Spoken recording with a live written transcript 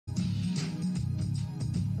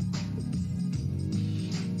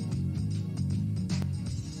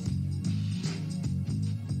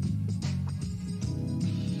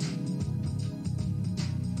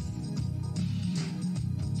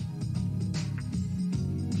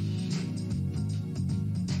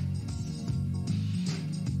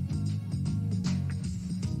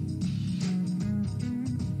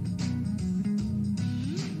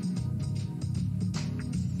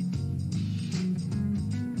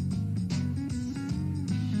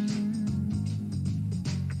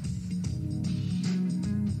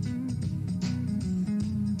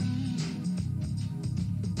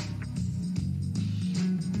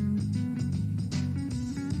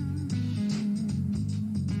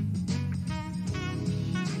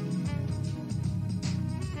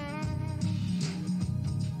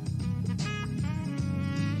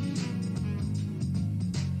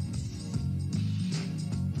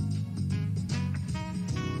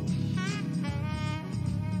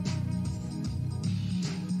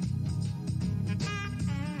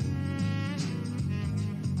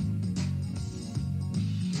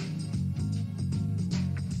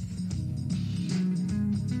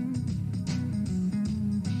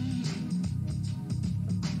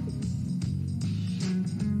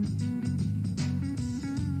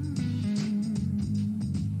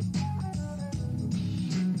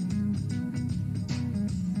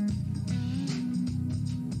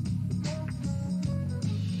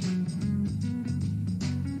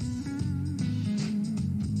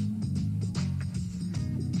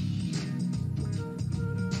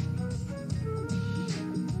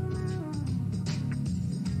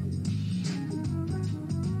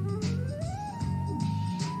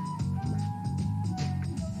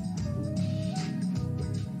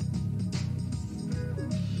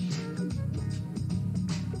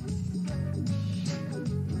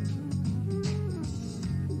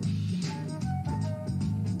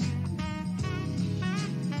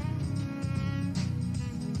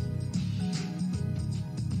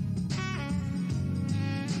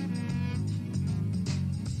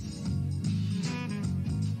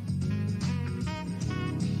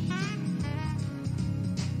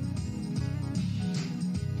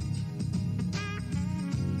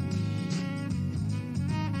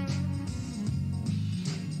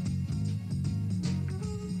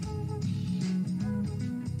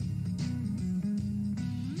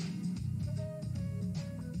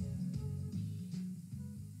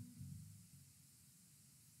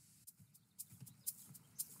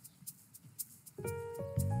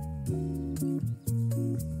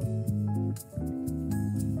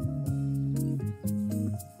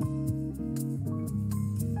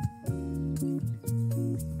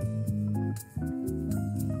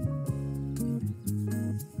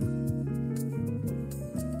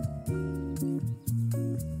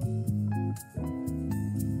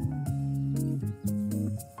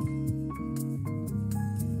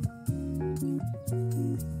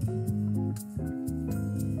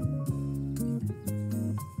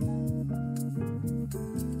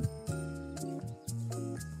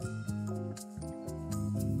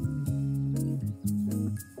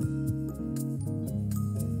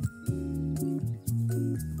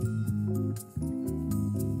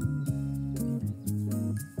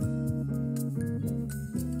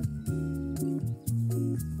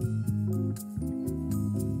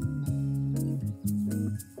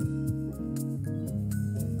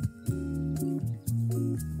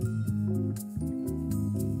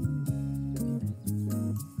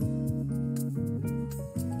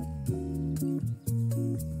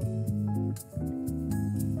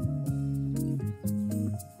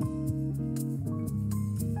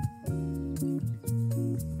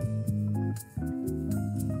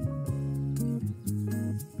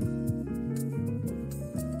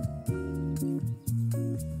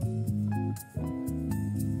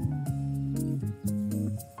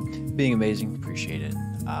Being amazing, appreciate it.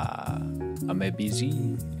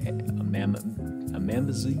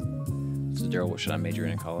 Amambazi. So Daryl, what should I major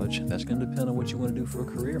in college? That's going to depend on what you want to do for a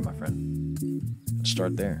career, my friend.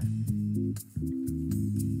 Start there.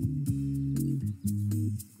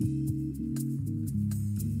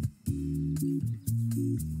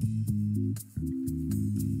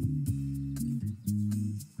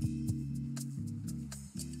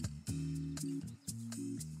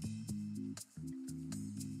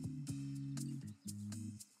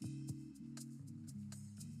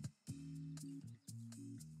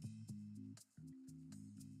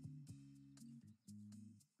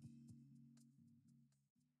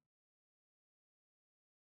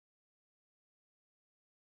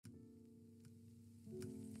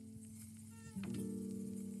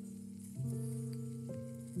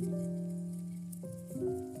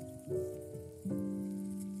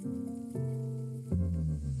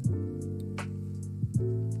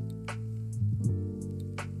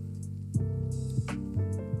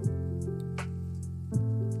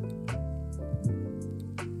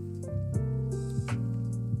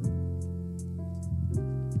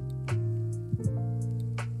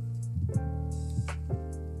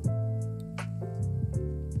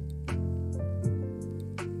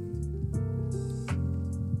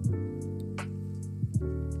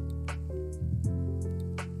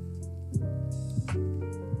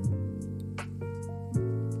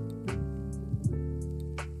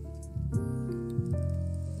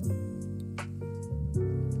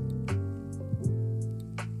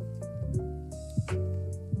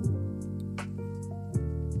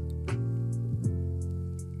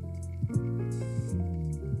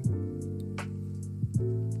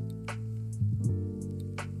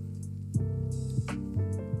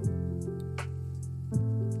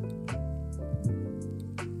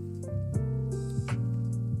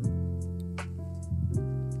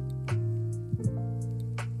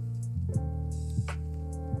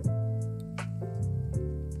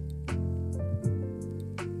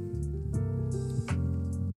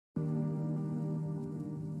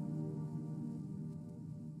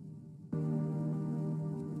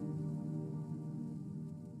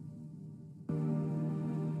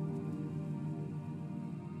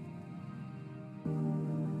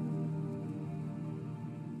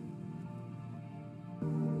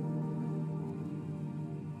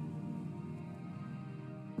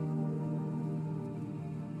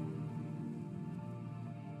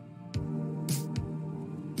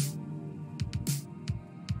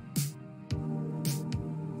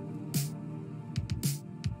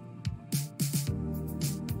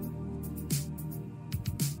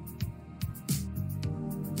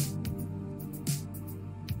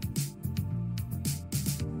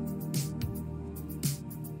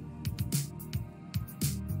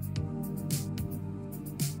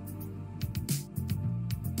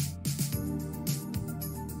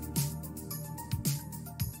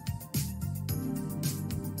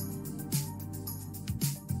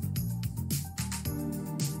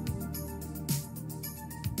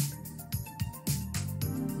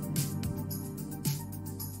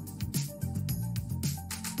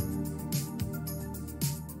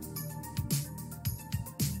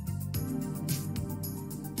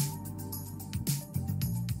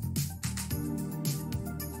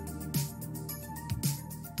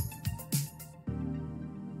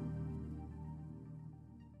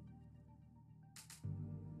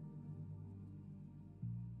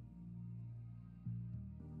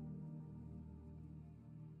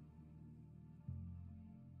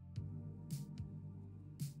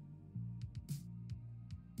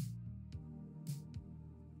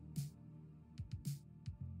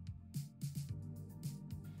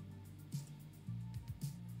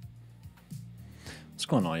 What's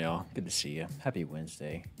going on, y'all? Good to see you. Happy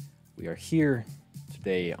Wednesday. We are here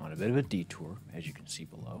today on a bit of a detour, as you can see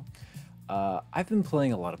below. I've been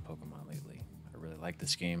playing a lot of Pokemon lately. I really like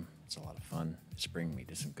this game. It's a lot of fun. It's bringing me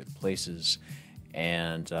to some good places.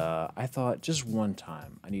 And I thought just one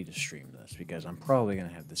time I need to stream this because I'm probably going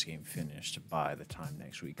to have this game finished by the time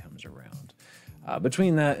next week comes around.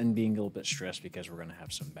 Between that and being a little bit stressed because we're going to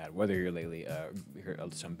have some bad weather here lately,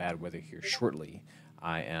 some bad weather here shortly,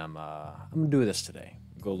 I'm going to do this today.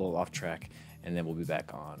 Go a little off track, and then we'll be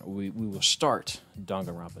back on. We will start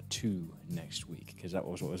Danganronpa 2 next week because that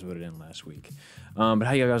was what was voted in last week. But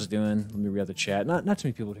how you guys doing? Let me read out the chat. Not too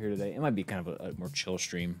many people here today. It might be kind of a more chill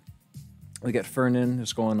stream. We got Fernan,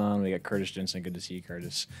 what's going on? We got Curtis Jensen. Good to see you,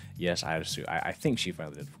 Curtis. Yes, I think she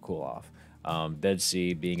finally did cool off. Dead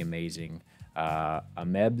Sea being amazing.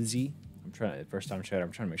 Amabzi. First time chat. I'm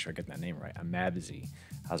trying to make sure I get that name right. Amabzi.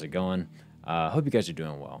 How's it going? Hope you guys are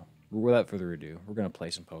doing well. Without further ado, we're gonna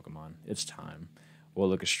play some Pokemon. It's time. We'll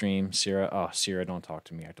look at stream. Sierra. Oh, Sierra, don't talk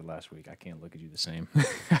to me after last week. I can't look at you the same.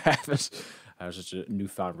 I have such a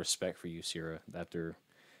newfound respect for you, Sierra. After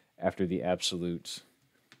the absolute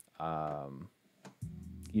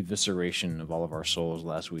evisceration of all of our souls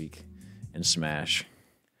last week in Smash.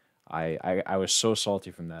 I was so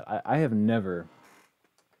salty from that. I have never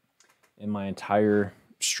in my entire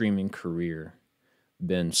streaming career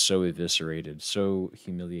been so eviscerated, so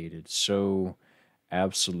humiliated, so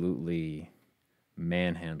absolutely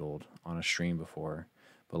manhandled on a stream before.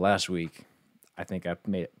 But last week, I think I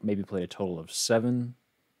maybe played a total of 7,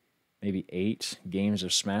 maybe 8 games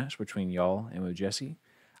of Smash between y'all and with Jesse.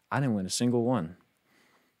 I didn't win a single one.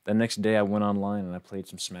 The next day I went online and I played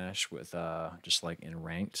some Smash with just like in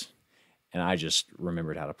ranked, and I just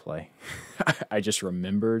remembered how to play. I just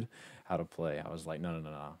remembered how to play. I was like, no.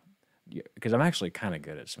 Because I'm actually kind of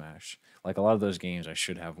good at Smash. Like a lot of those games I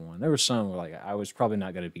should have won. There were some where like I was probably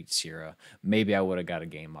not going to beat Sierra. Maybe I would have got a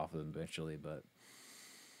game off of them eventually, but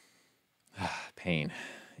pain.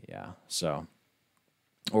 Yeah. So,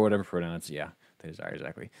 or whatever pronouns. Yeah.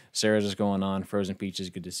 Exactly. Sarah's just going on. Frozen Peaches,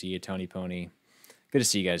 good to see you. Tony Pony, good to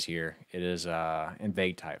see you guys here. It is in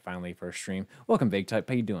Vague Type, finally first stream. Welcome, Vague Type.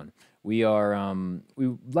 How you doing? We are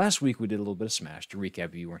last week we did a little bit of Smash. To recap,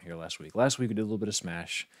 if you weren't here last week. Last week we did a little bit of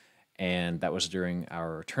Smash, and that was during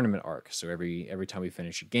our tournament arc. So every time we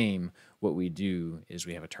finish a game, what we do is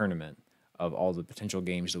we have a tournament of all the potential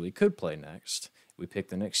games that we could play next. We pick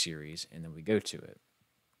the next series, and then we go to it.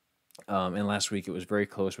 And last week it was very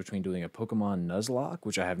close between doing a Pokemon Nuzlocke,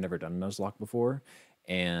 which I have never done a Nuzlocke before,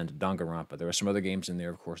 and Danganronpa. There were some other games in there,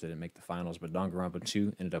 of course, that didn't make the finals, but Danganronpa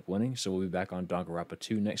 2 ended up winning, so we'll be back on Danganronpa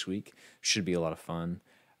 2 next week. Should be a lot of fun.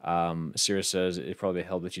 Sarah says it probably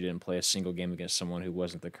helped that you didn't play a single game against someone who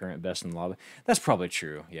wasn't the current best in the lobby. That's probably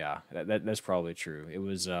true. Yeah, that's probably true. It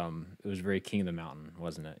was very King of the Mountain,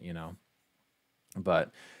 wasn't it? You know, but.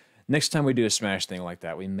 Next time we do a Smash thing like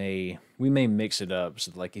that, we may mix it up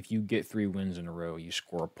so that, like, if you get 3 wins in a row, you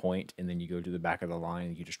score a point, and then you go to the back of the line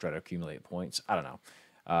and you just try to accumulate points. I don't know.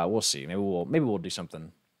 We'll see. Maybe we'll do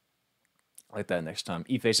something like that next time.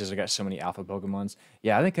 E-Face says I got so many alpha Pokemons.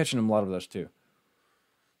 Yeah, I've been catching a lot of those too.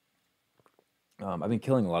 I've been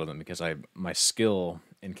killing a lot of them because my skill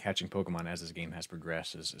in catching Pokemon as this game has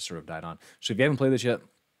progressed has sort of died on. So if you haven't played this yet,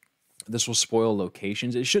 this will spoil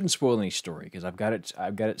locations. It shouldn't spoil any story because I've got it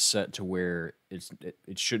set to where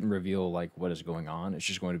it shouldn't reveal like what is going on. It's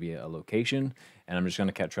just going to be a location, and I'm just going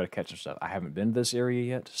to try to catch some stuff. I haven't been to this area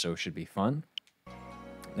yet, so it should be fun.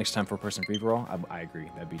 Next time, 4-person free for all. I agree.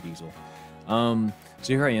 That'd be Diesel. So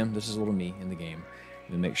here I am. This is a little me in the game.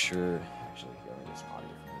 Let me make sure. Actually, here, let me get some audio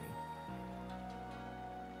for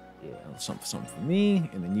me. Yeah, something for me,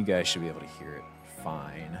 and then you guys should be able to hear it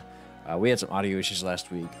fine. We had some audio issues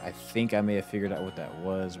last week. I think I may have figured out what that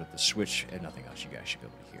was with the Switch and nothing else you guys should be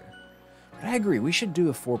able to hear. But I agree, we should do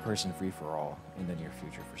a 4-person free-for-all in the near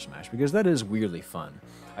future for Smash because that is weirdly fun.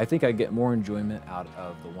 I think I get more enjoyment out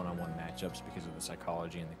of the one-on-one matchups because of the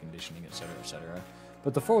psychology and the conditioning, etc., etc.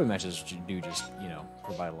 But the 4-way matches do just,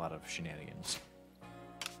 provide a lot of shenanigans.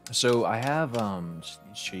 So I have, just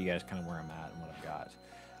show you guys kind of where I'm at and what I've got.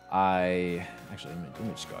 Actually, let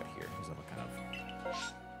me just go out here because that'll kind of...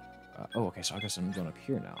 okay, so I guess I'm going up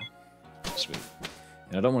here now. Sweet.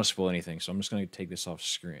 And I don't want to spoil anything, so I'm just going to take this off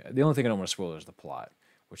screen. The only thing I don't want to spoil is the plot,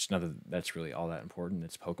 which not that that's really all that important.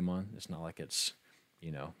 It's Pokemon. It's not like it's,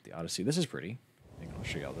 the Odyssey. This is pretty. Hang on, I'll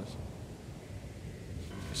show you all this.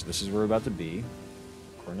 Okay, so this is where we're about to be.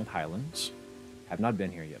 Coronet Highlands. Have not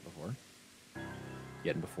been here yet before.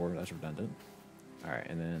 That's redundant. All right,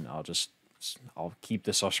 and then I'll keep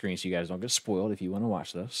this off screen so you guys don't get spoiled if you want to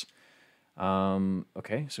watch this.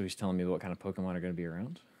 Okay, so he's telling me what kind of Pokemon are going to be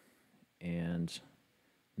around. And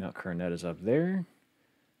Mount Coronet is up there.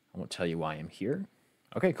 I won't tell you why I'm here.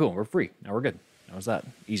 Okay, cool. We're free. Now we're good. How was that?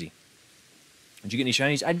 Easy. Did you get any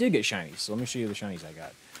shinies? I did get shinies, so let me show you the shinies I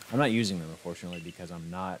got. I'm not using them, unfortunately, because I'm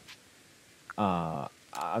not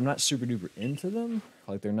super duper into them.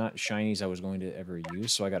 Like, they're not shinies I was going to ever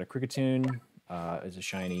use. So I got a Kricketune as a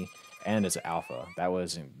shiny and as an alpha. That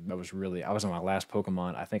was really, I was on my last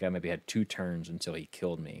Pokemon. I think I maybe had 2 turns until he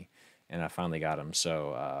killed me, and I finally got him.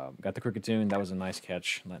 So got the Kricketune. That was a nice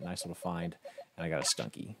catch, nice little find, and I got a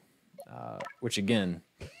Stunky, which again,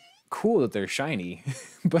 cool that they're shiny,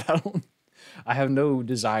 but I have no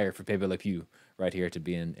desire for Pepe Le Pew right here to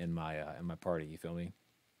be in my party. You feel me?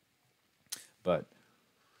 But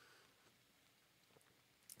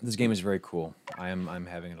this game is very cool. I'm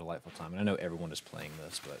having a delightful time, and I know everyone is playing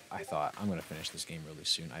this, but I thought I'm going to finish this game really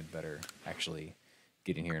soon. I'd better actually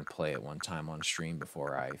get in here and play it one time on stream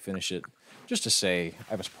before I finish it, just to say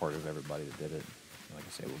I was part of everybody that did it. Like I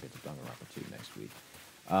say, we'll get to Danganronpa 2 next week.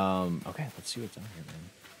 Okay, let's see what's on here, man.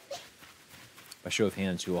 By show of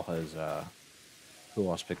hands, who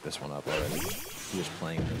else picked this one up already? Who is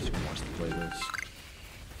playing this? Who wants to play this?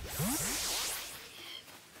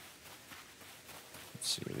 Let's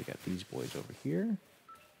see, we got these boys over here.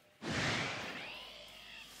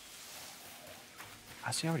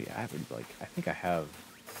 I think I have,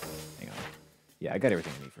 hang on. Yeah, I got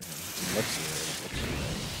everything I need for him. Let's see.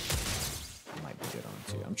 I might be good on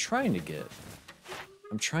too.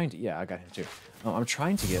 Yeah, I got him too. I'm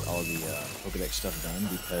trying to get all the Pokedex stuff done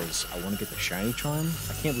because I want to get the shiny charm.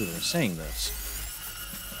 I can't believe I'm saying this,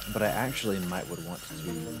 but I actually would want to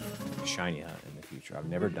do shiny hunt in the future. I've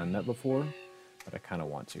never done that before, but I kind of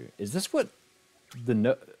want to. Is this what the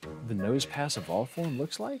nose pass evolve form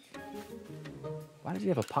looks like? Why does he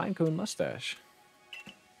have a pinecone mustache?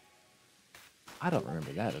 I don't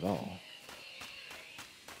remember that at all.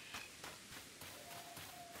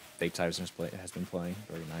 Fake Types has been playing.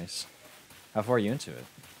 Very nice. How far are you into it?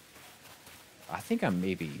 I think I'm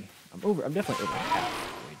definitely over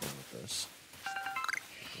halfway done with this.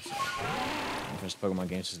 First Pokemon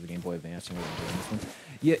games is the Game Boy Advance, and we're doing this one.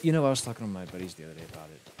 Yeah, you know, I was talking to my buddies the other day about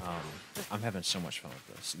it. I'm having so much fun with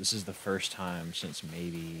this. This is the first time since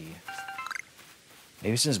maybe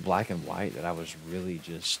since Black and White that I was really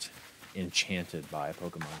just enchanted by a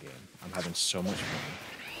Pokemon game. I'm having so much fun.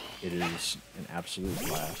 It is an absolute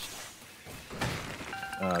blast.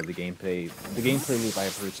 The gameplay loop, I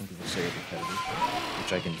have heard some people say is repetitive,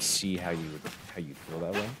 which I can see how you feel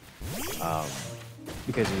that way.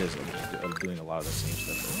 Because it is doing a lot of the same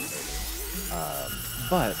stuff.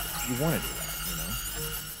 But you want to do that, you know?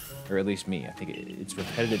 Or at least me. I think it's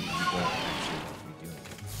repetitive if you don't actually want to be doing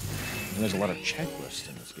it. And there's a lot of checklists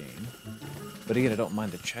in this game. But again, I don't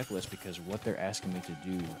mind the checklist because what they're asking me to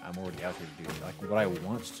do, I'm already out here to do. Like, what I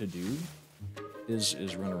want to do is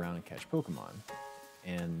run around and catch Pokemon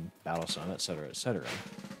and battle some, etc., etc.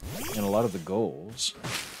 And a lot of the goals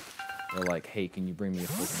are like, hey, can you bring me a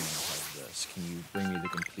Pokemon that has this? Can you bring me the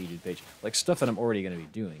completed page? Like, stuff that I'm already going to be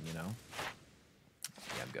doing, you know?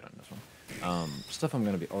 Yeah, I'm good on this one. Stuff I'm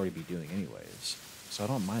going to already be doing anyways. So I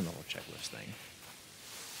don't mind the whole checklist thing.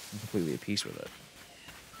 I'm completely at peace with it.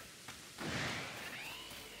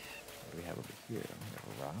 What do we have over here? We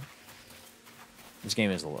have a rock. This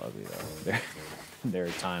game is a little ugly though. There are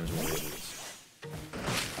times where it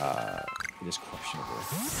is questionable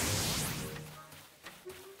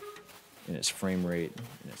in its frame rate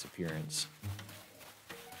and its appearance.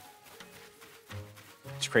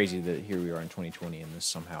 It's crazy that here we are in 2020 and this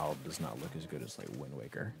somehow does not look as good as like Wind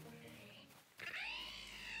Waker.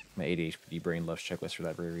 My ADHD brain loves checklists for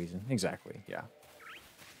that very reason. Exactly, yeah.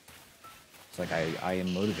 It's like I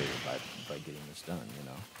am motivated by getting this done, you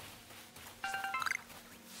know?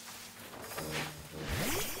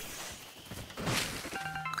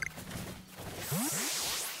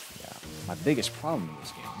 Yeah, my biggest problem in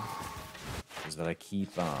this game is that I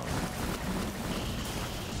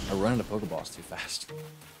run into Pokeballs too fast.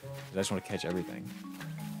 I just want to catch everything.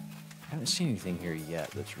 I haven't seen anything here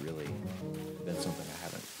yet that's really been something I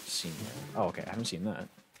haven't seen yet. Oh, okay, I haven't seen that.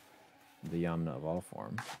 The Yamna Evolve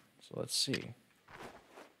form. So let's see.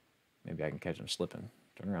 Maybe I can catch him slipping.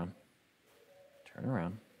 Turn around. Turn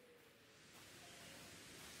around.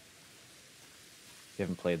 If you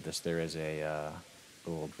haven't played this, there is a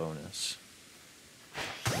little bonus.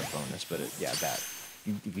 Not a bonus, but that.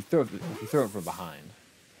 If you throw it from behind,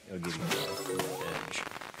 it'll give you a little edge.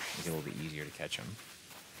 Make it a little bit easier to catch him,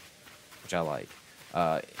 which I like.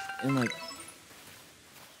 And like,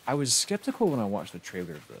 I was skeptical when I watched the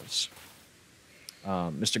trailer of this.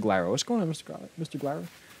 Mr. Glaro, what's going on, Mr. Glaro?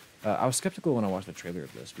 I was skeptical when I watched the trailer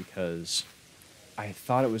of this because I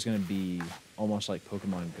thought it was going to be almost like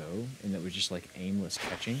Pokemon Go, and it was just like aimless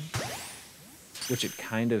catching, which it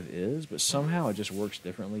kind of is, but somehow it just works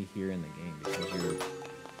differently here in the game because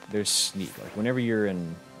there's sneak. Like when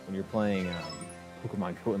you're playing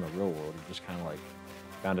Pokemon Go in the real world, you just kind of like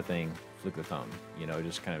found a thing, flick the thumb, you know, it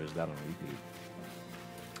just kind of is that on repeat.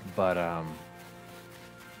 But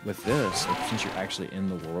with this, like, since you're actually in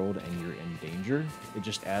the world and you're in danger, it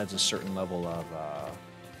just adds a certain level of,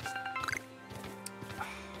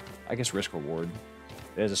 I guess, risk reward.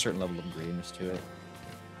 It has a certain level of grittiness to it.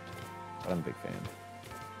 But I'm a big fan.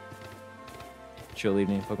 Chill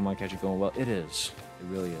evening, Pokemon catching going well. It is. It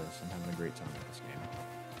really is. I'm having a great time with this game.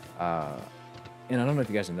 And I don't know if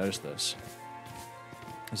you guys have noticed this.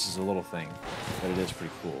 This is a little thing, but it is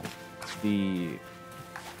pretty cool. You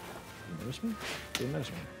notice me? Didn't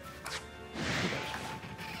notice me.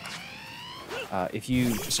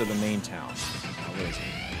 So the main town, what is it?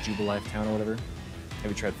 Jubilife town or whatever. Have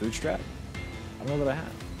you tried Foodstrap? I don't know that I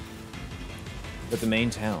have. But the main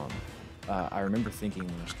town, I remember thinking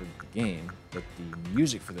when I started the game that the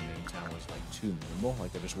music for the main town was like too minimal,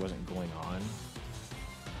 like there just wasn't going on.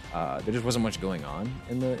 There just wasn't much going on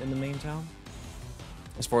in the main town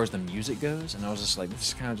as far as the music goes, and I was just like, this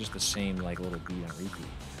is kind of just the same like little beat on repeat.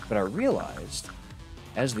 But I realized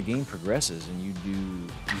as the game progresses and you do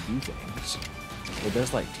things, it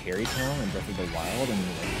does like Terrytown and Breath of the Wild, and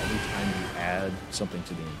like every time you add something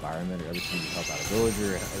to the environment, or every time you help out a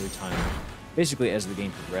villager, every time, basically as the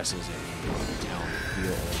game progresses and you make the town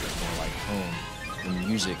feel a little bit more like home, the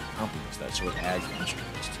music accompanies that, so it adds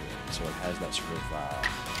instruments to it. So it has that sort of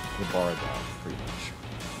rebard pretty much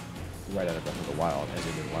right out of Breath of the Wild, as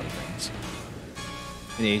it did a lot of things.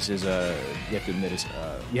 And Ace is you have to admit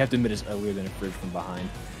it's uglier than a fridge from behind.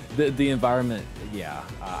 The environment, yeah,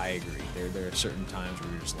 I agree. There are certain times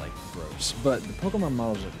where you're just like gross, but the Pokemon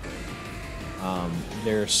models are good.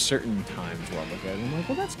 There are certain times where I look at it and I'm like,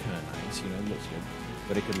 well, that's kind of nice, you know, it looks good,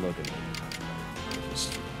 but it could look at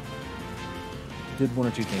just did one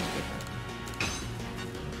or two things different.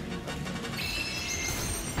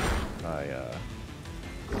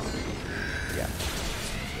 Yeah,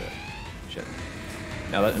 shit.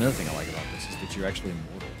 Now, another thing I like about this is that you're actually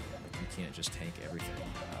immortal. Like, you can't just tank everything.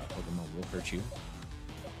 Pokemon will hurt you.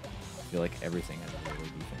 I feel like everything has a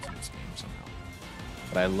really defense in this game somehow.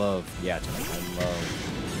 But I love, yeah, Tony, I love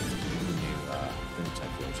the new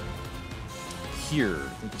type version. Here,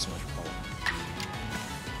 thank you so much for following.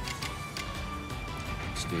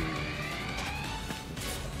 Let's do...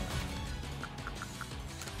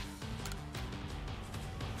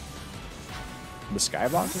 The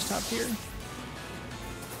Skybox is top tier?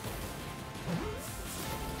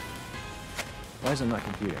 Why is it not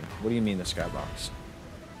computing? What do you mean the Skybox?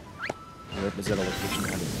 Is that a location?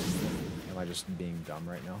 Am I just being dumb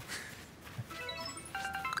right now?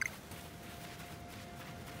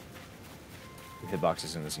 The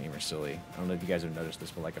hitboxes in this game are silly. I don't know if you guys have noticed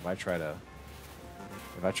this, but like if I try to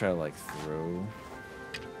like throw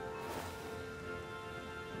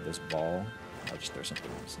this ball, I'll just throw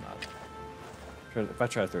something that's not. If I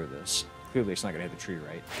try to throw this, clearly it's not gonna hit the tree,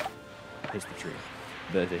 right? It hits the tree.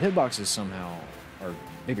 The hitboxes somehow are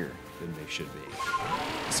bigger than they should be.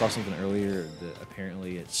 I saw something earlier that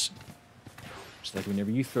apparently it's like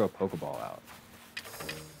whenever you throw a Pokeball out,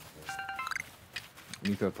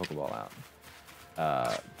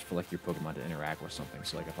 for like your Pokemon to interact with something.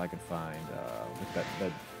 So like if I could find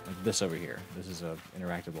like this over here, this is a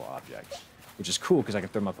interactable object, which is cool because I can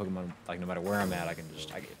throw my Pokemon like no matter where I'm at. I can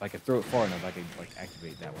just if I could throw it far enough, I could like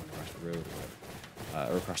activate that one across the road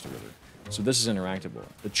or across the river. So this is interactable.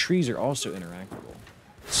 The trees are also interactable.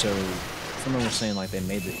 So someone was saying like they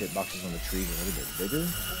made the hitboxes on the trees a little bit bigger,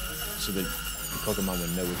 so that the Pokemon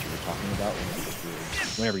would know what you were talking about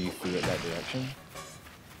whenever you threw it that direction.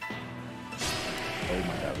 Oh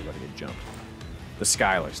my god, we're about to get jumped. The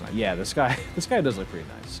sky looks nice. Yeah, the sky does look pretty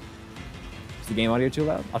nice. Is the game audio too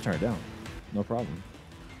loud? I'll turn it down. No problem.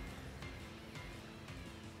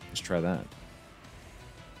 Let's try that.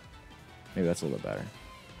 Maybe that's a little bit better.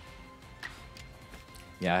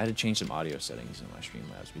 Yeah, I had to change some audio settings in my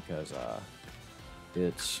Streamlabs because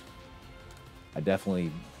I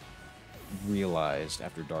definitely realized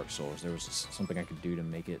after Dark Souls there was something I could do to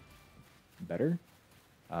make it better.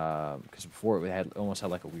 Because before it almost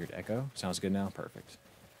had like a weird echo. Sounds good now? Perfect.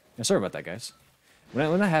 Yeah, sorry about that, guys.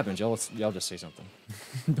 When that happens, y'all just say something.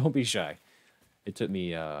 Don't be shy. It took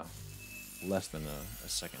me less than a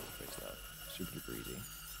second to fix that. Super duper easy.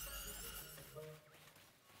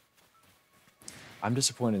 I'm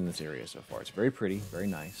disappointed in this area so far. It's very pretty, very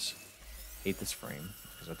nice. Hate this frame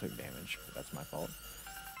because I took damage, but that's my fault.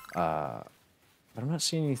 But I'm not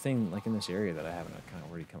seeing anything like in this area that I haven't kind of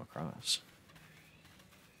already come across.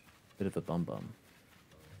 Bit of a bum bum.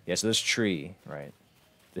 Yeah, so this tree, right?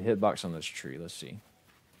 The hitbox on this tree, let's see.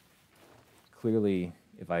 Clearly,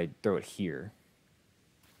 if I throw it here,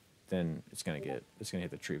 then it's gonna hit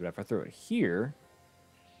the tree. But if I throw it here,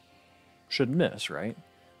 should miss, right?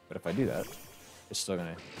 But if I do that, it's still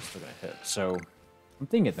gonna hit. So I'm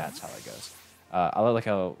thinking that's how it goes. I like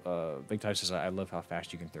how Big Ty says, I love how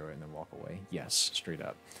fast you can throw it and then walk away. Yes, straight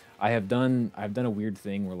up. I've done a weird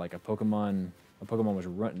thing where like a Pokemon was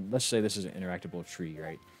running. Let's say this is an interactable tree,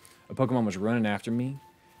 right? A Pokemon was running after me.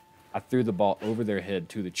 I threw the ball over their head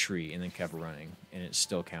to the tree and then kept running, and it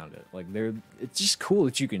still counted. Like it's just cool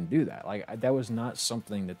that you can do that. Like that was not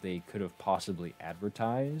something that they could have possibly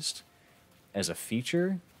advertised as a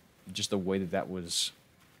feature. Just the way that was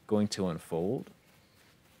going to unfold,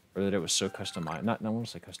 or that it was so customized. Not I want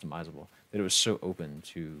to say customizable. That it was so open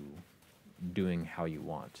to doing how you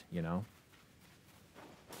want. You know.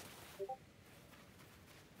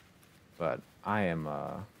 But I am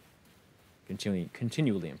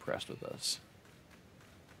continually impressed with this.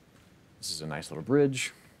 This is a nice little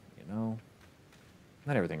bridge, you know.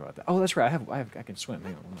 Not everything about that. Oh, that's right. I can swim.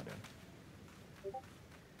 Hang on, what am I doing?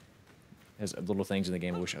 There's little things in the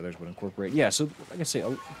game I wish others would incorporate. Yeah, so like I say,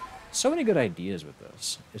 so many good ideas with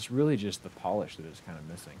this. It's really just the polish that is kind of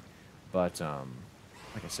missing. But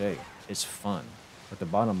like I say, it's fun. But the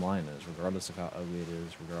bottom line is, regardless of how ugly it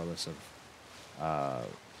is, regardless of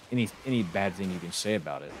any bad thing you can say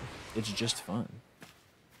about it, it's just fun.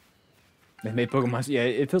 They made Pokemon. Yeah,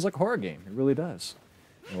 it feels like a horror game. It really does,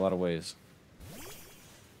 in a lot of ways.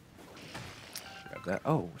 Grab that.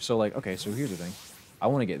 Oh, so like, okay, so here's the thing. I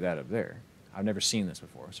want to get that up there. I've never seen this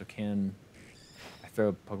before. So can I throw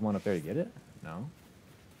a Pokemon up there to get it? No.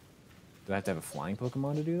 Do I have to have a flying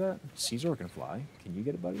Pokemon to do that? Caesar can fly. Can you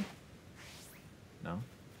get it, buddy? No?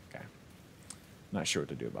 Okay. Not sure what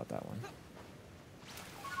to do about that one.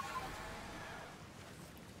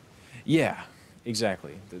 Yeah,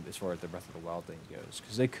 exactly. As far as the Breath of the Wild thing goes,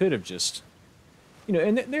 because they could have just, you know,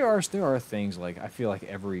 and there are things like I feel like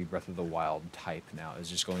every Breath of the Wild type now is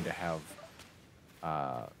just going to have,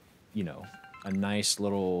 you know, a nice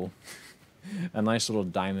little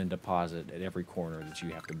diamond deposit at every corner that you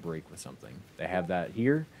have to break with something. They have that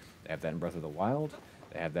here. They have that in Breath of the Wild.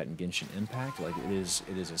 They have that in Genshin Impact. Like it is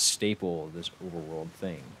a staple of this overworld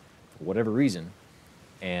thing, for whatever reason,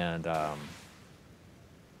 and.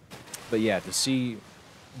 But yeah, to see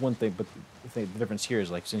one thing, but the difference here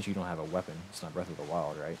is like since you don't have a weapon, it's not Breath of the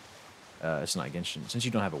Wild, right? It's not Genshin. Since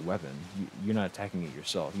you don't have a weapon, you're not attacking it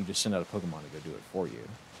yourself. You just send out a Pokemon to go do it for you.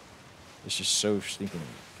 It's just so stinking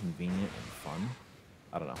convenient and fun.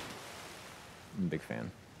 I don't know. I'm a big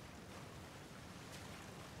fan.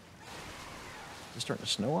 Is it starting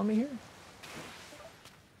to snow on me here?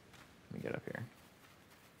 Let me get up here.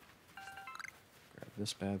 Grab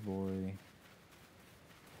this bad boy.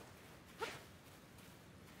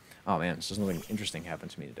 Oh man, so something interesting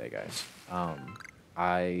happened to me today, guys. When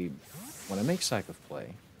I make Psych of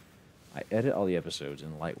Play, I edit all the episodes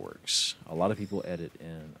in Lightworks. A lot of people edit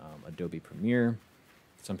in Adobe Premiere.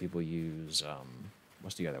 Some people use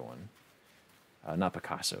what's the other one? Not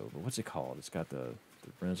Picasso, but what's it called? It's got the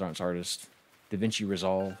Renaissance artist DaVinci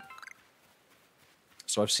Resolve.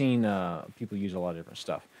 So I've seen people use a lot of different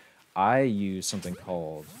stuff. I use something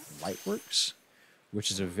called Lightworks, which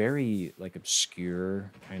is a very like obscure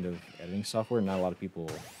kind of editing software. Not a lot of people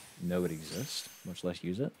know it exists, much less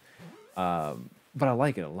use it. But I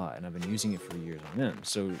like it a lot, and I've been using it for years on end.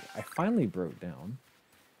 So I finally broke down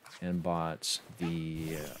and bought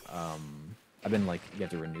the. I've been like, you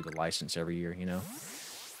have to renew the license every year, you know.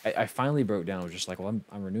 I finally broke down. I was just like, well,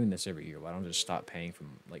 I'm renewing this every year. Why don't I just stop paying from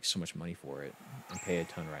like so much money for it and pay a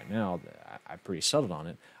ton right now? I pretty settled on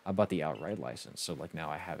it. I bought the outright license, so like now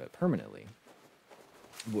I have it permanently.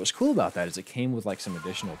 What was cool about that is it came with like some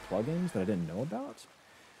additional plugins that I didn't know about.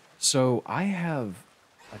 So I have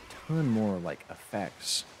a ton more like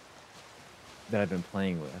effects that I've been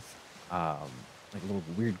playing with, like little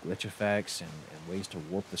weird glitch effects and ways to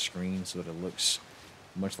warp the screen so that it looks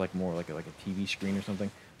much like more like a TV screen or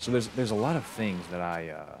something. So there's a lot of things that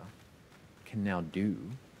I can now do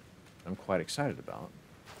that I'm quite excited about.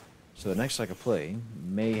 So the next Psych of Play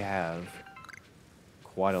may have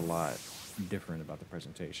quite a lot different about the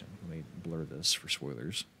presentation. Let me blur this for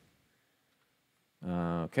spoilers.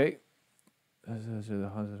 Okay.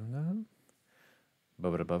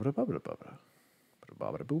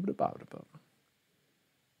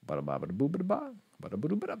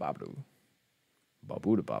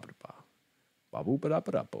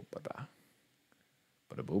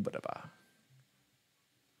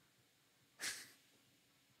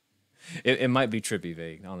 It might be trippy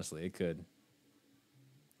vague, honestly. It could.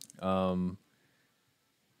 I don't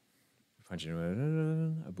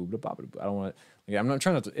want to. Yeah, I'm not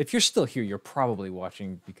trying to. If you're still here, you're probably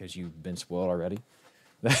watching because you've been spoiled already.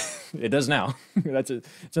 It does now. That's it.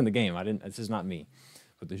 It's in the game. I didn't. This is not me.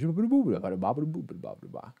 But the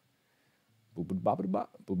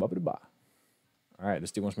all right,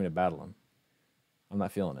 this dude wants me to battle him. I'm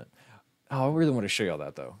not feeling it. Oh, I really want to show y'all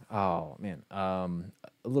that though. Oh man, a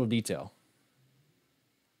little detail.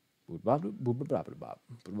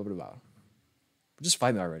 Just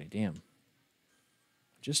fight me already. Damn.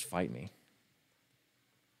 Just fight me.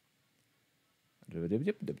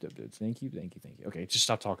 Thank you. Okay, just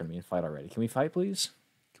stop talking to me and fight already. Can we fight, please?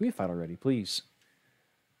 Can we fight already, please?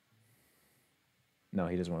 No,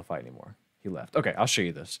 he doesn't want to fight anymore. He left. Okay, I'll show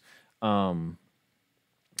you this. I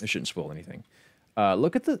shouldn't spoil anything.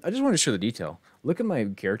 Look at the. I just want to show the detail. Look at my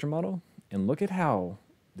character model and look at how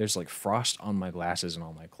there's like frost on my glasses and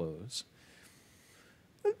all my clothes.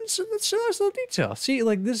 That's a nice little detail. See,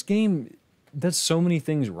 like this game does so many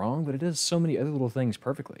things wrong, but it does so many other little things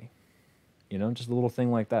perfectly. You know, just a little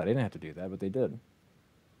thing like that. They didn't have to do that, but they did.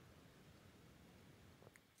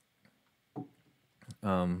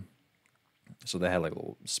 So they had like a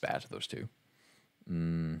little spat to those two.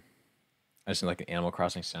 I just need like an Animal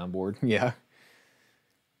Crossing soundboard. Yeah.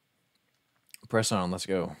 Press on, let's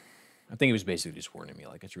go. I think it was basically just warning me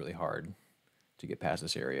like it's really hard to get past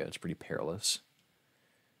this area. It's pretty perilous.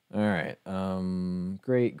 All right.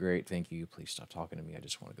 Great. Thank you. Please stop talking to me. I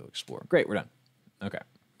just want to go explore. Great, we're done. Okay.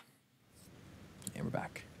 And we're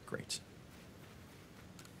back. Great.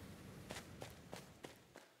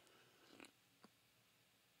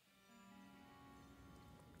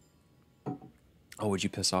 Oh, would you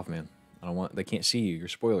piss off, man? I don't want. They can't see you. You're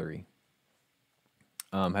spoilery.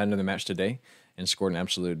 Had another match today and scored an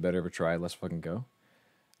absolute better of a try. Let's fucking go.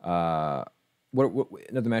 What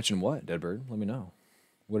another match in what? Deadbird, let me know.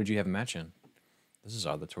 What did you have a match in? This is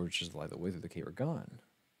odd. The torches light the way through the cave are gone.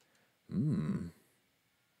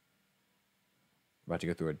 About to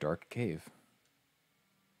go through a dark cave.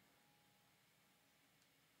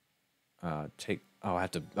 Oh, I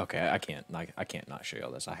have to. Okay, I can't. I can't not show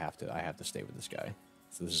y'all this. I have to stay with this guy.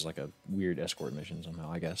 So this is like a weird escort mission somehow.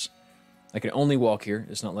 I guess. I can only walk here.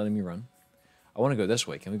 It's not letting me run. I want to go this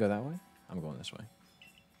way. Can we go that way? I'm going this way.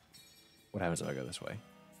 What happens if I go this way?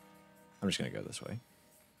 I'm just gonna go this way.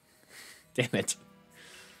 Damn it.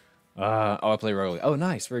 I play rugby. Oh,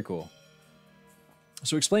 nice. Very cool.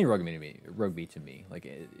 So explain rugby to me. Like,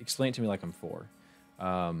 explain it to me like I'm 4.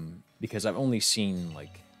 Because I've only seen,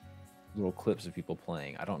 like, little clips of people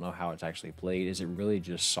playing. I don't know how it's actually played. Is it really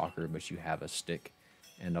just soccer, but you have a stick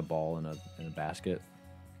and a ball and a basket?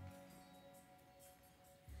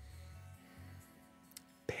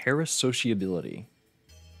 Parasociability.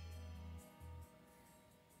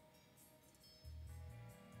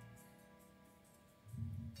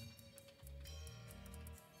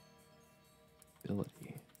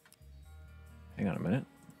 Hang on a minute.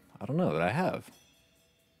 I don't know that I have.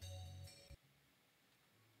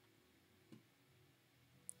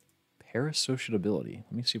 Parasociability.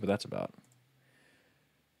 Let me see what that's about.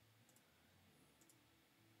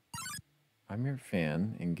 I'm your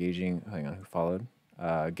fan. Engaging. Hang on. Who followed?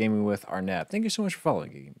 Gaming with Arnab. Thank you so much for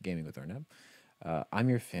following Gaming with Arnab. I'm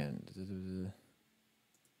your fan.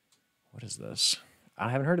 What is this? I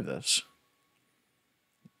haven't heard of this.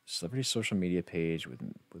 Celebrity social media page with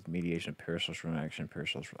mediation of parasocial interaction.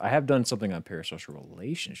 Parasocial. I have done something on parasocial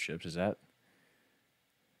relationships. Is that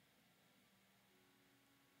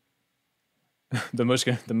the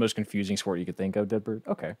most confusing sport you could think of, Deadbird?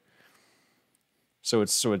 Okay. So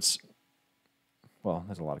it's well,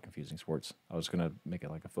 there's a lot of confusing sports. I was gonna make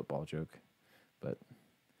it like a football joke, but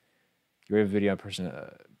you have a video on person.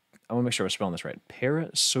 I want to make sure I was spelling this right.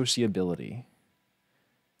 Parasociability.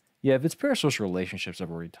 Yeah, if it's parasocial relationships,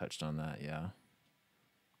 I've already touched on that, yeah.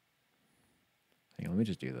 Hang on, let me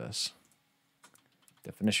just do this.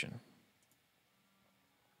 Definition.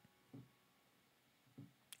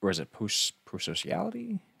 Or is it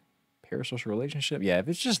prosociality? Parasocial relationship? Yeah, if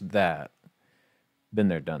it's just that, been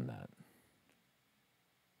there, done that.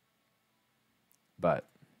 But,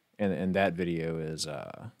 and that video is,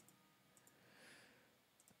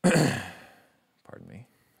 pardon me,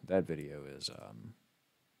 that video is,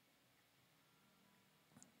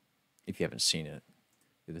 if you haven't seen it,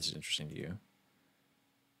 if this is interesting to you,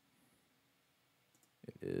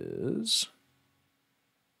 it is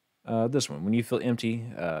this one. When you feel empty,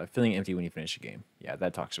 feeling empty when you finish a game. Yeah,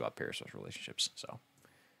 that talks about parasocial relationships. So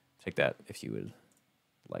take that if you would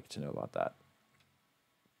like to know about that.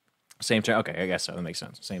 Same term. Okay, I guess so. That makes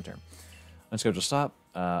sense. Same term. Unscheduled stop.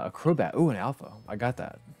 Acrobat. Ooh, an alpha. I got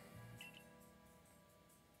that.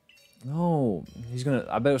 No, he's gonna.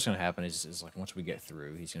 I bet what's gonna happen is like once we get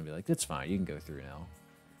through, he's gonna be like, "That's fine. You can go through now."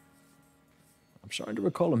 I'm starting to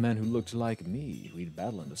recall a man who looked like me. We'd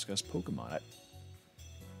battle and discuss Pokemon.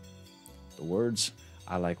 The words,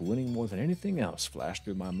 "I like winning more than anything else," flashed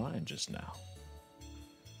through my mind just now.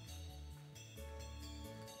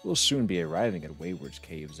 We'll soon be arriving at Wayward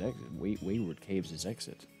Caves'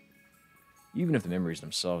 exit. Even if the memories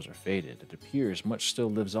themselves are faded, it appears much still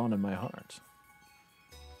lives on in my heart.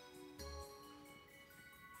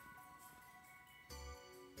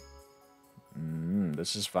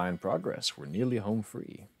 This is fine progress. We're nearly home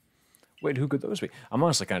free. Wait, who could those be? I'm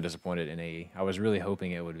honestly kind of disappointed in a. I was really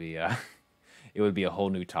hoping it would be it would be a whole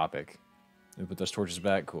new topic. We put those torches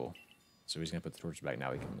back. Cool. So he's gonna put the torches back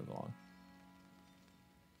now. We can move along.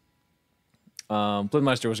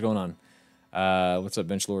 Blitmeister, what's going on? What's up,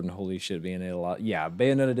 Benchlord? And holy shit, Bayonetta a lot. Yeah,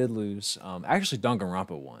 Bayonetta did lose. Actually,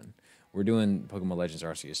 Danganronpa won. We're doing Pokemon Legends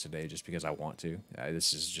Arceus today just because I want to.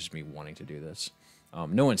 This is just me wanting to do this.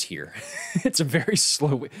 No one's here. It's a very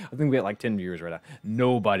slow. I think we got like 10 viewers right now.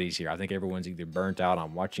 Nobody's here. I think everyone's either burnt out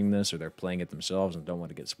on watching this or they're playing it themselves and don't want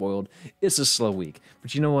to get spoiled. It's a slow week.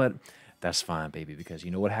 But you know what? That's fine, baby, because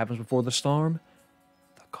you know what happens before the storm?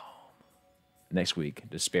 The calm. Next week,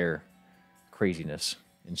 despair, craziness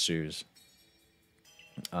ensues.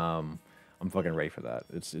 I'm fucking ready for that.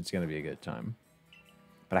 It's gonna be a good time.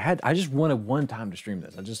 But I just wanted one time to stream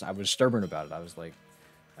this. I was stubborn about it. I was like,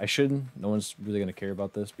 I shouldn't. No one's really gonna care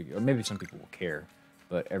about this, or maybe some people will care,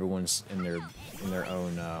 but everyone's in their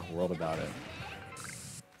own world about it.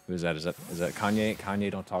 Who is that? Is that Kanye? Kanye,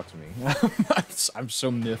 don't talk to me. I'm so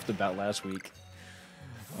miffed about last week.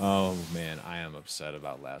 Oh man, I am upset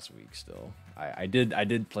about last week still. I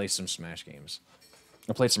did play some Smash games.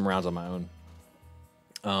 I played some rounds on my own.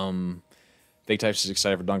 Fake Types is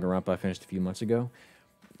excited for Danganronpa. I finished a few months ago.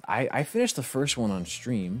 I finished the first one on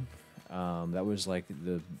stream. That was like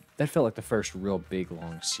that felt like the first real big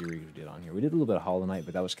long series we did on here. We did a little bit of Hollow Knight,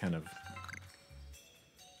 but that was kind of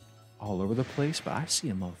all over the place. But I see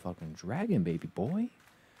a motherfucking dragon, baby boy.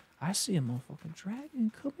 I see a motherfucking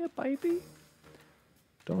dragon. Come here, baby.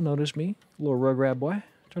 Don't notice me, little rugrat boy.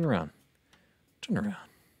 Turn around. Turn around.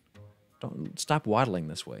 Don't stop waddling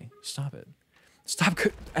this way. Stop it. Stop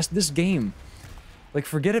this game. Like,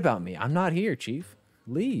 forget about me. I'm not here, Chief.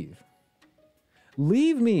 Leave.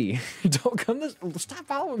 Leave me. Don't come this. Stop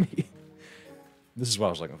following me. This is what I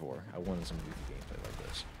was looking for. I wanted some goofy gameplay like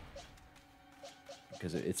this.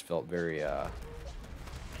 Because it's felt very,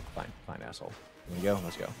 fine, asshole. Here we go.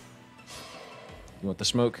 Let's go. You want the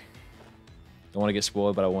smoke? Don't want to get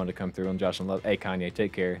spoiled, but I wanted to come through. And Josh and Love. Hey, Kanye,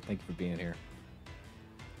 take care. Thank you for being here.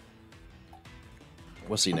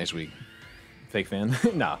 We'll see you next week. Fake fan?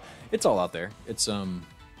 Nah, it's all out there. It's on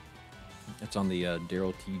the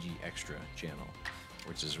Daryl TG Extra channel,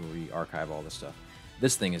 which is where we archive all this stuff.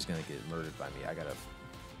 This thing is gonna get murdered by me. I gotta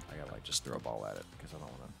like just throw a ball at it because I don't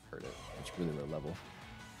want to hurt it. It's really low level.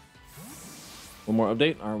 One more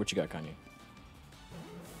update. All right, what you got, Kanye?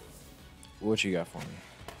 What you got for me?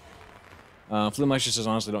 Flimeister says,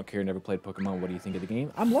 honestly, don't care. Never played Pokemon. What do you think of the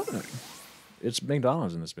game? I'm loving it. It's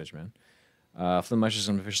McDonald's in this bitch, man. Flimeister says,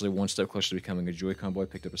 I'm officially one step closer to becoming a Joy-Con boy.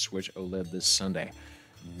 Picked up a Switch OLED this Sunday.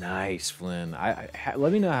 Nice, Flynn.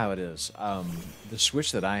 Let me know how it is. The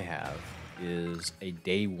Switch that I have is a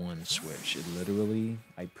day one Switch. It literally,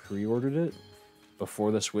 I pre-ordered it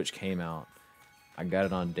before the Switch came out. I got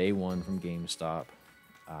it on day one from GameStop.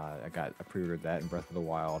 I pre-ordered that in Breath of the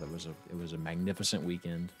Wild. It was a magnificent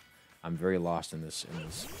weekend. I'm very lost in this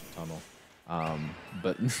tunnel.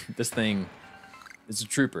 But this thing, it's a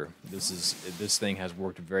trooper. This thing has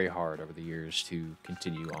worked very hard over the years to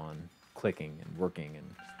continue on clicking and working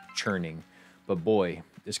and churning. But boy,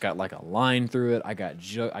 it's got like a line through it. I got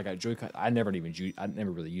Joy-Con. I never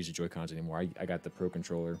really use the Joy-Cons anymore. I got the Pro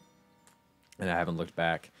controller, and I haven't looked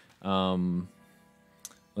back.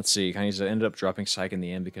 Let's see. I ended up dropping Psych in the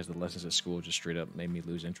end because the lessons at school just straight up made me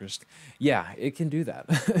lose interest. Yeah, it can do that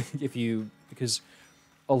because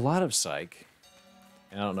a lot of Psych,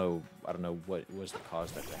 and I don't know what was that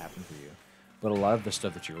caused that to happen for you, but a lot of the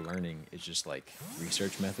stuff that you're learning is just like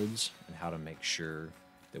research methods and how to make sure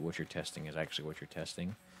that what you're testing is actually what you're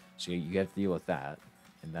testing. So you have to deal with that,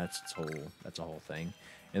 and that's a whole thing.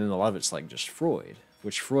 And then a lot of it's like just Freud,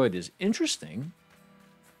 which Freud is interesting,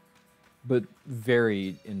 but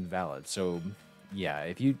very invalid. So yeah,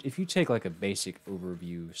 if you take like a basic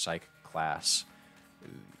overview Psych class,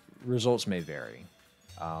 results may vary,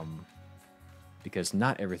 because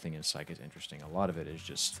not everything in Psych is interesting. A lot of it is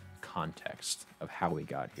just context of how we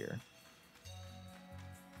got here.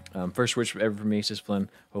 First Switch ever for me, says Flynn.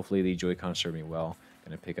 Hopefully the Joy-Con serve me well.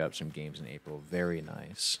 Gonna pick up some games in April. Very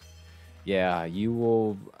nice. Yeah, you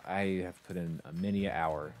will. I have put in a many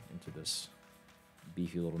hour into this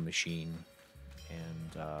beefy little machine,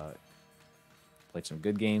 and played some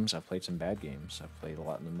good games. I've played some bad games. I've played a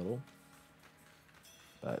lot in the middle.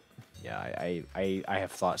 But yeah, I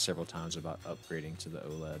have thought several times about upgrading to the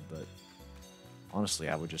OLED, but honestly,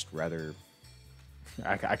 I would just rather.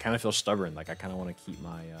 I kind of feel stubborn. Like I kind of want to keep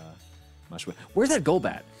my my Switch. Where's that gold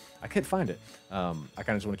at? I can't find it. I kind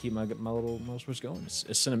of just want to keep my little Switch going.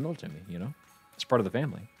 It's sentimental to me, you know. It's part of the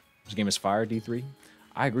family. This game is fire. D3.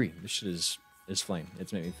 I agree. This shit is flame.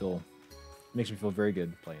 It's makes me feel very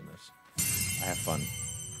good playing this. I have fun.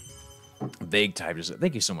 Vague Type just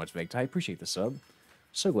thank you so much, Vague Type. Appreciate the sub.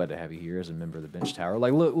 So glad to have you here as a member of the Bench Tower.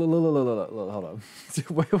 Like, look, hold up.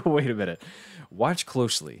 Wait a minute. Watch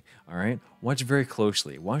closely, all right? Watch very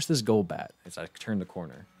closely. Watch this gold bat as I turn the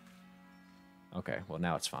corner. Okay, well,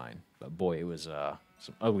 now it's fine. But boy, it was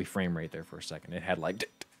some ugly frame rate there for a second. It had like...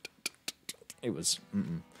 It was...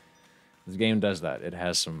 This game does that. It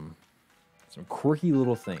has some quirky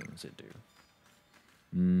little things it do.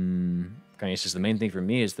 Kanye says the main thing for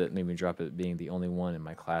me is that made me drop it being the only one in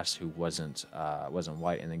my class who wasn't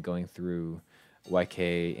white, and then going through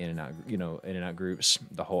YK in and out, in and out groups,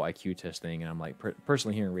 the whole IQ test thing, and I'm like,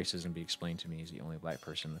 personally hearing racism be explained to me as the only black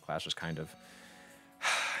person in the class was kind of,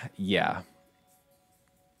 yeah.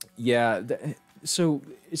 So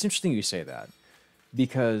it's interesting you say that,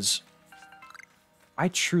 because I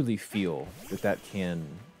truly feel that can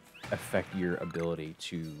affect your ability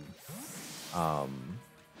to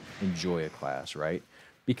enjoy a class, right?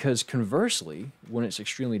 Because conversely, when it's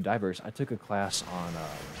extremely diverse, I took a class on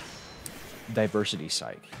diversity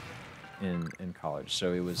psych in college.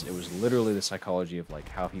 So it was literally the psychology of like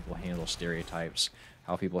how people handle stereotypes,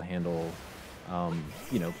 how people handle,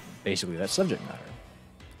 basically that subject matter.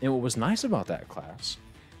 And what was nice about that class,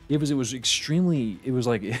 it was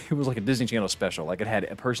like a Disney Channel special. Like it had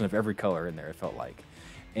a person of every color in there. It felt like.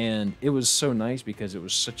 And it was so nice because it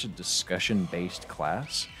was such a discussion-based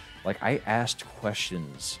class. Like, I asked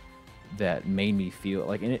questions that made me feel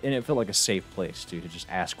like, and it felt like a safe place, too, to just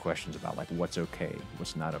ask questions about, like, what's okay,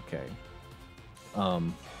 what's not okay.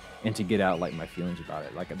 And to get out, like, my feelings about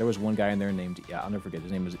it. Like, there was one guy in there named, I'll never forget,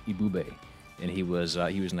 his name was Ibube, and he was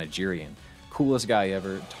Nigerian. Coolest guy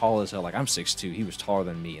ever, tall as hell. Like, I'm 6'2", he was taller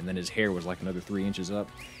than me, and then his hair was, like, another 3 inches up.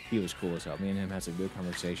 He was cool as hell. Me and him had some good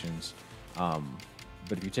conversations.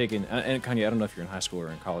 But if you're taking, and Kanye, I don't know if you're in high school or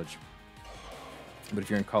in college, but if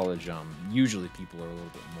you're in college, usually people are a little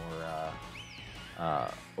bit more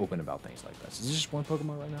open about things like this. Is this just one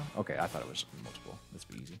Pokemon right now? Okay, I thought it was multiple. Let's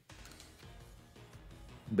be easy.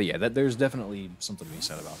 But yeah, there's definitely something to be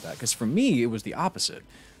said about that. Because for me, it was the opposite.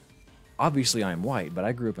 Obviously, I'm white, but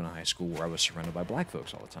I grew up in a high school where I was surrounded by black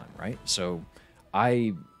folks all the time, right? So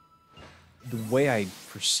the way I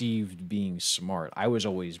perceived being smart, I was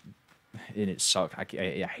always... And it sucked. I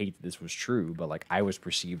hate that this was true, but like I was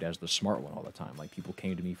perceived as the smart one all the time. Like people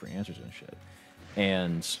came to me for answers and shit.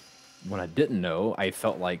 And when I didn't know, I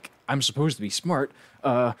felt like I'm supposed to be smart,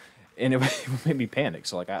 and it made me panic.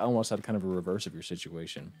 So like I almost had kind of a reverse of your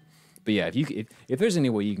situation. But yeah, if there's any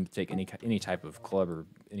way you can take any type of club or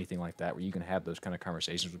anything like that where you can have those kind of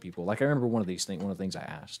conversations with people. Like I remember one of the things I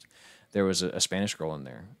asked. There was a Spanish girl in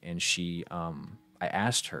there, and she I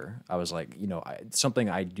asked her, I was like, something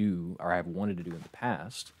I do or I've wanted to do in the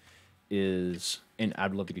past is, and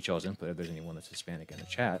I'd love to get y'all's input if there's anyone that's Hispanic in the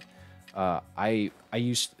chat. I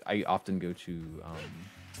often go to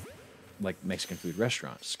like Mexican food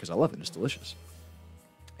restaurants because I love it. It's delicious.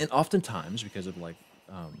 And oftentimes because of the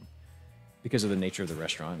nature of the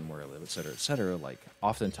restaurant and where I live, et cetera, like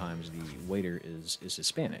oftentimes the waiter is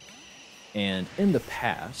Hispanic. And in the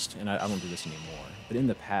past, and I don't do this anymore, but in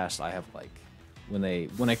the past I have like, when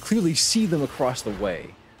I clearly see them across the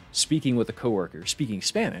way, speaking with a coworker, speaking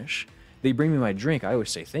Spanish, they bring me my drink. I always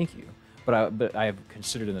say thank you, but I have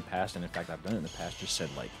considered in the past, and in fact I've done it in the past, just said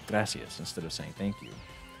like gracias instead of saying thank you,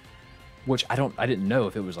 which I didn't know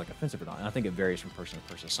if it was like offensive or not. And I think it varies from person to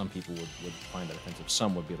person. Some people would find that offensive.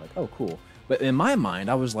 Some would be like, oh cool. But in my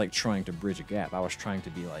mind, I was like trying to bridge a gap. I was trying to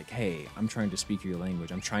be like, hey, I'm trying to speak your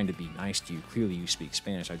language. I'm trying to be nice to you. Clearly you speak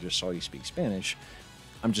Spanish. I just saw you speak Spanish.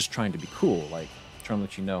 I'm just trying to be cool, like trying to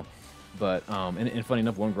let you know. But and funny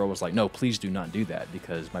enough, one girl was like, no, please do not do that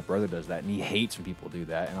because my brother does that and he hates when people do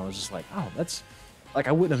that. And I was just like, oh, that's like,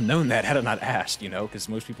 I wouldn't have known that had I not asked, because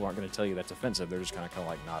most people aren't going to tell you that's offensive. They're just kind of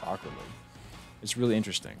like nod awkwardly. It's really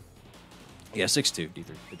interesting. Yeah, 6'2",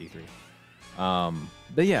 D3.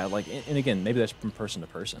 But yeah, like, and again, maybe that's from person to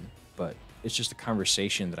person, but it's just a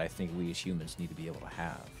conversation that I think we as humans need to be able to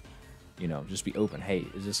have. You know, just be open. Hey,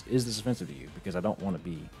 is this offensive to you? Because I don't want to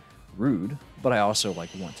be rude, but I also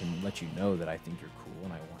like want to let you know that I think you're cool,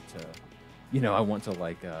 and I want to, you know, I want to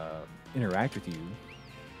like interact with you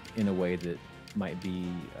in a way that might be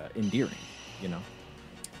endearing. You know,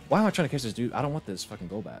 why am I trying to catch this dude? I don't want this fucking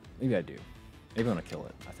Golbat. Maybe I do. Maybe I want to kill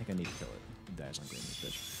it. I think I need to kill it. It dies on getting this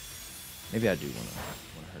bitch. Maybe I do want to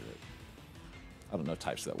hurt it. I don't know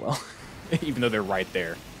types that well, even though they're right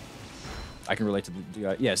there. I can relate to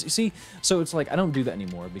the yes. You see, so it's like I don't do that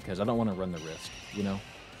anymore because I don't want to run the risk, you know.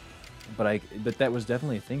 But that was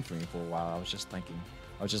definitely a thing for me for a while. I was just thinking,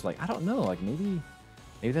 I was just like, I don't know, like maybe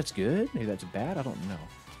that's good, maybe that's bad. I don't know.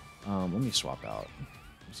 Let me swap out.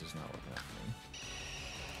 This is not working out for me.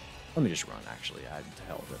 Let me just run. Actually, to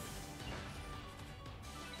hell with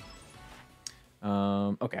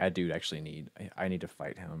it. Okay, I do actually need. I need to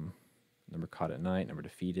fight him. Number caught at night. Number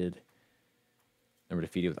defeated. Number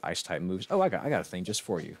defeated with ice type moves. Oh, I got a thing just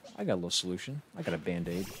for you. I got a little solution. I got a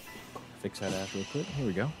band-aid. Fix that ass real quick. Here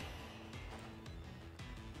we go.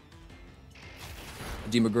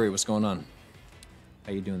 D. McGurry, what's going on?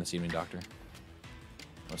 How you doing this evening, Doctor?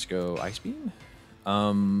 Let's go Ice Beam.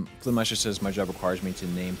 Flintmeister says my job requires me to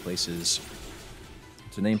name places.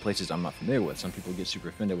 I'm not familiar with. Some people get super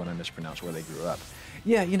offended when I mispronounce where they grew up.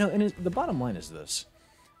 Yeah, you know, and the bottom line is this.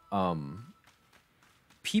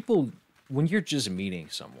 People, when you're just meeting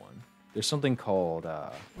someone, there's something called,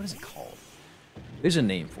 what is it called? There's a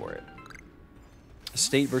name for it.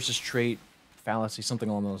 State versus trait, fallacy, something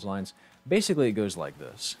along those lines. Basically, it goes like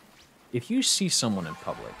this. If you see someone in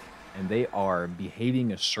public and they are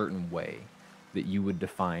behaving a certain way that you would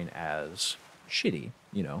define as shitty,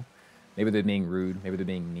 you know, maybe they're being rude, maybe they're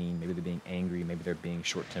being mean, maybe they're being angry, maybe they're being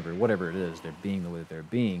short-tempered, whatever it is, they're being the way that they're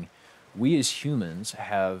being. We as humans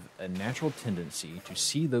have a natural tendency to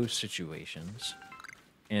see those situations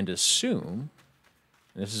and assume,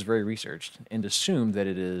 and this is very researched, and assume that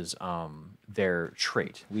it is their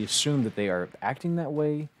trait. We assume that they are acting that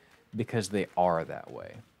way because they are that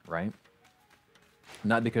way, right?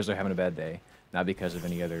 Not because they're having a bad day, not because of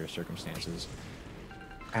any other circumstances.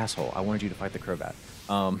 Asshole, I wanted you to fight the Crobat.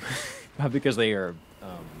 Not because they are,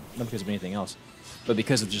 not because of anything else, but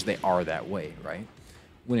because of just they are that way, right?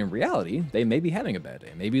 When in reality, they may be having a bad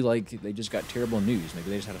day. Maybe like they just got terrible news. Maybe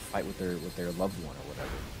they just had a fight with their loved one or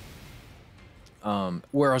whatever.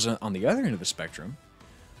 Whereas on the other end of the spectrum,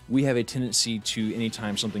 we have a tendency to,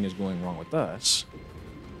 anytime something is going wrong with us,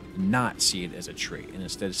 not see it as a trait and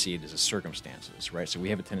instead see it as a circumstances, right? So we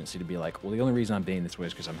have a tendency to be like, well, the only reason I'm being this way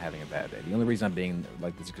is because I'm having a bad day. The only reason I'm being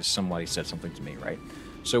like this is because somebody said something to me, right?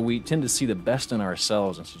 So we tend to see the best in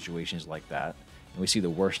ourselves in situations like that, and we see the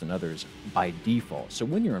worst in others by default. So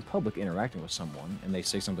when you're in public interacting with someone and they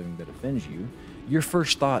say something that offends you, your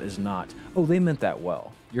first thought is not, oh, they meant that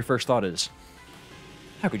well. Your first thought is,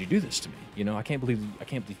 how could you do this to me? You know, I can't believe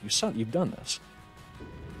you've done this.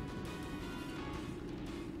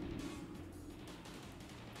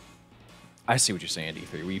 I see what you're saying,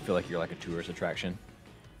 D3, where you feel like you're like a tourist attraction.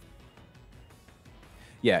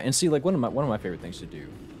 Yeah, and see, like one of my favorite things to do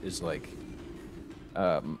is like,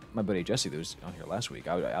 my buddy Jesse that was on here last week.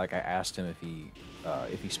 I asked him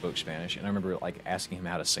if he spoke Spanish, and I remember like asking him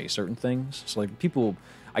how to say certain things. So like people,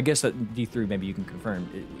 I guess that D3 maybe you can confirm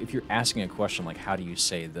if you're asking a question like how do you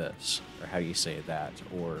say this or how do you say that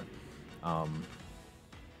or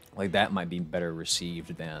like that might be better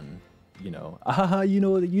received than, you know, you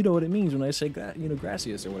know what it means when I say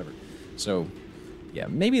gracias or whatever. So yeah,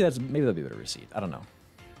 maybe that'll be better received. I don't know.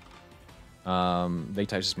 Vague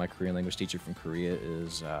Types is my Korean language teacher from Korea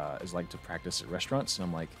is like to practice at restaurants, and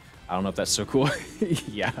I'm like, I don't know if that's so cool.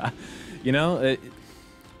 Yeah, you know,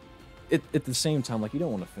 at the same time, like you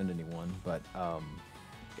don't want to offend anyone, but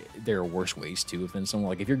there are worse ways to offend someone.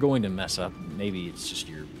 Like if you're going to mess up, maybe it's just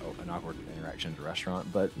an awkward interaction at a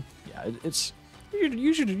restaurant. But yeah, it's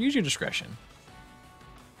use your discretion.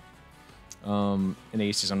 And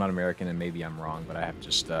he says, I'm not American and maybe I'm wrong, but I have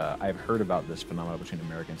just, I've heard about this phenomenon between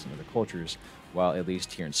Americans and other cultures, while at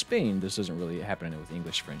least here in Spain, this doesn't really happen with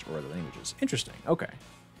English, French, or other languages. Interesting. Okay.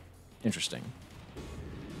 Interesting.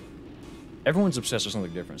 Everyone's obsessed with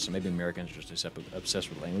something different, so maybe Americans are just obsessed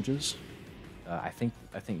with languages. I think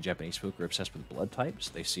Japanese folk are obsessed with blood types.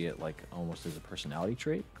 They see it like almost as a personality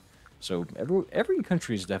trait. So every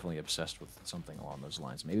country is definitely obsessed with something along those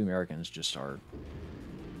lines. Maybe Americans just are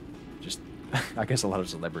I guess a lot of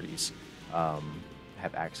celebrities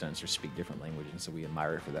have accents or speak different languages, and so we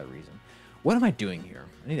admire it for that reason. What am I doing here?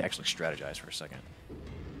 I need to actually strategize for a second.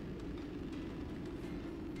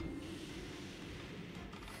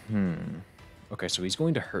 Okay, so he's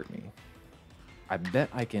going to hurt me. I bet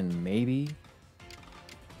I can maybe...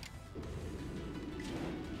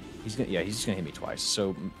 He's just gonna hit me twice.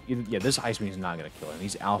 So yeah, this Ice Beam is not gonna kill him.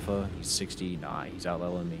 He's alpha. He's 60. Nah, he's out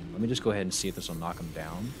leveling me. Let me just go ahead and see if this will knock him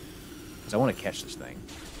down, because I want to catch this thing.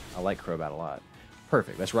 I like Crobat a lot.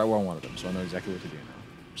 Perfect. That's right where I wanted him. So I know exactly what to do now.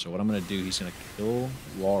 So what I'm gonna do? He's gonna kill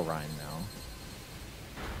Walrein now.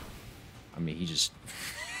 I mean, he just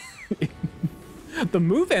the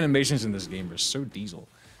move animations in this game are so diesel.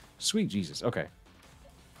 Sweet Jesus. Okay.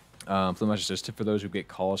 Flumash says, tip for those who get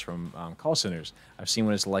calls from call centers. I've seen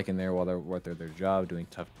what it's like in there while they're at their job doing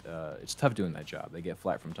tough. It's tough doing that job. They get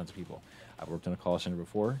flat from tons of people. I've worked in a call center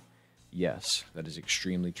before. Yes, that is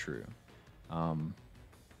extremely true.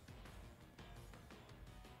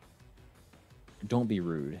 Don't be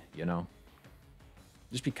rude, you know?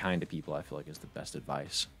 Just be kind to people, I feel like, is the best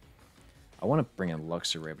advice. I want to bring in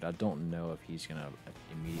Luxray, but I don't know if he's going to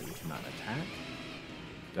immediately come out and attack.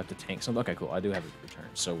 Do I have to tank something? Okay, cool. I do have a return.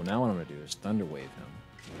 So now what I'm going to do is Thunder Wave him.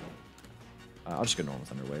 I'll just go normal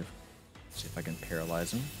Thunder Wave. See if I can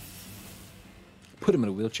paralyze him. Put him in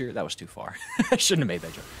a wheelchair? That was too far. I shouldn't have made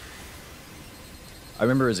that joke. I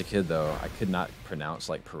remember as a kid, though, I could not pronounce,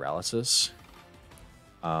 like, paralysis.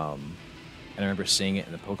 And I remember seeing it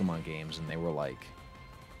in the Pokemon games, and they were like,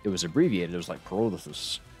 it was abbreviated. It was like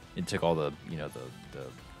paralysis. It took all the, you know,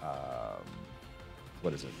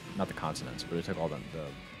 what is it? Not the consonants, but it took all the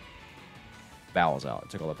vowels out. It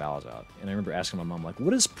took all the vowels out. And I remember asking my mom, like,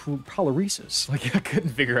 what is paralysis? Like, I couldn't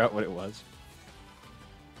figure out what it was.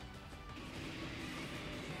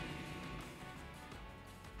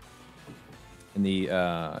 In the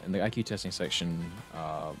IQ testing section,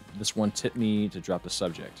 this one tipped me to drop the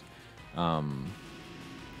subject.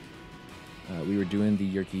 We were doing the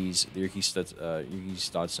Yerkes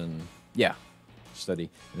Dodson, study,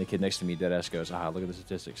 and the kid next to me deadass goes, look at the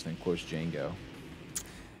statistics, then quotes Django.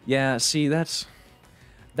 Yeah, see, that's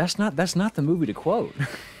not the movie to quote.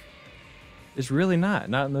 It's really not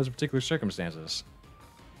in those particular circumstances.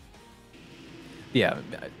 Yeah,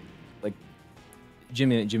 like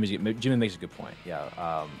Jimmy makes a good point.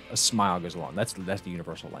 Yeah, a smile goes along. That's the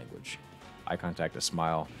universal language. Eye contact, a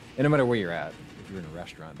smile, and no matter where you're at, if you're in a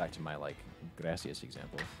restaurant, back to my like Gracias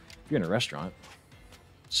example, if you're in a restaurant,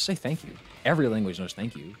 just say thank you. Every language knows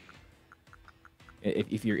thank you.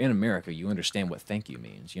 If you're in America, you understand what thank you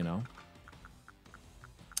means, you know?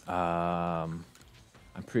 I'm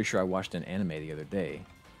pretty sure I watched an anime the other day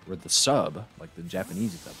where the sub, like the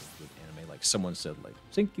Japanese dub of the anime, like someone said like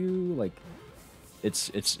thank you, like it's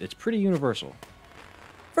pretty universal.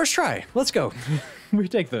 First try, let's go. We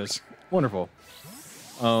take those. Wonderful.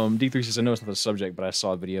 D3 says, I know it's not the subject, but I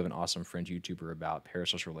saw a video of an awesome French YouTuber about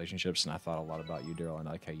parasocial relationships, and I thought a lot about you, Daryl, and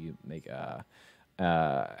I like how you make,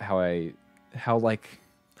 why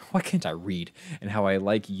can't I read? And how I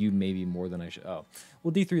like you maybe more than I should. Oh,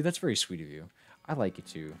 well, D3, that's very sweet of you. I like you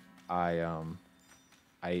too.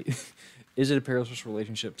 Is it a parasocial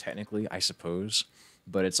relationship? Technically, I suppose,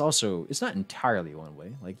 but it's not entirely one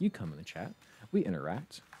way. Like, you come in the chat, we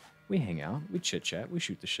interact, we hang out, we chit chat, we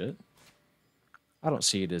shoot the shit. I don't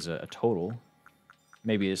see it as a total.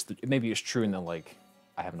 Maybe it's true in that, like,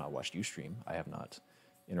 I have not watched you stream. I have not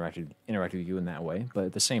interacted with you in that way. But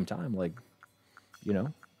at the same time, like, you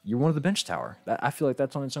know, you're one of the bench tower. I feel like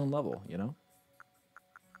that's on its own level, you know?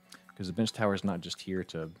 Because the bench tower is not just here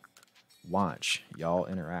to watch. Y'all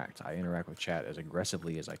interact. I interact with chat as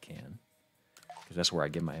aggressively as I can. Because that's where I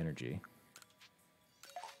get my energy.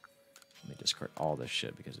 Let me discard all this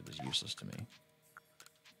shit because it is useless to me.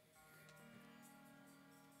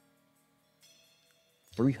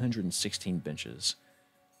 316 benches.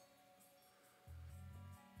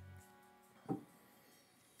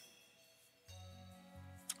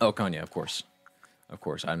 Oh, Kanye, of course. Of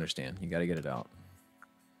course, I understand. You gotta get it out.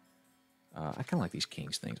 I kind of like these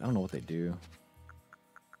Kings things. I don't know what they do.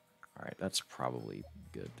 Alright, that's probably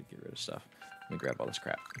good to get rid of stuff. Let me grab all this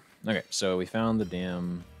crap. Okay, so we found the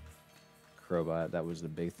damn Crobat. That was the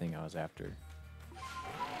big thing I was after.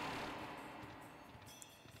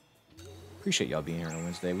 Appreciate y'all being here on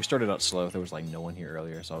Wednesday. We started out slow. There was like no one here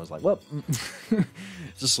earlier, so I was like, well,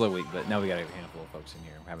 it's a slow week, but now we got a handful of folks in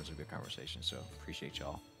here. We're having some good conversation, so appreciate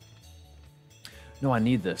y'all. No, I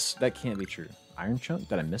need this. That can't be true. Iron Chunk?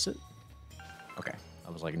 Did I miss it? Okay. I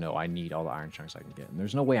was like, no, I need all the Iron Chunks I can get. And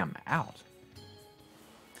there's no way I'm out.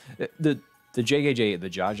 The JJJ, the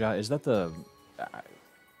Jaja, is that the...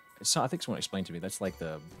 it's not, I think someone explained to me. That's like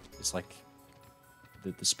the... It's like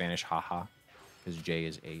the Spanish haha, because J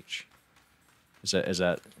is H. Is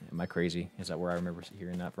that? Am I crazy? Is that where I remember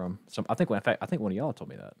hearing that from? I think one of y'all told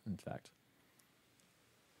me that. In fact.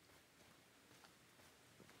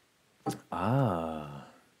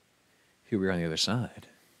 Here we are on the other side.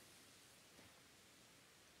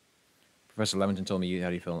 Professor Levinson told me how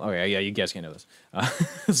do you feel? Oh yeah, you guys can't know this.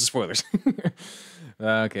 This is spoilers.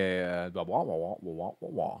 Okay. I'll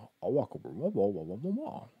walk over.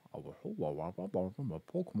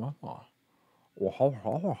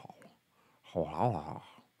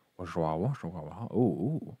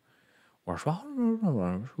 Ooh.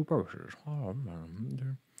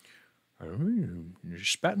 You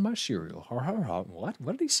spat in my cereal. What?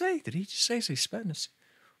 What did he say? Did he just say he spat in his?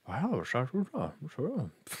 Wow, you're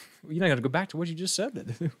not gonna go back to what you just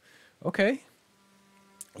said. Okay.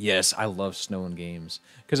 Yes, I love snow in games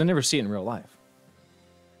because I never see it in real life.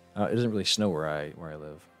 It doesn't really snow where I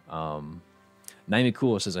live. Naimi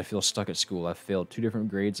Cool says I feel stuck at school. I've failed 2 different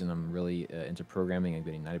grades and I'm really into programming. I'm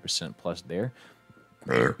getting 90% plus there.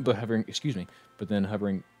 But hovering, excuse me. But then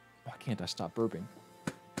hovering. Why can't I stop burping?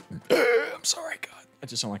 I'm sorry, God. I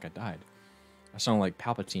just sound like I died. I sound like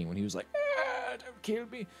Palpatine when he was like, "Don't kill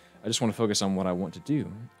me." I just want to focus on what I want to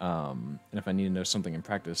do. And if I need to know something in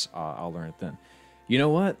practice, I'll learn it then. You know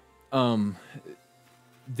what?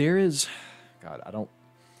 There is, God, I don't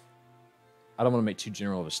want to make too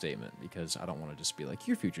general of a statement because I don't want to just be like,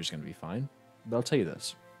 your future's going to be fine. But I'll tell you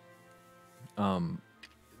this.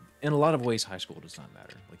 In a lot of ways, high school does not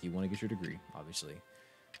matter. Like, you want to get your degree, obviously.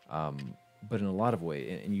 But in a lot of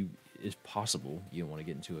ways, and it's possible you want to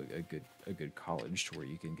get into a good college to where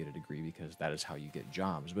you can get a degree because that is how you get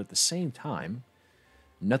jobs. But at the same time,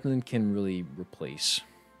 nothing can really replace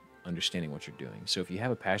understanding what you're doing. So if you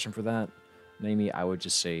have a passion for that, Naomi, I would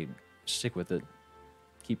just say stick with it.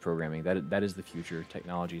 Keep programming. That is the future.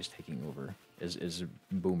 Technology is taking over. As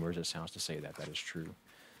boomer as it sounds to say that is true.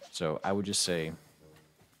 So I would just say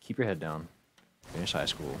keep your head down, finish high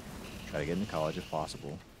school, try to get into college if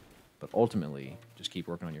possible, but ultimately just keep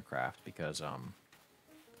working on your craft because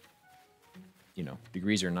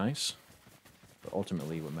degrees are nice, but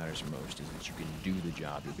ultimately what matters most is that you can do the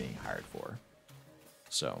job you're being hired for.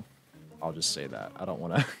 So I'll just say that. I don't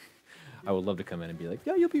want to I would love to come in and be like,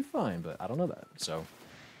 yeah, you'll be fine, but I don't know that. So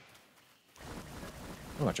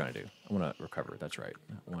what am I trying to do? I want to recover. That's right.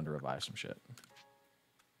 I wanted to revive some shit.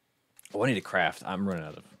 Oh, I need to craft. I'm running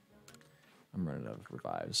out of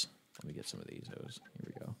revives. Let me get some of these. Here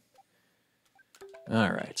we go.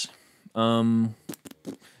 All right.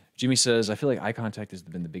 Jimmy says, I feel like eye contact has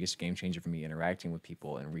been the biggest game changer for me interacting with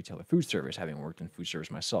people in retail or food service, having worked in food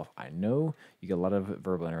service myself. I know you get a lot of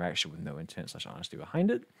verbal interaction with no intent/honesty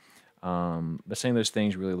behind it. But saying those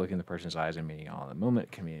things, really looking in the person's eyes and meaning all in the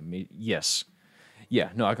moment can be yes. Yeah,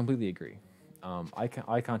 no, I completely agree.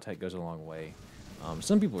 Eye contact goes a long way.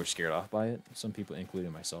 Some people are scared off by it. Some people,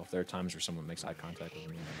 including myself, there are times where someone makes eye contact with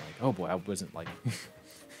me and I'm like, oh boy, I wasn't like,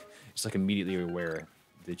 it's like immediately aware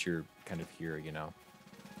that you're kind of here, you know.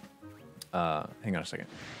 Hang on a second.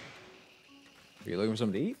 Are you looking for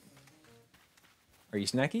something to eat? Are you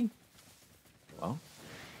snacky? Well,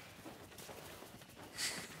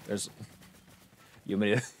 there's. You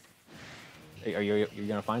want me to? Hey, you're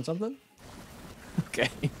gonna find something? Okay.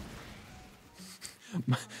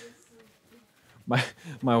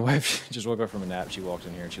 My wife just woke up from a nap. She walks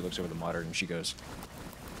in here and she looks over the monitor and she goes.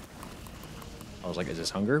 I was like, "Is this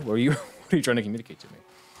hunger? What are you trying to communicate to me?"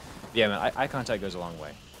 Yeah, man. Eye contact goes a long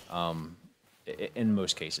way. In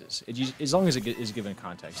most cases, as long as it is given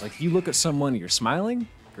context. Like if you look at someone and you're smiling,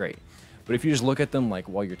 great. But if you just look at them like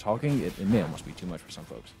while you're talking, it may almost be too much for some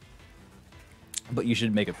folks. But you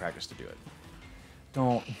should make a practice to do it.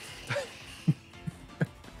 Don't.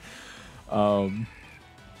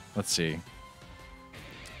 Let's see.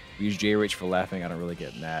 We use JRH for laughing. I don't really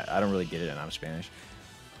get that. I don't really get it, and I'm Spanish.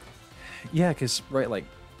 Yeah, because right, like,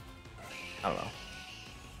 I don't know.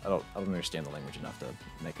 I don't understand the language enough to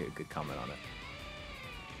make a good comment on it.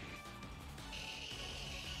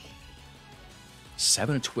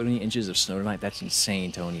 7 to 20 inches of snow tonight. That's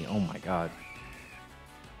insane, Tony. Oh my god.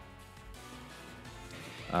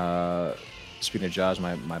 Speaking of jobs,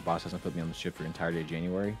 my boss hasn't put me on the shift for the entirety of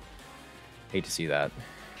January. Hate to see that.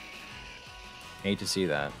 Hate to see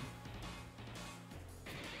that.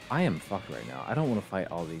 I am fucked right now. I don't want to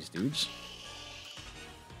fight all these dudes.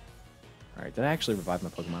 Alright, did I actually revive my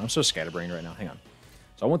Pokemon? I'm so scatterbrained right now. Hang on.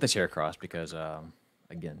 So I want this Heracross because,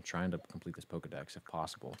 again, trying to complete this Pokedex if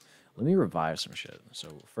possible. Let me revive some shit. So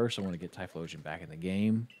first I want to get Typhlosion back in the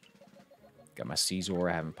game. Got my Caesar.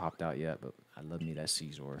 I haven't popped out yet, but I love me that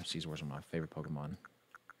Caesar. Caesar's one of my favorite Pokemon.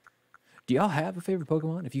 Do y'all have a favorite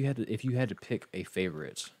Pokemon? If you had to pick a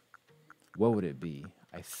favorite, what would it be?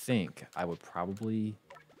 I think I would probably...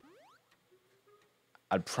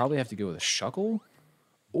 I'd probably have to go with a Shuckle.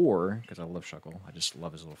 Or, because I love Shuckle, I just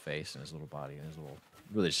love his little face and his little body and his little,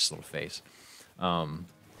 really just his little face.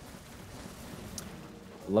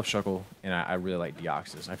 love Shuckle, and I really like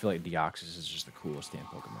Deoxys. I feel like Deoxys is just the coolest damn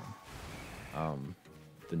Pokemon.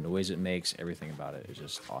 The noise it makes, everything about it is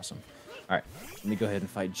just awesome. All right, let me go ahead and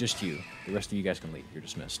fight just you. The rest of you guys can leave. You're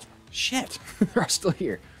dismissed. Shit, they're all still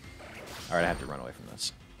here. All right, I have to run away from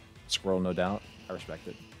this. Squirrel, no doubt. I respect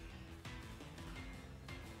it.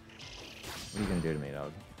 What are you gonna do to me,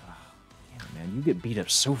 dog? Oh, damn it, man, you get beat up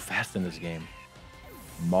so fast in this game.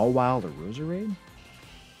 Mawile or Roserade?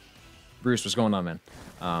 Bruce, what's going on, man?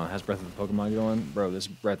 How's Breath of the Pokemon going? Bro, this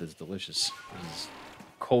breath is delicious. This is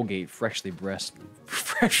Colgate freshly brushed.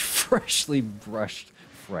 Fresh.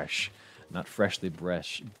 Not freshly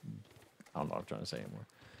brushed. I don't know what I'm trying to say anymore.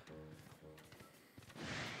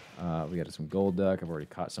 We got some Gold Duck. I've already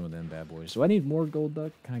caught some of them bad boys. So I need more Gold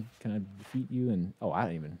Duck. Can I defeat you? And oh, I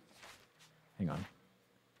don't even... Hang on.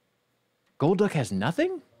 Gold Duck has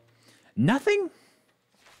nothing? Nothing?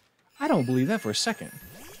 I don't believe that for a second.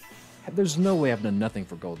 There's no way I've done nothing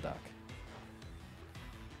for Gold Duck.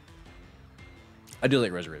 I do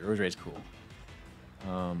like Roserade. Roserade's cool.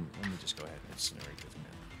 Let me just go ahead and incinerate this man.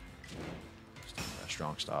 Just do a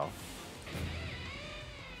strong style.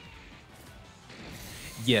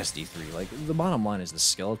 Yes, D3. Like, the bottom line is the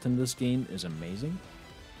skeleton of this game is amazing.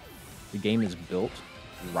 The game is built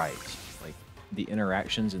right. Like, the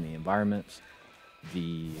interactions in the environment,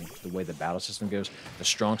 the way the battle system goes, the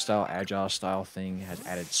strong style, agile style thing has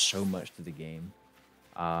added so much to the game.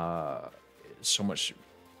 So much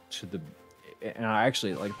to the... And I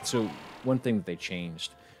actually, like, so one thing that they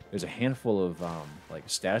changed, there's a handful of, like,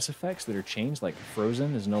 status effects that are changed. Like,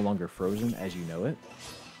 Frozen is no longer Frozen as you know it.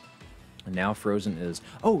 And now Frozen is...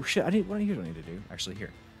 Oh, shit, here's what I need to do. Actually,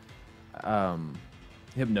 here.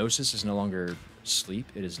 Hypnosis is no longer sleep.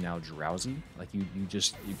 It is now drowsy. Like, your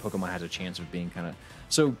Pokemon has a chance of being kind of...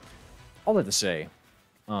 So, all that to say,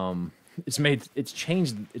 it's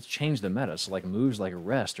changed the meta. So, like, moves like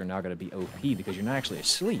Rest are now going to be OP because you're not actually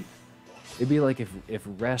asleep. It'd be like if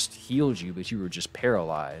Rest healed you, but you were just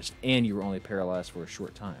paralyzed, and you were only paralyzed for a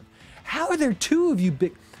short time. How are there two of you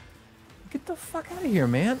big... Get the fuck out of here,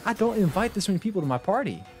 man. I don't invite this many people to my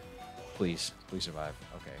party. Please survive.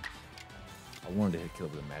 Okay. I wanted to hit kill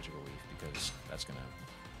with a magical leaf because that's gonna...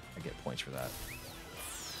 I get points for that.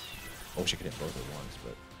 I wish I could hit both at once,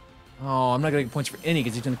 but... Oh, I'm not gonna get points for any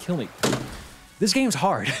because he's gonna kill me. This game's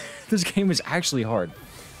hard. This game is actually hard.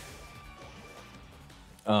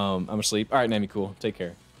 I'm asleep. All right, Nami, cool. Take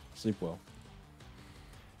care. Sleep well.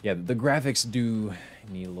 Yeah, the graphics do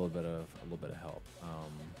need a little bit of help.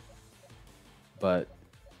 But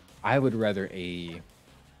I would rather a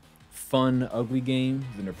fun, ugly game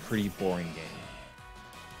than a pretty boring game.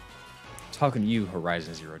 Talking to you,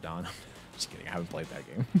 Horizon Zero Dawn. Just kidding. I haven't played that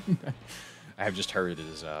game. I have just heard it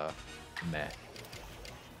is meh.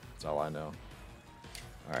 That's all I know.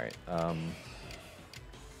 All right.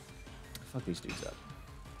 Fuck these dudes up.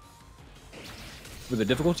 Were the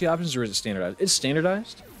difficulty options, or is it standardized? It's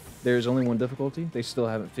standardized. There's only one difficulty. They still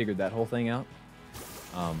haven't figured that whole thing out.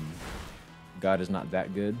 God is not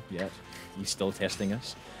that good yet. He's still testing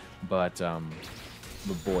us. But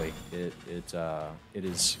boy, it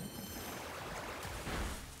is.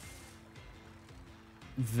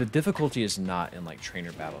 The difficulty is not in like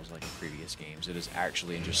trainer battles like in previous games. It is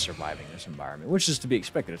actually in just surviving this environment, which is to be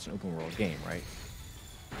expected. It's an open world game, right?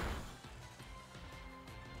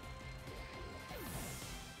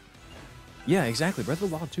 Yeah, exactly. Breath of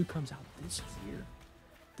the Wild 2 comes out this year.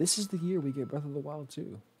 This is the year we get Breath of the Wild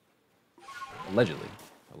 2. Allegedly.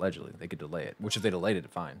 Allegedly. They could delay it. Which if they delayed it,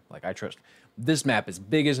 fine. Like, I trust... This map is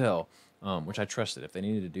big as hell. Which I trusted. If they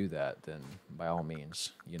needed to do that, then by all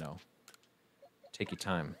means, you know. Take your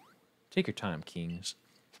time. Take your time, kings.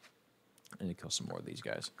 I need to kill some more of these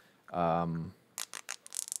guys.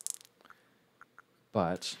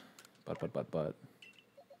 But...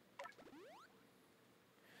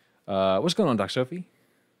 what's going on, Doc Sophie?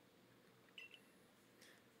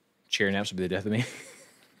 Chair naps would be the death of me.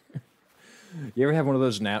 You ever have one of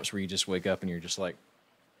those naps where you just wake up and you're just like...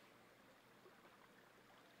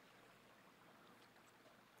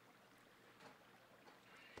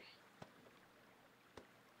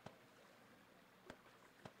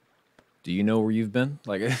 Do you know where you've been?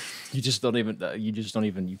 Like, you can't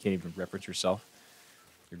even reference yourself.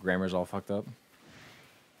 Your grammar's all fucked up.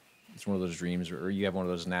 It's one of those dreams, or you have one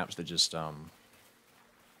of those naps that just, I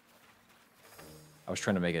was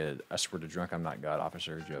trying to make it a I swear to drunk I'm not God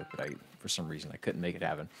officer joke, but for some reason, I couldn't make it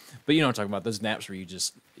happen. But you know what I'm talking about, those naps where you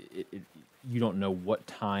just, you don't know what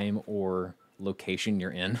time or location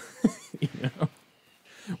you're in. You know?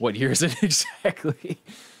 What year is it exactly?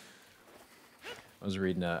 I was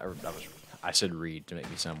reading, I said read to make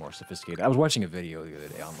me sound more sophisticated. I was watching a video the other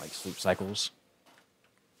day on, like, sleep cycles.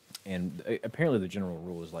 And apparently the general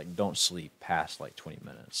rule is like don't sleep past like 20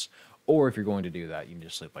 minutes. Or if you're going to do that, you can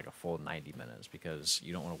just sleep like a full 90 minutes because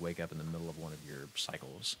you don't want to wake up in the middle of one of your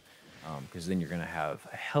cycles, because then you're going to have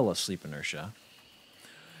hella sleep inertia.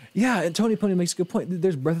 Yeah, and Tony Pony makes a good point.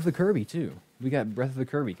 There's Breath of the Kirby too. We got Breath of the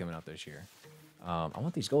Kirby coming out this year. I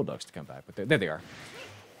want these gold ducks to come back, but there they are.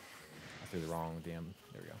 I threw the wrong damn.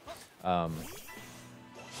 There we go.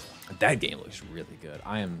 That game looks really good.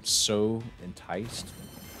 I am so enticed.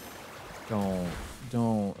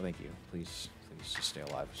 Don't. Thank you. Please just stay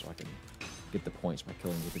alive so I can get the points by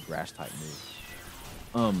killing with the grass type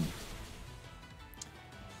move.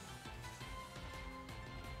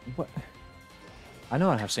 What? I know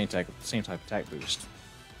I have same type attack boost.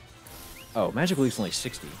 Oh, Magic Leaf's only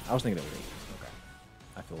 60. I was thinking it was 80. Okay.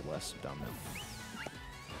 I feel less dumb now.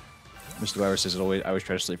 Mr. Weber says I always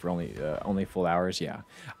try to sleep for only full hours. Yeah,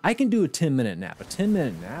 I can do a 10-minute nap. A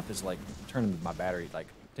 10-minute nap is like turning my battery, like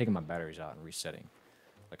taking my batteries out and resetting.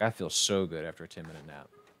 Like I feel so good after a 10-minute nap.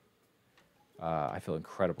 I feel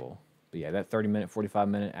incredible. But yeah, that 30-minute,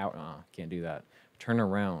 45-minute hour, can't do that. Turn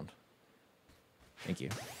around. Thank you.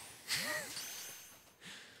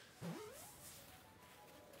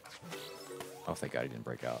 Oh, thank God he didn't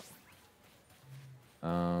break out.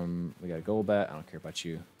 We got a gold bat. I don't care about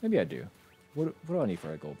you. Maybe I do. What do I need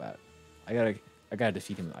for a gold bat? I gotta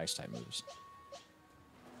defeat him with ice type moves.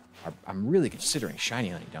 I'm really considering shiny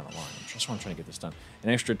honey down the line. That's why I'm trying to get this done. An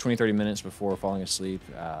extra 20-30 minutes before falling asleep,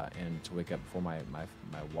 and to wake up before my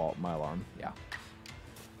alarm. Yeah.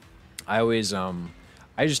 I always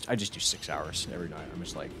I just do 6 hours every night. I'm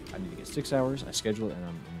just like, I need to get 6 hours. I schedule it,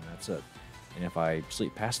 and that's it. And if I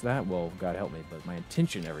sleep past that, well, God help me. But my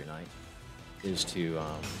intention every night is to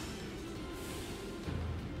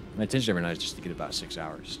just to get about 6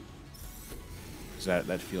 hours. Because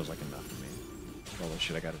that feels like enough for me. All the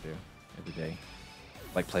shit I gotta do every day.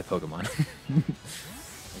 Like play Pokemon.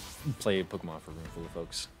 Like play Pokemon for a room full of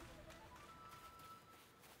folks.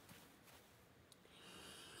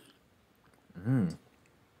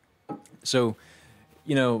 So,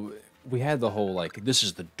 you know, we had the whole like this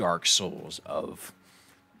is the Dark Souls of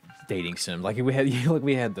dating sim. Like we had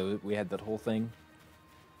that whole thing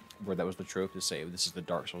where that was the trope to say this is the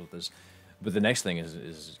Dark Souls of this. But the next thing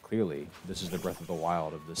is clearly this is the Breath of the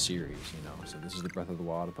Wild of the series, you know. So this is the Breath of the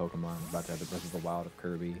Wild of Pokemon. We're about to have the Breath of the Wild of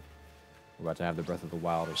Kirby. We're about to have the Breath of the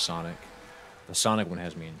Wild of Sonic. The Sonic one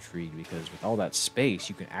has me intrigued because with all that space,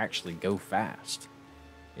 you can actually go fast.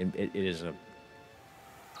 It is a...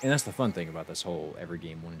 And that's the fun thing about this whole every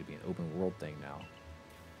game wanting to be an open world thing now,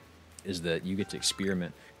 is that you get to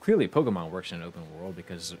experiment. Clearly, Pokemon works in an open world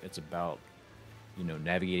because it's about, you know,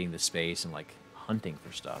 navigating the space and, like, hunting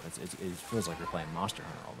for stuff. It feels like you're playing Monster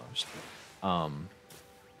Hunter almost.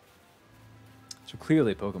 So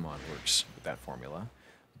clearly Pokemon works with that formula,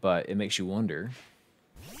 but it makes you wonder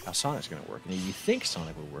how Sonic's going to work. And you think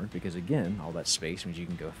Sonic would work because, again, all that space means you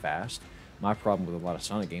can go fast. My problem with a lot of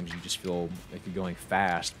Sonic games, you just feel like you're going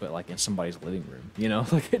fast, but like in somebody's living room, you know?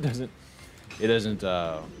 Like it doesn't,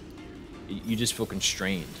 you just feel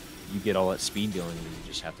constrained. You get all that speed going and you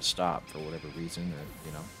just have to stop for whatever reason, or,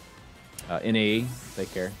 you know. NAE,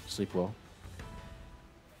 take care, sleep well.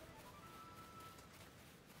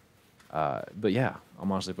 But yeah,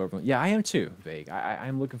 I'm honestly Pokemon. Yeah, I am too, Vague.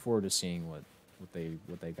 I'm looking forward to seeing what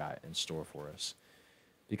they got in store for us,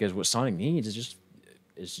 because what Sonic needs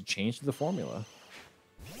is to change the formula.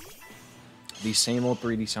 These same old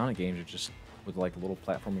 3D Sonic games are just with like little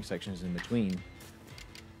platforming sections in between.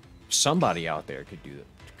 Somebody out there could do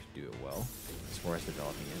it well as far as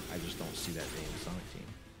developing it. I just don't see that being the Sonic team.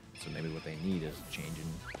 So maybe what they need is a change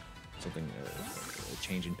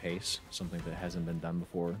in pace, something that hasn't been done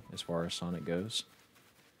before as far as Sonic goes.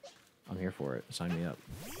 I'm here for it. Sign me up.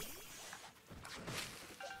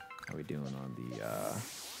 How are we doing on the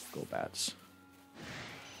Gold Bats?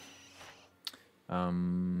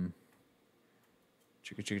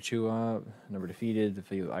 Choo, number defeated,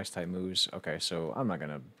 defeated with ice type moves. Okay, so I'm not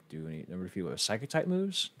gonna do any number defeated with psychic type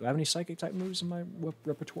moves. Do I have any psychic type moves in my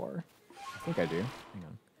repertoire? I think I do. Hang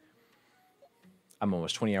on. I'm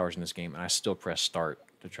almost 20 hours in this game, and I still press start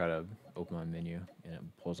to try to open my menu, and it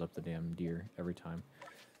pulls up the damn deer every time.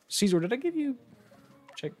 Caesar, did I give you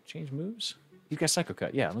change moves? You've got Psycho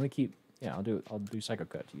Cut. Yeah, let me keep. Yeah, I'll do Psycho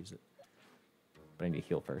Cut to use it. But I need to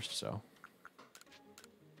heal first, so.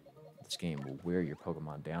 This game will wear your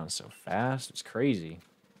Pokemon down so fast. It's crazy.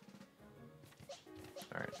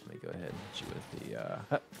 Alright, let me go ahead and hit you with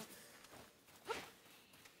the...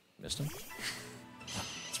 Missed him?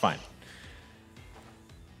 It's fine.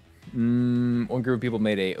 One group of people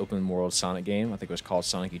made a open world Sonic game. I think it was called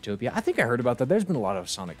Sonic Utopia. I think I heard about that. There's been a lot of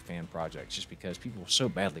Sonic fan projects just because people so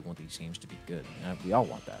badly want these games to be good. And we all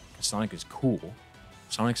want that. Sonic is cool.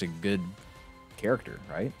 Sonic's a good character,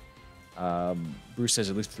 right? Bruce says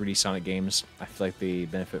at least 3D Sonic games, I feel like they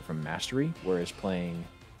benefit from mastery, whereas playing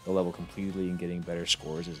the level completely and getting better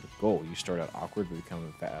scores is the goal. You start out awkward but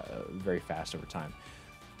become very fast over time.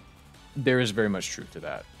 There is very much truth to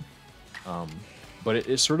that. But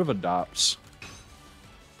it sort of adopts,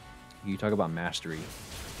 you talk about mastery,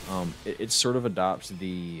 it sort of adopts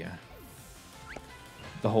the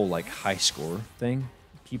whole like high score thing.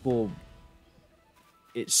 People,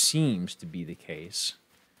 it seems to be the case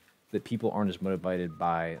that people aren't as motivated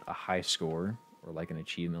by a high score or like an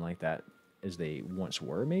achievement like that as they once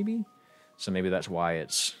were, maybe. So maybe that's why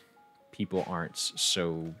people aren't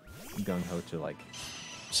so gung-ho to like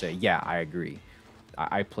say, yeah, I agree.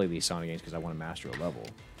 I play these Sonic games because I want to master a level.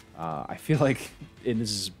 I feel like, and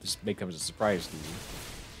this may come as a surprise to you,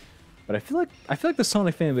 but I feel like the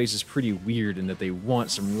Sonic fan base is pretty weird in that they want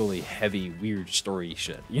some really heavy, weird story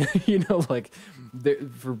shit. You know, like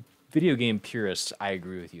for video game purists, I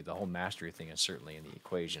agree with you. The whole mastery thing is certainly in the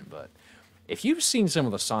equation, but if you've seen some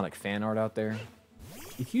of the Sonic fan art out there,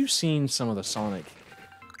 if you've seen some of the Sonic,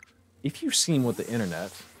 if you've seen what the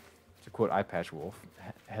internet, to quote Eyepatch Wolf,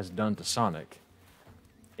 has done to Sonic,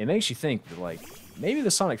 it makes you think that, like, maybe the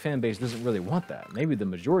Sonic fan base doesn't really want that. Maybe the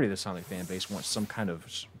majority of the Sonic fan base wants some kind of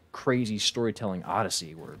crazy storytelling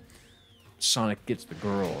odyssey where Sonic gets the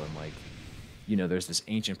girl and, like, you know, there's this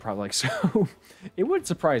ancient problem. Like, so it wouldn't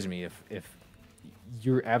surprise me if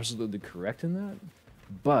you're absolutely correct in that,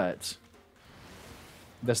 but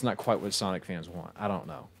that's not quite what Sonic fans want. I don't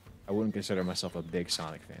know. I wouldn't consider myself a big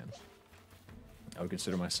Sonic fan. I would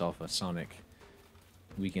consider myself a Sonic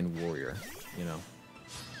weekend warrior, you know.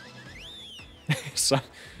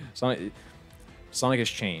 Sonic has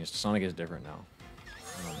changed. Sonic is different now.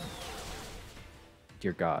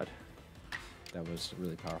 Dear God, that was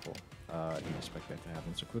really powerful. I didn't expect that to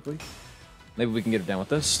happen so quickly. Maybe we can get it down with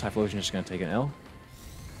this. Typhlosion is just going to take an L.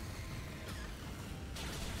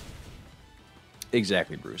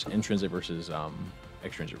 Exactly, Bruce. Intrinsic versus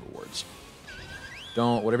extrinsic rewards.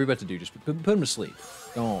 Don't, whatever you're about to do, just put him to sleep.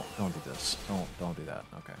 Don't do this. Don't do that.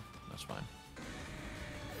 Okay, that's fine.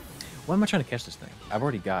 Why am I trying to catch this thing? I've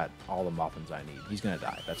already got all the muffins I need. He's gonna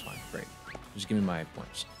die. That's fine. Great. Just give me my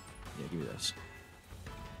points. Yeah, give me this.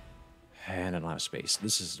 And I don't have space.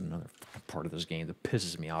 This is another part of this game that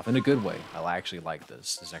pisses me off in a good way. I actually like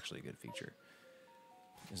this. This is actually a good feature.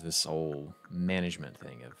 Is this whole management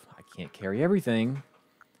thing of I can't carry everything.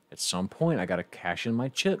 At some point, I gotta cash in my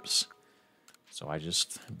chips. So I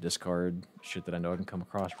just discard shit that I know I can come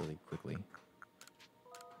across really quickly.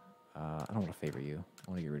 I don't want to favor you. I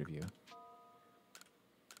want to get rid of you.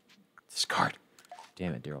 Discard.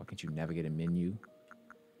 Damn it, Daryl. Can't you navigate a menu?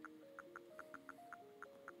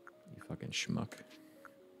 You fucking schmuck.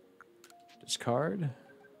 Discard.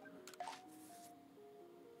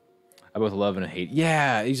 I both love and hate.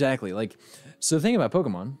 Yeah, exactly. Like, so the thing about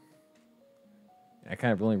Pokemon, I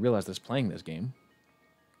kind of only realized this playing this game.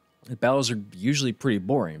 The battles are usually pretty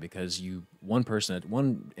boring because one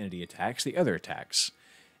entity attacks, the other attacks.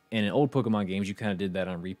 And in old Pokemon games, you kind of did that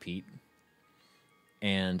on repeat.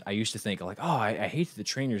 And I used to think, like, oh, I hate that the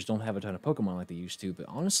trainers don't have a ton of Pokemon like they used to. But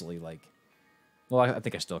honestly, like, well, I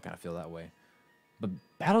think I still kind of feel that way. But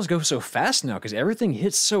battles go so fast now because everything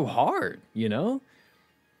hits so hard, you know?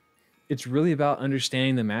 It's really about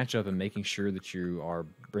understanding the matchup and making sure that you are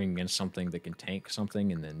bringing in something that can tank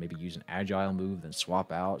something and then maybe use an agile move, then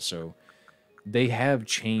swap out. So they have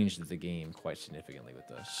changed the game quite significantly with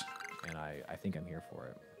this. And I think I'm here for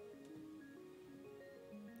it.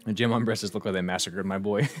 And Jim Umbresses look like they massacred my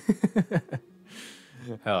boy.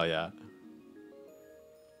 Hell yeah.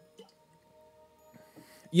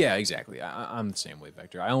 Yeah, exactly. I'm the same way,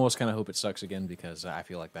 Vector. I almost kind of hope it sucks again because I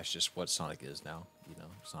feel like that's just what Sonic is now. You know,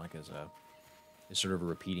 Sonic is sort of a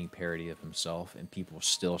repeating parody of himself, and people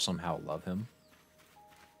still somehow love him.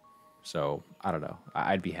 So I don't know.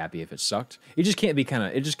 I'd be happy if it sucked. It just can't be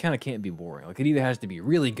can't be boring. Like it either has to be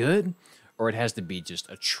really good, or it has to be just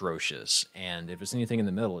atrocious. And if it's anything in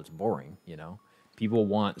the middle, it's boring. You know, people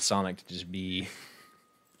want Sonic to just be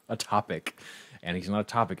a topic, and he's not a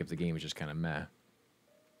topic if the game is just kind of meh.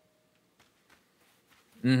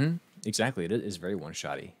 Mm-hmm. Exactly. It is very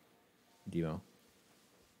one-shotty. Devo.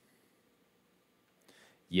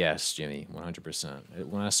 Yes, Jimmy, 100%.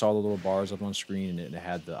 When I saw the little bars up on screen and it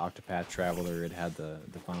had the Octopath Traveler, it had the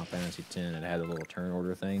Final Fantasy X, it had the little turn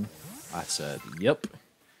order thing, I said, yep.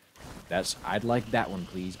 I'd like that one,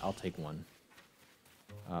 please. I'll take one.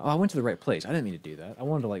 Oh, I went to the right place. I didn't mean to do that. I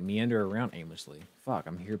wanted to, like, meander around aimlessly. Fuck,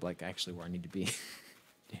 I'm here, like, actually where I need to be.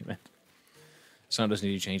 Damn it. Sun doesn't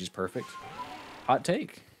need to change. It's perfect. Hot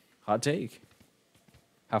take. Hot take.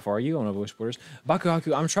 How far are you on avoid spoilers?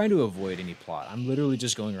 Bakuhaku, I'm trying to avoid any plot. I'm literally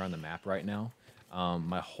just going around the map right now.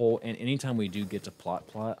 And anytime we do get to plot,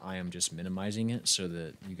 I am just minimizing it so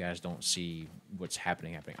that you guys don't see what's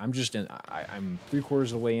happening. I'm just I'm 3/4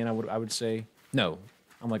 of the way in, I would say. No,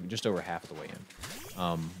 I'm like just over half the way in.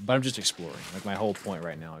 But I'm just exploring. Like my whole point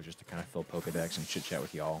right now is just to kind of fill Pokedex and chit chat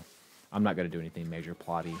with y'all. I'm not going to do anything major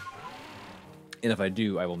plotty. And if I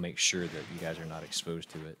do, I will make sure that you guys are not exposed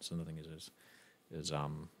to it, so nothing is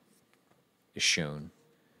shown.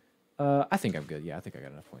 I think I'm good. Yeah, I think I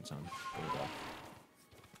got enough points on. There we go.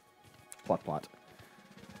 Plot.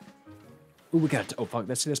 Ooh, we got it. Oh fuck,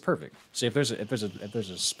 that's perfect. See, if there's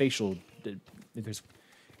a spatial, if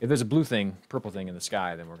there's a blue thing, purple thing in the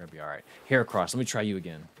sky, then we're gonna be all right. Heracross, let me try you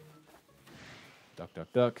again.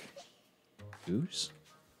 Duck. Goose.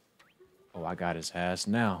 Oh, I got his ass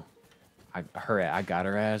now. I got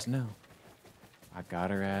her ass now. I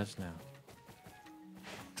got her ass now.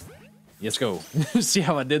 Let's go. See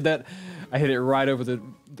how I did that? I hit it right over the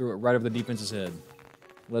defense's head.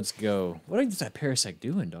 Let's go. What is that Parasect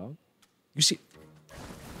doing, dog? You see?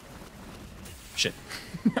 Shit.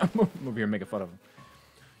 I'm over here making fun of him.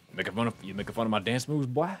 You making fun of my dance moves,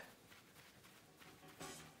 boy?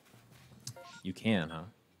 You can, huh?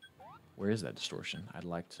 Where is that distortion? I'd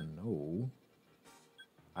like to know.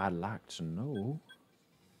 I don't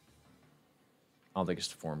think it's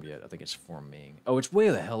formed yet. I think it's forming. Oh, it's way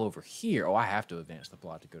the hell over here. Oh, I have to advance the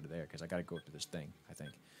plot to go to there because I got to go up to this thing, I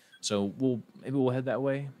think. So maybe we'll head that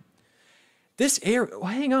way. This area, oh,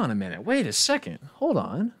 hang on a minute. Wait a second. Hold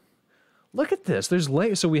on. Look at this. There's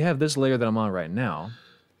layers. So we have this layer that I'm on right now.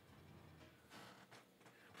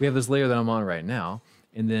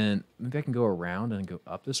 And then maybe I can go around and go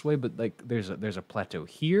up this way, but like there's a plateau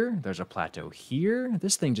here, there's a plateau here.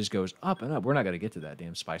 This thing just goes up and up. We're not gonna get to that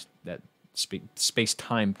damn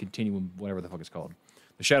space-time continuum, whatever the fuck it's called.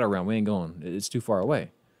 The Shadow Realm, we ain't going. It's too far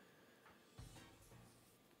away.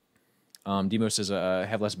 Demo says,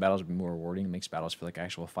 have less battles, be more rewarding. It makes battles feel like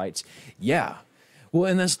actual fights. Yeah. Well,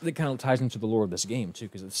 and that kind of ties into the lore of this game, too,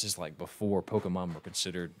 because it's just like before Pokemon were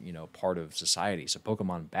considered, part of society. So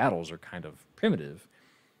Pokemon battles are kind of primitive.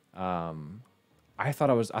 I thought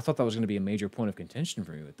that was going to be a major point of contention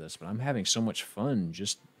for me with this, but I'm having so much fun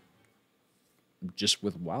just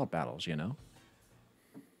with wild battles,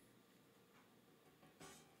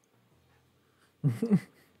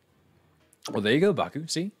 Well, there you go, Baku.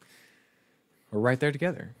 See, we're right there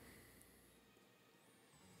together.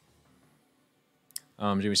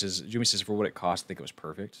 Jimmy says for what it cost, I think it was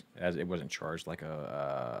perfect, as it wasn't charged like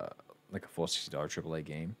a full $60 AAA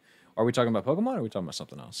game. Are we talking about Pokemon or are we talking about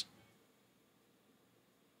something else?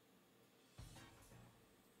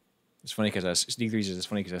 It's funny because I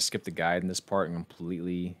skipped the guide in this part and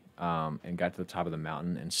completely and got to the top of the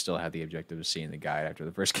mountain and still had the objective of seeing the guide after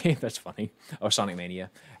the first game. That's funny. Oh, Sonic Mania.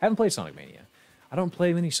 I haven't played Sonic Mania. I don't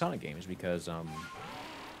play many Sonic games because well,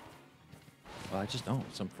 I just don't.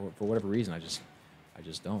 For whatever reason, I just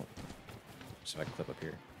don't. So if I can clip up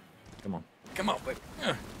here. Come on, baby.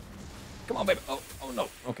 Come on, baby. Oh no.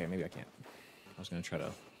 Okay, maybe I can't. I was gonna try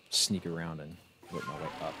to sneak around and work my way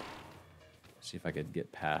up. See if I could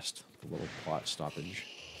get past the little plot stoppage.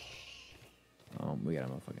 We got a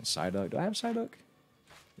motherfucking Psyduck. Do I have Psyduck?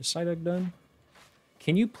 Is Psyduck done?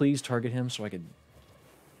 Can you please target him so I could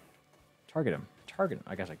target him?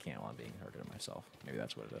 I guess I can't while I'm being targeted myself. Maybe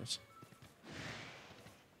that's what it is.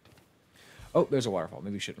 Oh, there's a waterfall.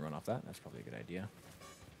 Maybe we shouldn't run off that. That's probably a good idea.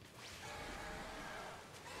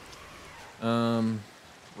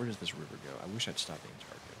 Where does this river go? I wish I'd stop being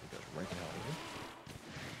targeted. It goes right the hell over.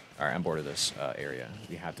 All right, I'm bored of this area.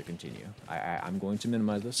 We have to continue. I'm going to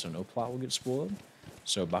minimize this so no plot will get spoiled.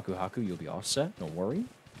 So Bakuhaku, you'll be all set. Don't worry.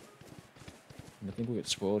 I think we'll get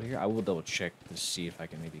spoiled here. I will double check to see if I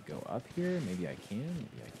can maybe go up here. Maybe I can.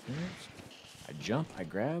 Maybe I can't. I jump. I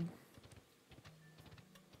grab.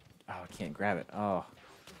 Oh, I can't grab it. Oh.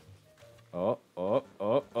 Oh.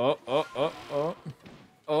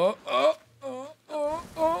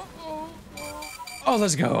 Oh,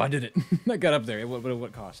 let's go. I did it. I got up there.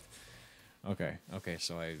 What cost? Okay.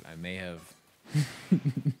 So I may have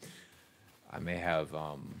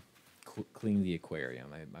cleaned the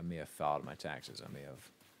aquarium. I may have filed my taxes. I may have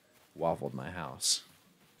waffled my house.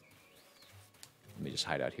 Let me just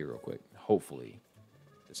hide out here real quick. Hopefully,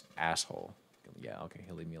 this asshole. Yeah, okay,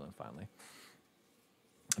 he'll leave me alone finally.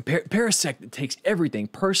 Parasect takes everything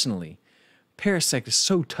personally. Parasect is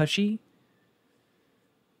so touchy.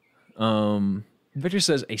 Victor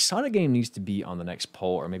says a Sonic game needs to be on the next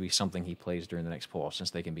poll, or maybe something he plays during the next poll,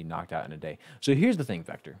 since they can be knocked out in a day. So here's the thing,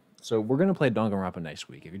 Vector. So we're gonna play Danganronpa next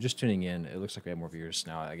week. If you're just tuning in, it looks like we have more viewers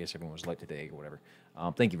now. I guess everyone was late today or whatever.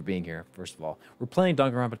 Thank you for being here. First of all, we're playing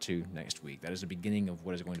Danganronpa 2 next week. That is the beginning of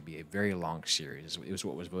what is going to be a very long series. It was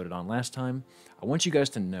what was voted on last time. I want you guys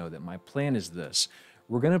to know that my plan is this: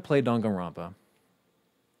 we're gonna play Danganronpa.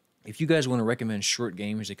 If you guys want to recommend short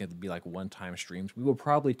games that could be like one-time streams, we will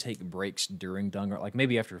probably take breaks during Danganronpa. Like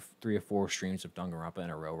maybe after 3 or 4 streams of Danganronpa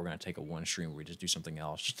in a row, we're going to take a one stream where we just do something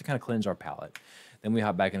else, just to kind of cleanse our palate. Then we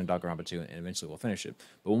hop back into Danganronpa 2, and eventually we'll finish it.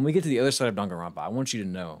 But when we get to the other side of Danganronpa, I want you to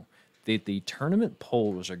know that the tournament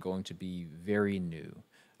polls are going to be very new.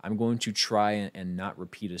 I'm going to try and not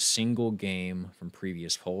repeat a single game from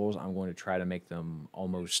previous polls. I'm going to try to make them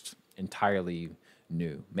almost entirely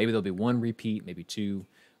new. Maybe there'll be 1 repeat, maybe 2.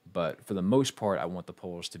 But for the most part, I want the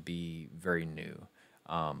polls to be very new,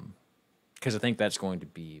 because I think that's going to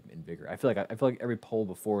be invigorating. I feel like every poll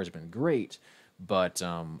before has been great, but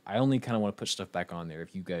I only kind of want to put stuff back on there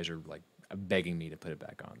if you guys are like begging me to put it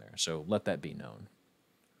back on there. So let that be known.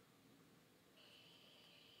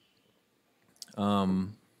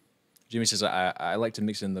 Jimmy says I like to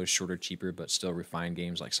mix in those shorter, cheaper, but still refined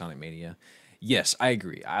games like Sonic Mania. Yes, I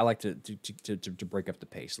agree. I like to break up the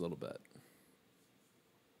pace a little bit.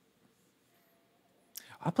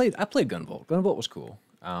 I played Gunvolt. Gunvolt was cool.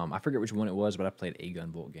 I forget which one it was, but I played a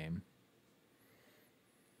Gunvolt game.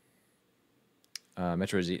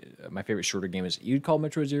 Metroid Z, my favorite shorter game is, you'd call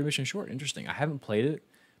Metroid Zero Mission short? Interesting. I haven't played it,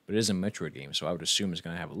 but it is a Metroid game, so I would assume it's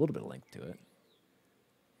going to have a little bit of length to it.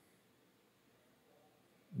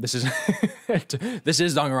 This is this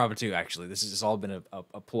is Danganronpa 2, actually. This has all been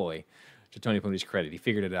a ploy, to Tony Pony's credit. He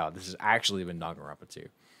figured it out. This has actually been Danganronpa 2.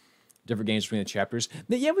 Different games between the chapters.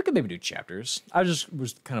 Yeah, we could maybe do chapters. I was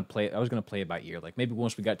going to play it by ear. Like maybe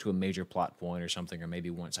once we got to a major plot point or something, or maybe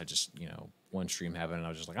once I just, one stream having, and I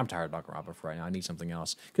was just like, I'm tired of Danganronpa for right now. I need something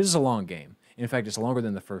else. Because it's a long game. In fact, it's longer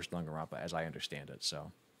than the first Danganronpa, as I understand it.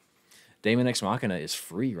 So, Daemon X Machina is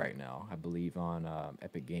free right now, I believe, on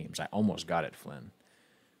Epic Games. I almost got it, Flynn.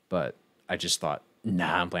 But I just thought,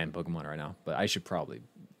 nah, I'm playing Pokemon right now. But I should probably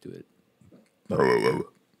do it.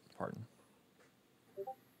 Pardon.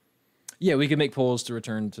 Yeah, we could make polls to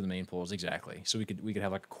return to the main polls, exactly. So we could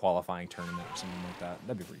have like a qualifying tournament or something like that.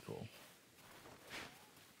 That'd be pretty cool.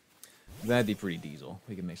 That'd be pretty diesel.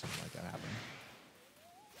 We could make something like that happen.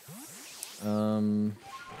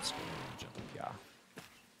 Let's go ahead and jump up. Yeah.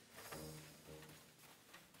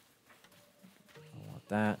 I want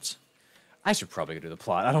that. I should probably go do the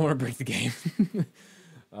plot. I don't want to break the game.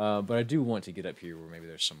 But I do want to get up here where maybe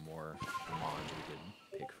there's some more mods we could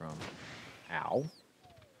pick from. Ow.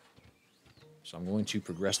 So I'm going to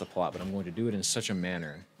progress the plot, but I'm going to do it in such a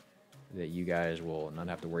manner that you guys will not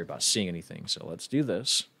have to worry about seeing anything. So let's do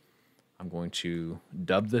this. I'm going to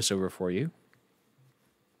dub this over for you.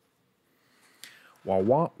 Wah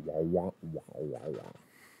wah wah wah wah wah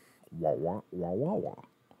wah wah wah wah wah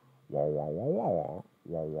wah wah wah wah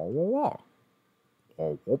wah wah wah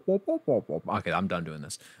wah. Okay, I'm done doing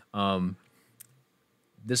this.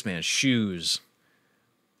 This man's shoes,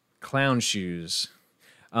 clown shoes.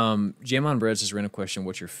 Jamon Bread says, random question,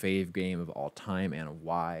 what's your fave game of all time and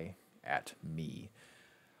why at me?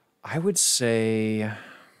 I would say,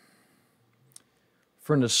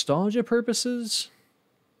 for nostalgia purposes,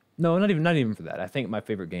 no, not even for that. I think my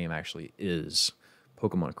favorite game actually is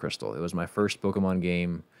Pokemon Crystal. It was my first Pokemon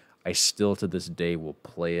game. I still to this day will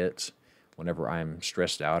play it whenever I'm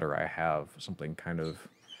stressed out or I have something kind of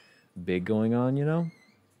big going on,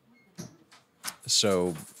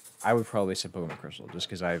 So I would probably say Pokemon Crystal, just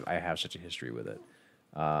because I have such a history with it.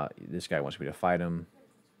 This guy wants me to fight him.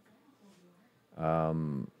 Have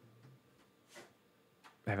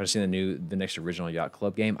I seen the next original Yacht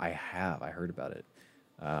Club game? I have. I heard about it.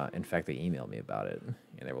 In fact, they emailed me about it, and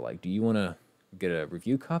they were like, "Do you want to get a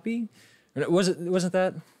review copy?" Or wasn't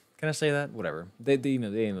that? Can I say that? Whatever. They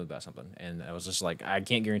emailed about something, and I was just like, I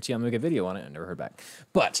can't guarantee I'm gonna make a video on it. I never heard back,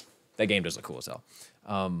 but that game does look cool as hell.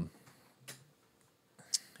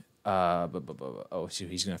 Oh, so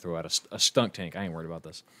he's gonna throw out a stunk tank. I ain't worried about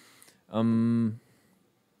this. No,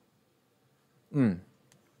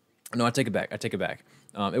 I take it back.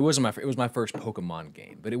 It was my first Pokemon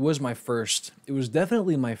game, but it was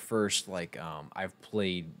definitely my first, like, I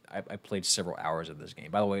played several hours of this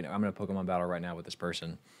game. By the way, I'm in a Pokemon battle right now with this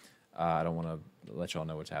person. I don't want to let y'all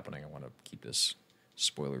know what's happening. I want to keep this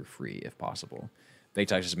spoiler free if possible.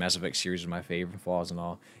 Vectix's Mass Effect series is my favorite, flaws and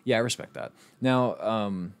all. Yeah, I respect that. Now,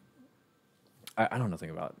 I don't know nothing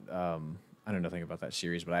about that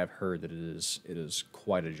series, but I have heard that it is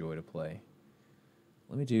quite a joy to play.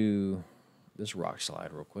 Let me do this rock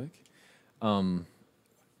slide real quick.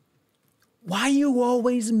 Why you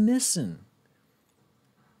always missing?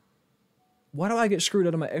 Why do I get screwed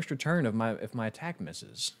out of my extra turn if my attack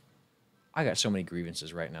misses? I got so many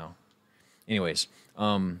grievances right now. Anyways,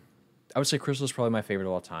 I would say Crystal is probably my favorite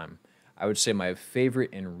of all time. I would say my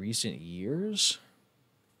favorite in recent years.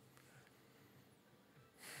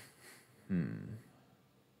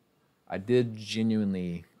 I did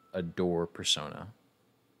genuinely adore Persona.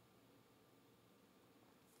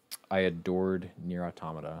 I adored Nier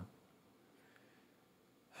Automata.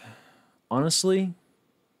 Honestly,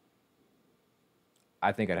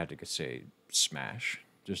 I think I'd have to say Smash,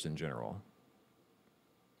 just in general.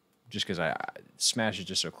 Just because Smash is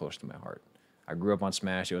just so close to my heart. I grew up on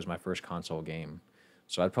Smash. It was my first console game.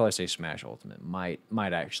 So I'd probably say Smash Ultimate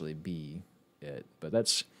might actually be it. But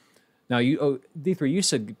that's... Now, D3, you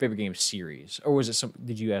said favorite game series. Or was it some...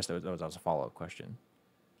 Did you ask that? That was a follow-up question.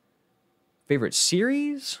 Favorite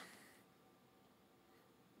series?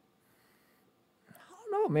 I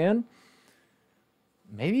don't know, man.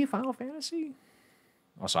 Maybe Final Fantasy?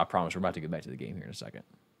 Also, I promise we're about to get back to the game here in a second.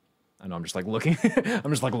 I know I'm just like looking.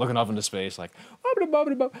 I'm just like looking off into space, like.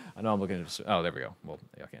 I know I'm looking at. Oh, there we go. Well,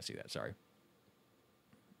 I can't see that. Sorry.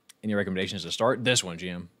 Any recommendations to start? This one,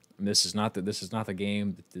 GM. This is not the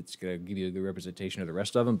game that's gonna give you a good representation of the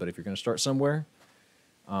rest of them. But if you're gonna start somewhere,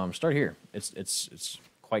 start here. It's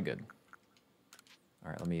quite good.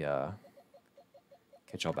 All right, let me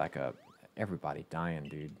catch y'all back up. Everybody dying,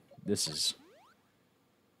 dude. This is.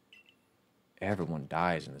 Everyone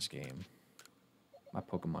dies in this game. My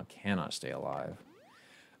Pokemon cannot stay alive.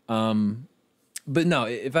 But no,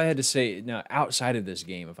 if I had to say, now outside of this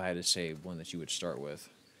game, if I had to say one that you would start with,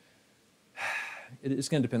 it's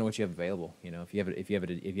going to depend on what you have available. You know, if you have a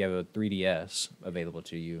 3DS available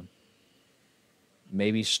to you,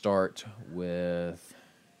 maybe start with.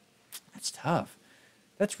 That's tough.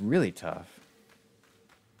 That's really tough.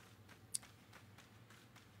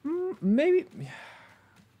 Maybe.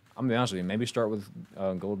 I'm gonna be honest with you. Maybe start with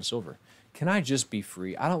gold and silver. Can I just be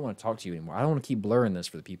free? I don't want to talk to you anymore. I don't want to keep blurring this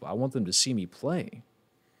for the people. I want them to see me play.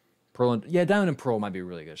 Pearl and Diamond and Pearl might be a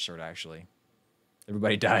really good start, actually.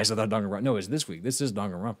 Everybody dies. I thought Danganronpa. No, it's this week. This is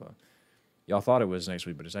Danganronpa. Y'all thought it was next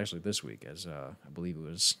week, but it's actually this week, as I believe it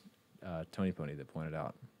was Tony Pony that pointed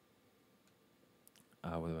out.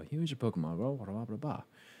 Here's your Pokemon.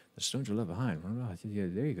 The stones you left behind.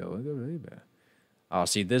 There you go. Oh,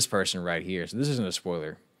 see this person right here. So this isn't a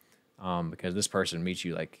spoiler. Because this person meets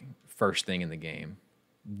you like first thing in the game.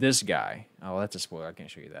 This guy. Oh, that's a spoiler. I can't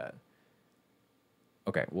show you that.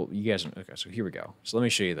 Okay, well, you guys. Okay, so here we go. So let me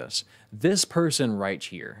show you this. This person right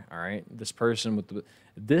here. All right, this person with the.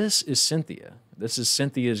 This is Cynthia. This is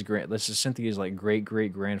Cynthia's like great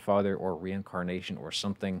grandfather or reincarnation or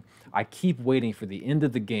something. I keep waiting for the end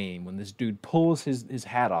of the game when this dude pulls his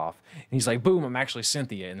hat off and he's like, "Boom! I'm actually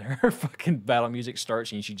Cynthia," and her fucking battle music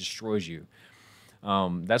starts and she destroys you.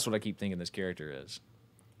 That's what I keep thinking this character is.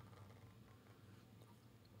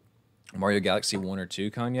 Mario Galaxy 1 or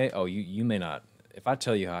 2, Kanye? Oh, you may not. If I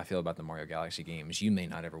tell you how I feel about the Mario Galaxy games, you may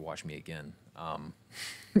not ever watch me again.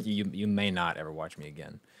 You may not ever watch me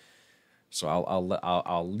again. So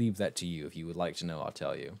I'll leave that to you. If you would like to know, I'll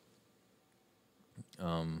tell you.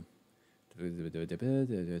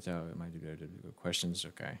 Questions?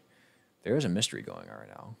 Okay. There is a mystery going on right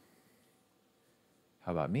now.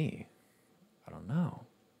 How about me? I don't know.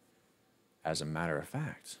 As a matter of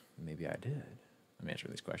fact, maybe I did. Let me answer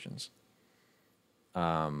these questions.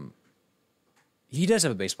 He does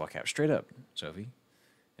have a baseball cap, straight up, Sophie.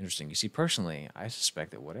 Interesting. You see, personally, I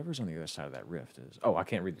suspect that whatever's on the other side of that rift is... Oh, I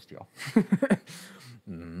can't read this to y'all.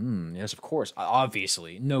 Yes, of course.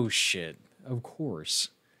 Obviously. No shit. Of course.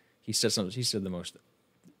 He said something. He said the most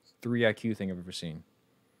 3 IQ thing I've ever seen.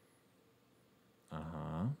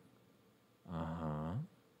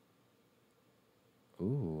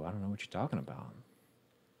 Ooh, I don't know what you're talking about.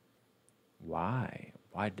 Why?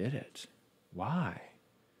 Why did it? Why?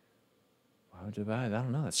 Why would I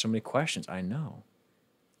don't know. That's so many questions. I know.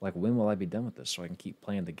 Like, when will I be done with this so I can keep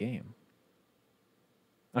playing the game?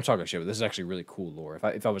 I'm talking shit, but this is actually really cool lore.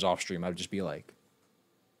 If I was off stream, I would just be like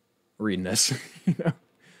reading this. You know?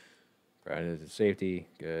 Right, safety,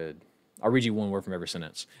 good. I'll read you one word from every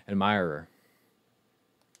sentence. Admirer.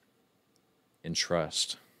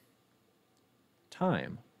 Entrust.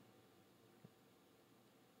 Time.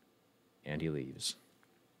 And he leaves.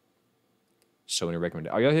 So many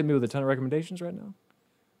recommendations. Are y'all hitting me with a ton of recommendations right now?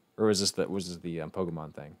 Or was this the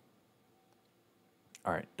Pokemon thing?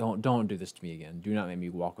 All right, don't do this to me again. Do not make me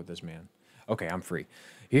walk with this man. Okay, I'm free.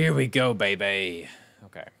 Here we go, baby.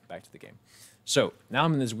 Okay, back to the game. So now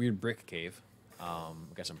I'm in this weird brick cave.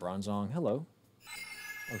 We got some Bronzong. Hello.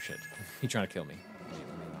 Oh shit, he trying to kill me. Let me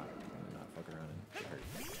not fuck around and get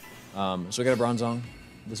hurt. So we got a Bronzong.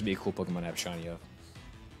 This would be a cool Pokemon to have shiny of.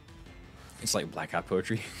 It's like Black Hat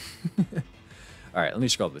poetry. All right, let me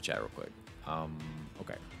scroll up the chat real quick.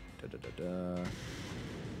 Okay.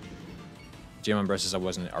 Jamon Breast says I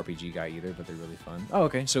wasn't an RPG guy either, but they're really fun. Oh,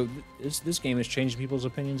 okay. So this game has changed people's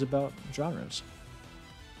opinions about genres.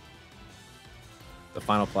 The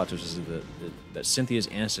final plot twist is that Cynthia's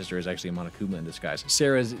ancestor is actually a Monokuma in disguise.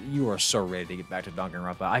 Sarah, you are so ready to get back to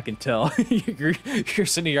Danganronpa. I can tell. you're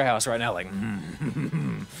sitting in your house right now like,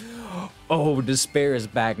 oh, Despair is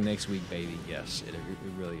back next week, baby. Yes, it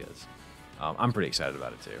really is. I'm pretty excited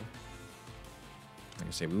about it, too. Like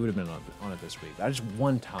I say, we would have been on it this week. I just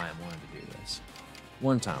one time wanted to do this.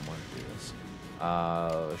 One time wanted to do this.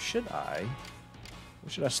 What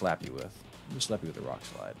should I slap you with? Let me slap you with a rock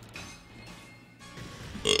slide.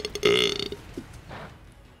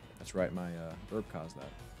 That's right, my burp caused that.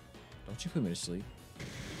 Don't you put me to sleep.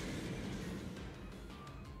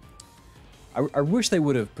 I wish they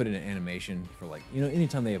would have put in an animation for, like, you know,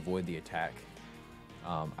 anytime they avoid the attack.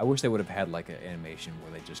 I wish they would have had like an animation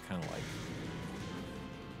where they just kind of like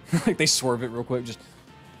like they swerve it real quick, just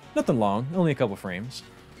nothing long, only a couple frames.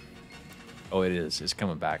 Oh, it is. It's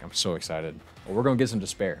coming back. I'm so excited. Well, we're gonna get some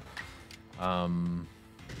Despair. Do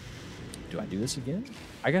I do this again?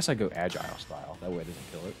 I guess I go Agile style. That way it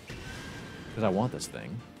doesn't kill it. Because I want this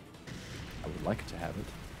thing. I would like to have it.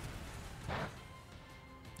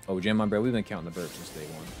 Oh, Jam on Bread, we've been counting the burps since day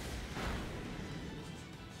one.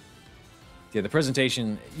 Yeah, the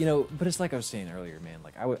presentation, you know, but it's like I was saying earlier, man.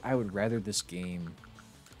 Like, I would rather this game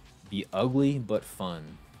be ugly but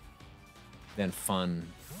fun than fun.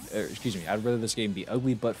 Excuse me, I'd rather this game be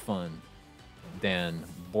ugly but fun than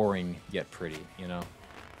boring yet pretty, you know?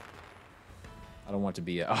 I don't want to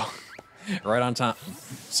be right on time.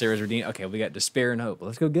 Sarah's redeemed. Okay, we got Despair and Hope.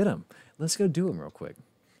 Let's go get them. Let's go do them real quick.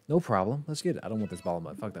 No problem. Let's get it. I don't want this ball of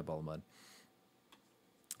mud. Fuck that ball of mud.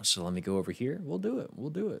 So let me go over here. We'll do it. We'll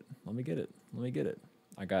do it. Let me get it. Let me get it.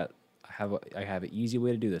 I have an easy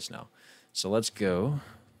way to do this now. So let's go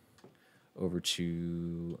over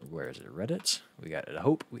to, where is it? Reddit. We got it.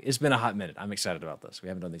 Hope. It's been a hot minute. I'm excited about this. We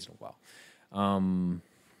haven't done these in a while.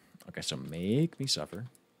 Okay, so make me suffer.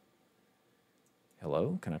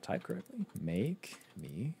 Hello, can I type correctly? Make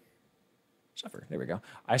me suffer. There we go.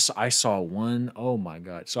 I saw one. Oh my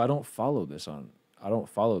god. So I don't follow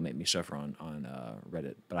Make Me Suffer on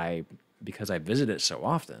Reddit, but because I visit it so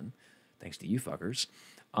often, thanks to you fuckers,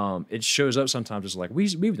 it shows up sometimes as like,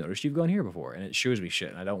 we've noticed you've gone here before, and it shows me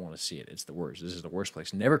shit, and I don't want to see it. It's the worst. This is the worst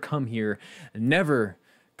place. Never come here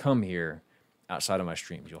outside of my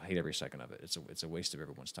streams. You'll hate every second of it. It's a waste of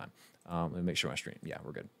everyone's time. Let me make sure my stream. Yeah,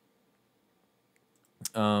 we're good.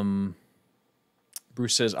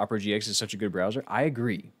 Bruce says Opera GX is such a good browser. I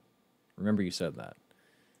agree. Remember you said that.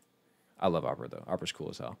 I love Opera though. Opera's cool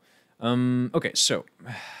as hell. Okay, so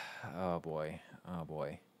oh boy.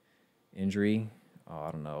 Injury. Oh,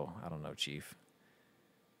 I don't know, Chief.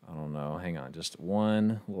 I don't know. Hang on just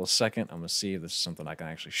one little second. I'm gonna see if this is something I can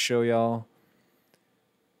actually show y'all.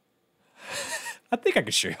 I think I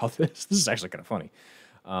can show y'all this. This is actually kind of funny.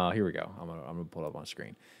 Here we go. I'm gonna pull it up on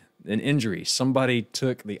screen. An injury. Somebody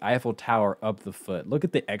took the Eiffel Tower up the foot. Look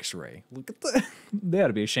at the X-ray. Look at the. They ought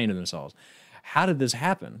to be ashamed of themselves. How did this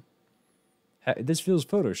happen? This feels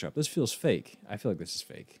Photoshop. This feels fake. I feel like this is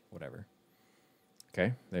fake. Whatever.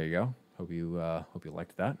 Okay, there you go. Hope you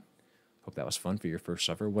liked that. Hope that was fun for your first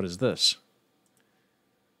suffer. What is this?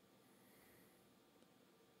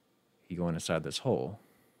 He going inside this hole.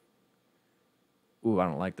 Ooh, I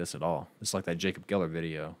don't like this at all. It's like that Jacob Geller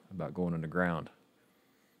video about going underground.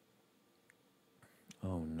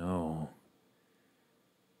 Oh no.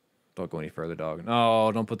 Don't go any further, dog.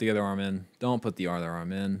 No, don't put the other arm in. Don't put the other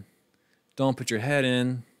arm in. Don't put your head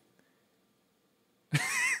in.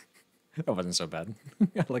 That wasn't so bad.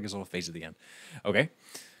 I like his little face at the end. Okay,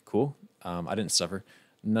 cool. I didn't suffer.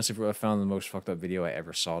 Nussy, I found the most fucked up video I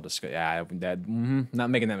ever saw. Yeah, not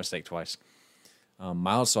making that mistake twice.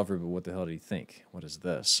 Mild suffer, but what the hell do you think? What is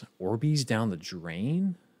this? Orbeez down the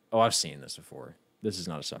drain? Oh, I've seen this before. This is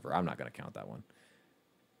not a suffer. I'm not going to count that one.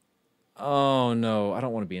 Oh, no. I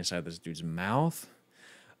don't want to be inside this dude's mouth.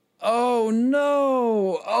 Oh,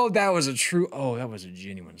 no. Oh, that was a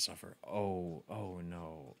genuine suffer. Oh,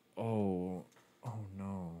 no. Oh,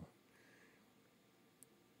 no.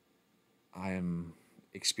 I am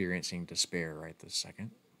experiencing despair right this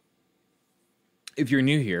second. If you're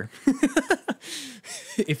new here,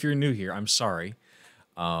 I'm sorry.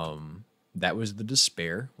 That was the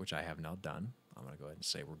despair, which I have now done. I'm going to go ahead and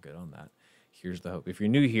say we're good on that. here's the hope. If you're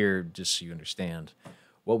new here, just so you understand,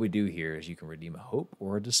 what we do here is you can redeem a hope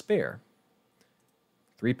or a despair.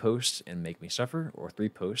 3 posts and make me suffer, or 3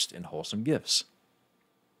 posts and wholesome gifts.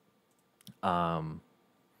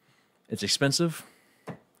 It's expensive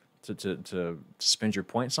to spend your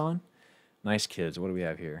points on. Nice kids. What do we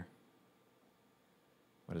have here?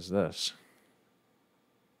 What is this?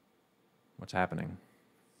 What's happening?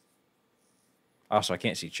 Also, I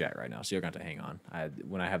can't see chat right now, so you're going to have to hang on.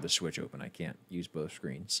 When I have the Switch open, I can't use both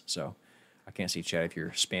screens, so I can't see chat if you're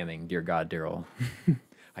spamming, Dear God, Daryl.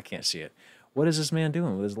 I can't see it. What is this man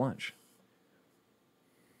doing with his lunch?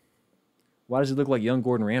 Why does he look like young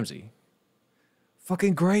Gordon Ramsay?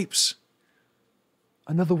 Fucking grapes.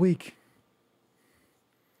 Another week.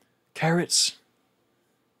 Carrots.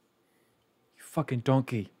 You fucking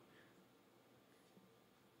donkey.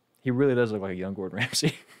 He really does look like a young Gordon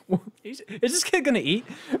Ramsay. Is this kid gonna eat?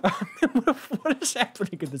 What is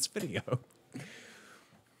happening in this video?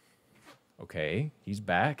 Okay, he's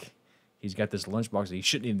back. He's got this lunchbox that he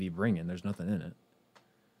shouldn't even be bringing. There's nothing in it.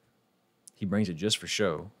 He brings it just for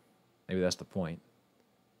show. Maybe that's the point.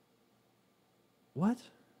 What?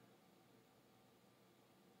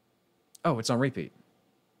 Oh, it's on repeat.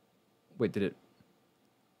 Wait, did it?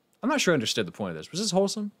 I'm not sure I understood the point of this. Was this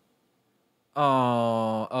wholesome?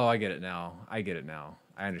 Oh, I get it now. I get it now.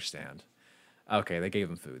 I understand. Okay, they gave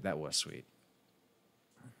him food. That was sweet.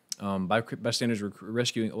 Bystanders were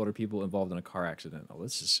rescuing older people involved in a car accident. Oh,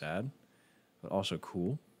 this is sad, but also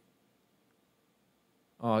cool.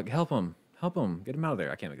 Oh, help him. Help him. Get him out of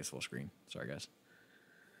there. I can't make this full screen. Sorry, guys.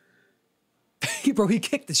 Bro, he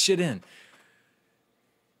kicked the shit in.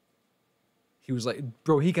 He was like,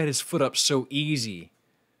 bro, he got his foot up so easy.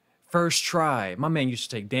 First try. My man used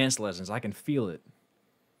to take dance lessons. I can feel it.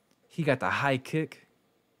 He got the high kick.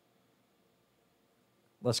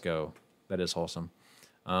 Let's go. That is wholesome.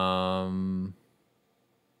 Can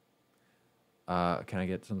I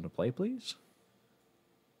get something to play, please?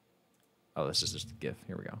 Oh, this is just a GIF.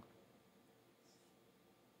 Here we go.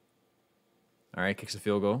 All right, kicks a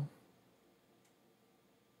field goal.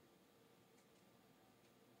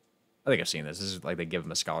 I think I've seen this. This is like they give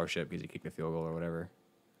him a scholarship because he kicked the field goal or whatever.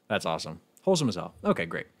 That's awesome. Wholesome as hell. Okay,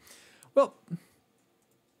 great. Well,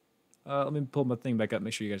 let me pull my thing back up,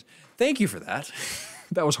 make sure you guys... Thank you for that.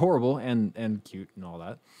 That was horrible and cute and all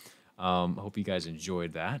that. I hope you guys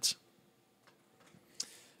enjoyed that.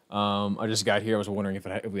 I just got here. I was wondering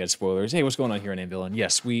if we had spoilers. Hey, what's going on here in Anvillian?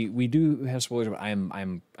 Yes, we do have spoilers, but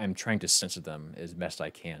I'm trying to censor them as best I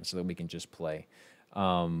can so that we can just play.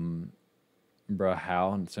 Bruh,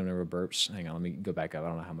 how? And some number of burps. Hang on, let me go back up. I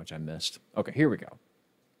don't know how much I missed. Okay, here we go.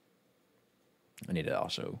 I need to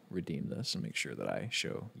also redeem this and make sure that I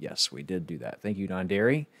show, yes, we did do that. Thank you,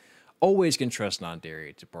 Non-Dairy. Always can trust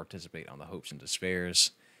Non-Dairy to participate on the hopes and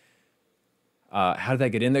despairs. How did that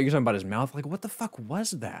get in there? You're talking about his mouth? Like, what the fuck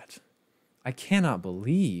was that? I cannot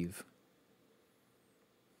believe.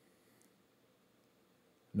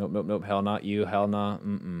 Nope. Hell not you. Hell nah.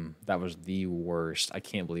 That was the worst. I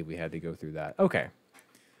can't believe we had to go through that. Okay.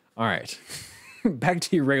 All right. Back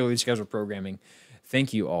to your regularly scheduled programming.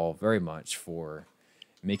 Thank you all very much for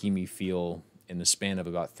making me feel, in the span of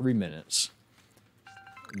about 3 minutes,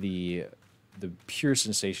 the pure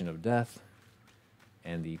sensation of death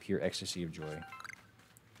and the pure ecstasy of joy.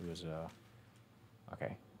 It was,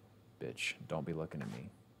 okay, bitch, don't be looking at me.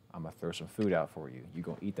 I'm gonna throw some food out for you. You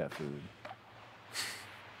gonna eat that food.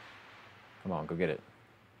 Come on, go get it.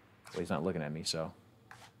 Well, he's not looking at me, so.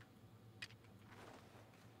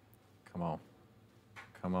 Come on.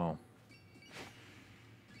 Come on.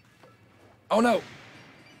 Oh, no!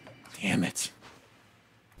 Damn it.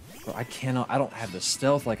 Bro, I don't have the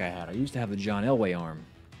stealth like I had. I used to have the John Elway arm.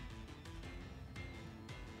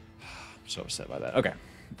 I'm so upset by that. Okay.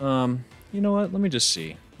 You know what? Let me just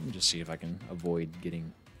see. Let me just see if I can avoid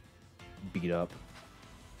getting beat up.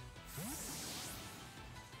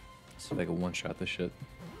 See if I can one-shot this shit.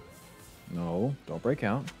 No, don't break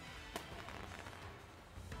out.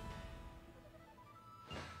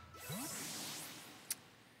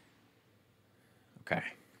 Okay.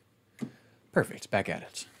 Perfect. Back at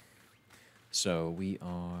it. So we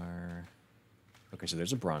are... Okay, so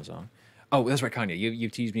there's a Bronzong. Oh, that's right, Kanye. You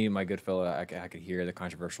teased me, my good fellow. I could hear the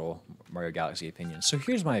controversial Mario Galaxy opinion. So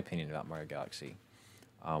here's my opinion about Mario Galaxy.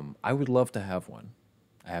 I would love to have one.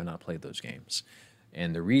 I have not played those games.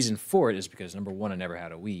 And the reason for it is because, number one, I never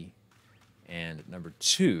had a Wii. And number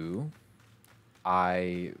two,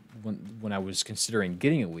 when I was considering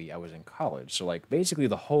getting a Wii, I was in college. So, like, basically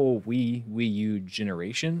the whole Wii U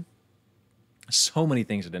generation, so many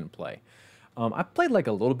things I didn't play. I played, like,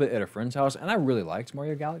 a little bit at a friend's house, and I really liked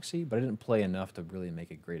Mario Galaxy, but I didn't play enough to really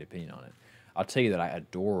make a great opinion on it. I'll tell you that I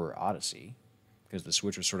adore Odyssey because the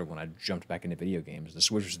Switch was sort of when I jumped back into video games. The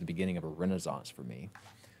Switch was the beginning of a renaissance for me.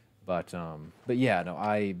 But yeah, no,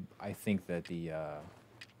 I think that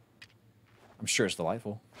I'm sure it's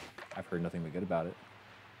delightful. I've heard nothing but good about it.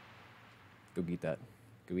 Go eat that.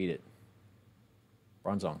 Go eat it.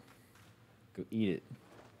 Bronzong. Go eat it.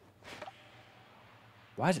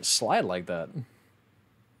 Why does it slide like that? What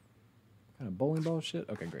kind of bowling ball shit?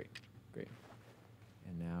 Okay, great. Great.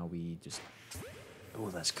 And now we just... Oh,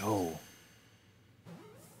 let's go.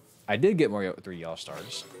 I did get Mario 3D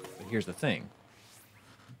All-Stars, but here's the thing.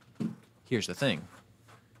 Here's the thing.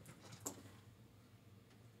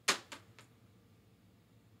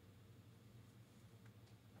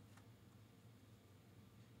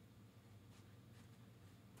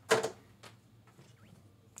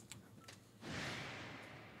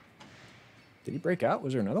 Did he break out?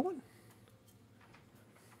 Was there another one?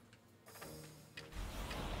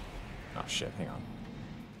 Oh, shit. Hang on.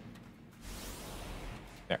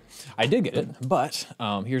 There. I did get it, but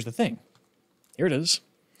here's the thing. Here it is.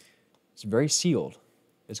 It's very sealed.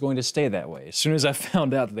 It's going to stay that way. As soon as I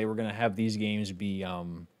found out that they were going to have these games be,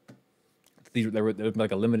 they were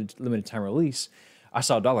like a limited time release, I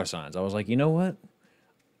saw dollar signs. I was like, you know what?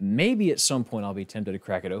 Maybe at some point I'll be tempted to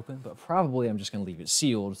crack it open, but probably I'm just going to leave it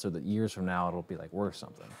sealed so that years from now it'll be like worth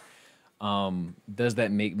something. Does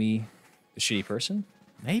that make me a shitty person?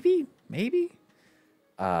 Maybe.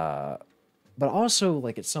 But also,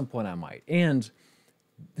 like, at some point I might. And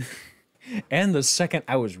the second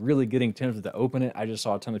I was really getting tempted to open it, I just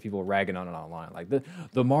saw a ton of people ragging on it online. Like,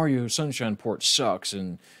 the Mario Sunshine port sucks,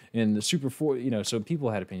 and the Super 4, you know, so people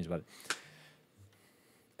had opinions about it.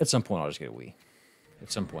 At some point, I'll just get a Wii.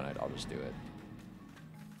 At some point, I'll just do it.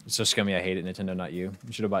 It's so scummy, I hate it, Nintendo, not you.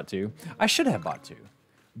 You should have bought 2. I should have bought 2.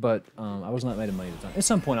 But I was not made of money at the time. At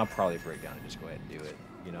some point, I'll probably break down and just go ahead and do it.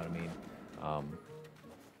 You know what I mean?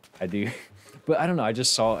 I do. But I don't know, I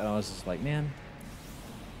just saw it, and I was just like, man...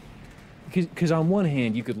 Because on one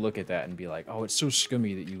hand, you could look at that and be like, oh, it's so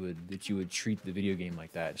scummy that you would treat the video game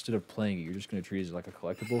like that. Instead of playing it, you're just going to treat it as like a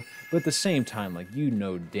collectible. But at the same time, like, you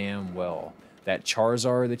know damn well that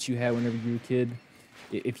Charizard that you had whenever you were a kid,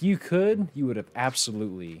 if you could, you would have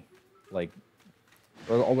absolutely, like,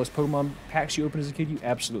 or all those Pokemon packs you opened as a kid, you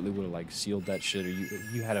absolutely would have, like, sealed that shit. Or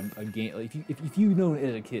you had a game, like, if you know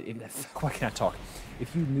as a kid, why can't I talk?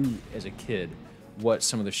 If you knew as a kid what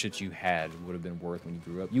some of the shit you had would have been worth when you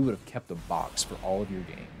grew up, you would have kept a box for all of your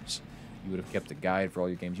games. You would have kept a guide for all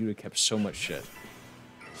your games. You would have kept so much shit.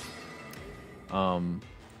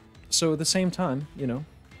 So at the same time, you know,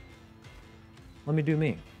 let me do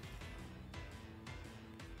me.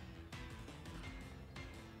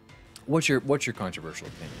 What's your controversial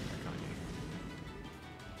opinion, Kanye?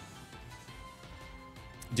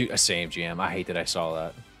 Dude, same GM. I hate that I saw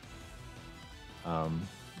that.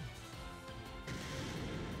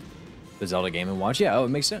 The Zelda Game & Watch? Yeah, oh, it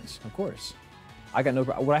makes sense. Of course. I got no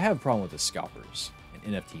problem. What I have a problem with is scalpers and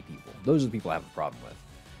NFT people. Those are the people I have a problem with.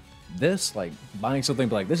 This, like, buying something,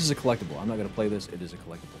 like, this is a collectible. I'm not going to play this. It is a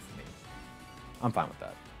collectible for me. I'm fine with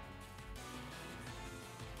that.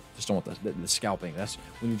 Just don't want the scalping. That's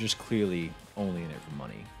when you're just clearly only in it for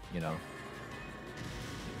money, you know?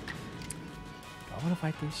 Do I want to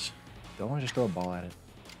fight this? Do I want to just throw a ball at it?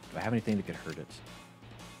 Do I have anything that could hurt it?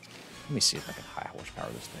 Let me see if I can high horsepower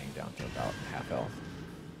this thing down to about half health.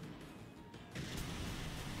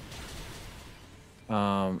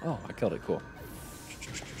 Oh, I killed it. Cool.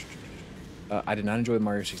 I did not enjoy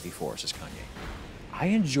Mario 64, says Kanye. I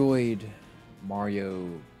enjoyed Mario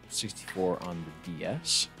 64 on the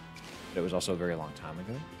DS, but it was also a very long time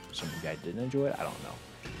ago, so maybe I didn't enjoy it. I don't know.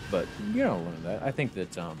 But, you know, learn that. I think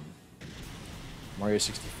that Mario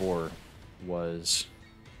 64 was...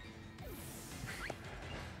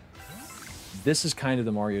 This is kind of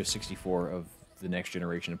the Mario 64 of the next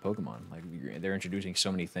generation of Pokemon. Like, they're introducing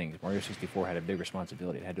so many things. Mario 64 had a big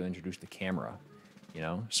responsibility. It had to introduce the camera, you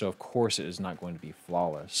know? So, of course, it is not going to be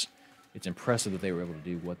flawless. It's impressive that they were able to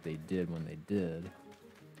do what they did when they did.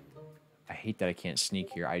 I hate that I can't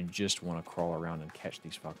sneak here. I just want to crawl around and catch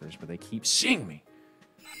these fuckers, but they keep seeing me.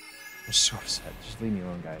 I'm so upset. Just leave me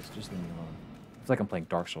alone, guys. Just leave me alone. It's like I'm playing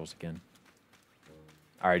Dark Souls again.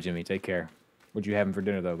 All right, Jimmy, take care. What'd you have for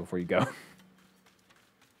dinner, though, before you go?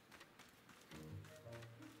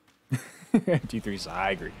 T3,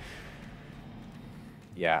 I agree.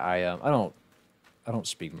 Yeah, I don't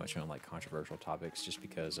speak much on like controversial topics just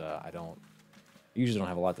because I usually don't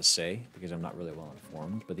have a lot to say because I'm not really well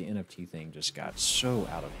informed. But the NFT thing just got so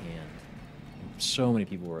out of hand. So many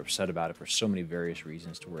people were upset about it for so many various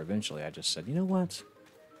reasons to where eventually I just said, you know what?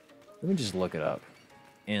 Let me just look it up.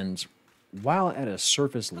 And while at a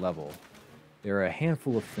surface level, there are a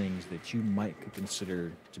handful of things that you might could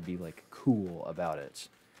consider to be like cool about it.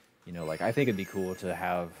 You know, like I think it'd be cool to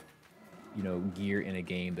have, you know, gear in a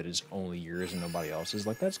game that is only yours and nobody else's.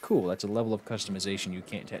 Like that's cool. That's a level of customization you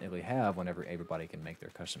can't technically have whenever everybody can make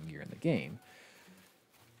their custom gear in the game.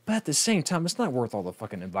 But at the same time, it's not worth all the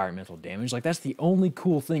fucking environmental damage. Like that's the only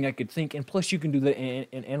cool thing I could think. And plus, you can do that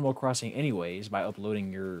in Animal Crossing anyways by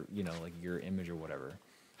uploading your, you know, like your image or whatever.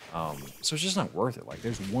 So it's just not worth it. Like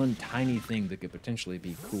there's one tiny thing that could potentially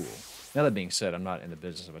be cool. Now that being said, I'm not in the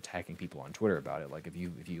business of attacking people on Twitter about it. Like if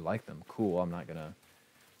you like them, cool. I'm not gonna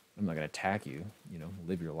attack you. You know,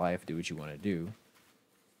 live your life, do what you want to do.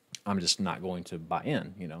 I'm just not going to buy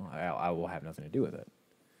in. You know, I will have nothing to do with it.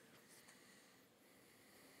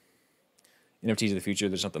 NFTs of the future,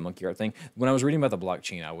 there's not the monkey art thing. When I was reading about the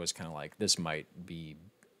blockchain, I was kind of like, this might be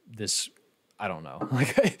this. I don't know.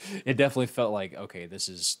 Like, it definitely felt like, okay,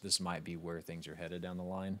 this might be where things are headed down the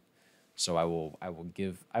line. So I will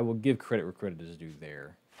give credit where credit is due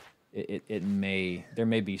there. There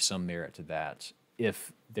may be some merit to that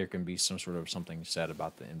if there can be some sort of something said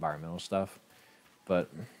about the environmental stuff.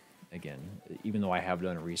 But again, even though I have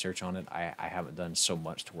done research on it, I haven't done so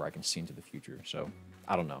much to where I can see into the future. So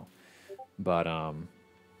I don't know. But all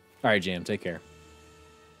right, Jam, take care.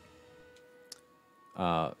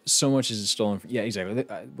 So much is stolen. Yeah, exactly.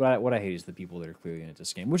 What I hate is the people that are clearly into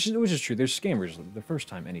scam, which is true. There's scammers. The first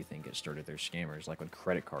time anything gets started, there's scammers. Like when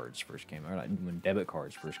credit cards first came out, when debit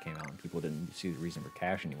cards first came out, and people didn't see the reason for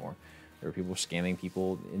cash anymore. There were people scamming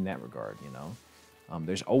people in that regard. You know,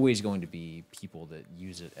 there's always going to be people that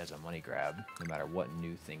use it as a money grab, no matter what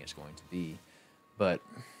new thing it's going to be. But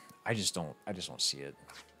I just don't see it.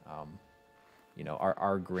 You know,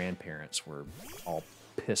 our grandparents were all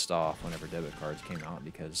pissed off whenever debit cards came out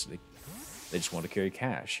because they just wanted to carry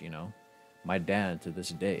cash, you know. My dad, to this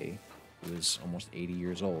day, who is almost 80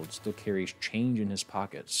 years old, still carries change in his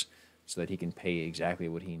pockets so that he can pay exactly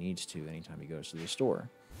what he needs to anytime he goes to the store.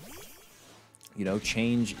 You know,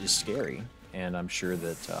 change is scary, and I'm sure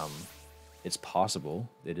that it's possible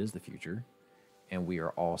it is the future, and we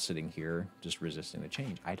are all sitting here just resisting the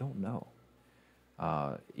change. I don't know.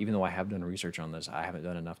 Even though I have done research on this, I haven't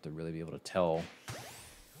done enough to really be able to tell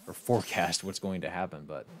or forecast what's going to happen.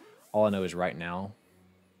 But all I know is right now,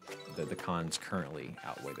 the cons currently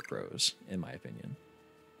outweigh the pros, in my opinion.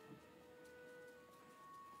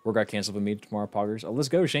 Work got canceled for me tomorrow, Poggers. Oh, let's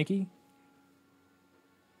go, Shanky.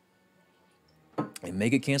 And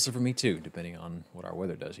may get canceled for me too, depending on what our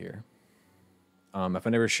weather does here. If I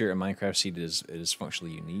never share a Minecraft seed, it is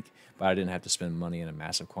functionally unique, but I didn't have to spend money in a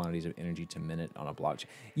massive quantities of energy to mint it on a blockchain.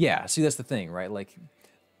 Yeah, see, that's the thing, right? Like,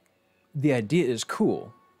 the idea is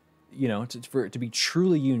cool, you know, for it to be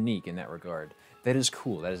truly unique in that regard. That is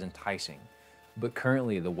cool, that is enticing. But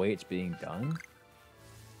currently, the way it's being done,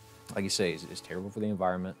 like you say, is terrible for the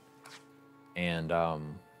environment, and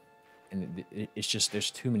it's just,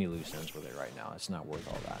 there's too many loose ends with it right now. It's not worth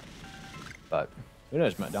all that. But who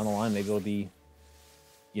knows? Down the line, maybe it'll be.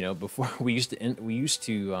 You know, before we used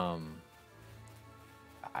to, I'm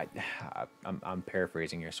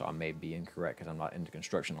paraphrasing here, so I may be incorrect because I'm not into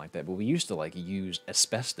construction like that. But we used to like use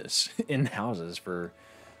asbestos in houses for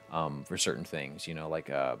certain things. You know, like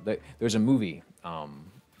there's a movie, The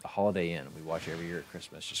Holiday Inn. We watch every year at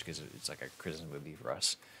Christmas just because it's like a Christmas movie for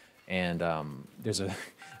us. And there's a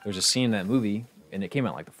scene in that movie, and it came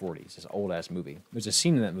out like the 40s. It's an old ass movie. There's a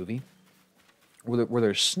scene in that movie where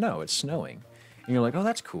there's snow. It's snowing. And you're like, oh,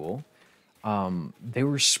 that's cool. They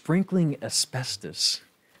were sprinkling asbestos.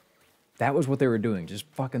 That was what they were doing, just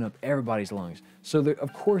fucking up everybody's lungs. So,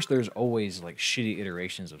 of course, there's always, like, shitty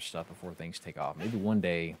iterations of stuff before things take off. Maybe one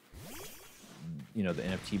day, you know, the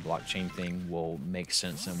NFT blockchain thing will make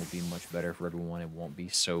sense and will be much better for everyone. It won't be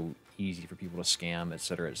so easy for people to scam, et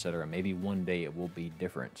cetera, et cetera. Maybe one day it will be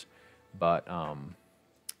different. But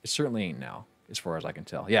it certainly ain't now, as far as I can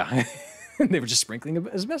tell. Yeah, they were just sprinkling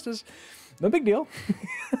asbestos. No big deal.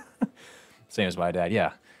 Same as my dad.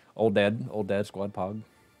 Yeah, old dad squad pog.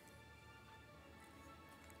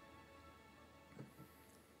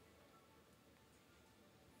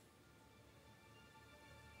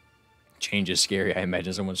 Change is scary. I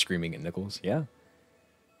imagine someone screaming at Nichols. Yeah,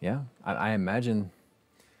 yeah. I imagine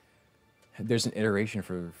there's an iteration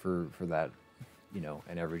for that, you know,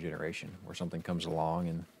 in every generation where something comes along,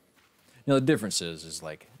 and you know the difference is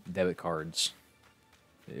like debit cards.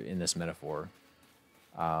 In this metaphor,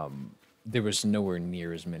 there was nowhere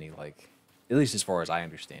near as many, like, at least as far as I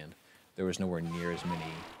understand, there was nowhere near as many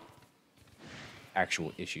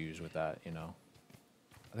actual issues with that, you know.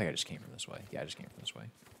 I think I just came from this way. Yeah, I just came from this way.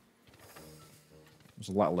 There's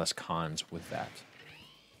a lot less cons with that.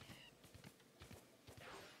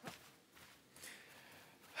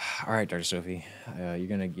 All right, Dr. Sophie, you're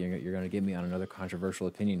gonna get me on another controversial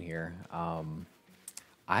opinion here.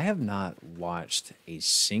 I have not watched a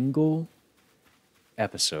single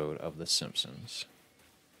episode of The Simpsons.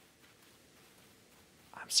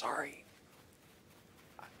 I'm sorry.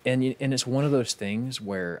 And it's one of those things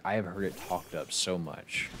where I have heard it talked up so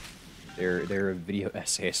much. There are video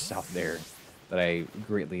essayists out there that I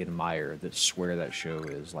greatly admire that swear that show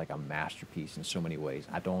is like a masterpiece in so many ways.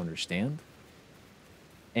 I don't understand.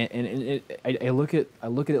 I look at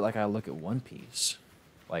it like I look at One Piece.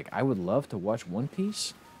 Like I would love to watch One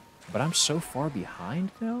Piece, but I'm so far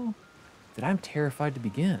behind now that I'm terrified to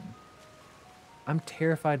begin. I'm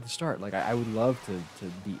terrified to start. Like I would love to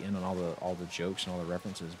be in on all the jokes and all the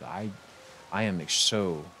references, but I am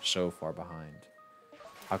so far behind.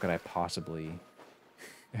 How could I possibly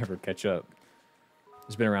ever catch up?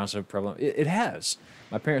 It's been around so prevalent. It has.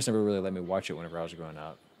 My parents never really let me watch it whenever I was growing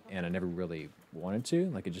up, and I never really wanted to.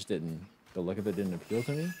 Like it just didn't. The look of it didn't appeal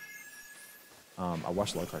to me. I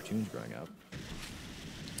watched a lot of cartoons growing up,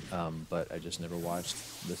 but I just never watched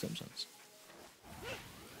The Simpsons.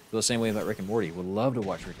 Feel the same way about Rick and Morty. Would love to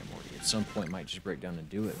watch Rick and Morty. At some point, might just break down and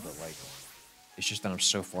do it, but like, it's just that I'm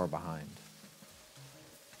so far behind.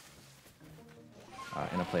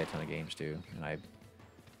 And I play a ton of games too, and I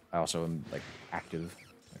also am like active.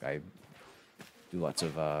 Like I do lots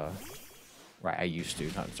of right. I used to,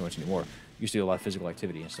 not so much anymore. Used to do a lot of physical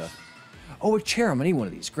activity and stuff. Oh, a Cherim. I need one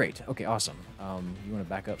of these. Great. Okay, awesome. You want to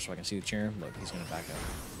back up so I can see the Cherim? Look, he's gonna back up.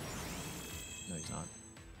 No, he's not.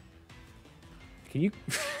 Can you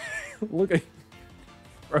look at?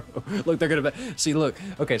 Bro, look, they're gonna see. Look.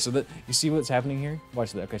 Okay, so that you see what's happening here.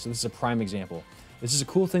 Watch that. Okay, so this is a prime example. This is a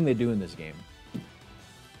cool thing they do in this game.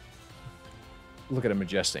 Look at him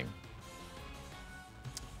adjusting.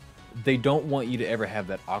 They don't want you to ever have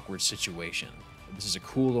that awkward situation. This is a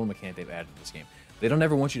cool little mechanic they've added to this game. They don't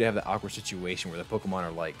ever want you to have that awkward situation where the Pokemon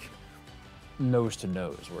are like nose to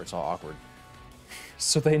nose, where it's all awkward.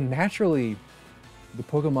 So they naturally, the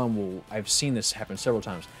Pokemon will, I've seen this happen several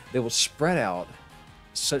times, they will spread out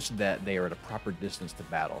such that they are at a proper distance to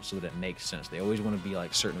battle so that it makes sense. They always want to be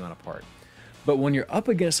like a certain amount apart. But when you're up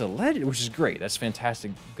against a legend, which is great, that's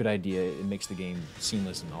fantastic, good idea, it makes the game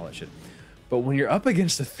seamless and all that shit. But when you're up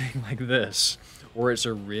against a thing like this, where it's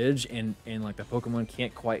a ridge and like the Pokemon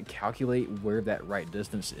can't quite calculate where that right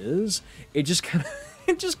distance is, it just kind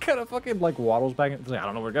of fucking like waddles back. It's like, I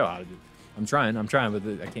don't know where to go. I'm trying, but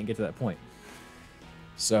I can't get to that point.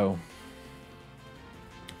 So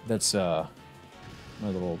that's my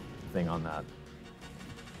little thing on that.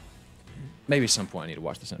 Maybe at some point I need to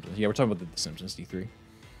watch The Simpsons. Yeah, we're talking about The Simpsons D3.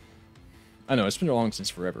 I know, it's been long since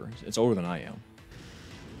forever. It's older than I am.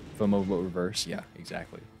 FOMO but reverse. Yeah,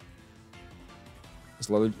 exactly.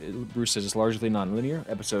 Bruce says it's largely non-linear.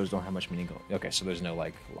 Episodes don't have much meaning. Okay, so there's no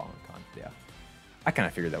like long content. Yeah, I kind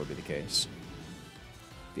of figured that would be the case.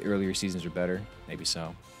 The earlier seasons are better. Maybe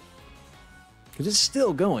so. Because it's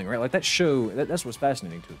still going, right? Like that show, that's what's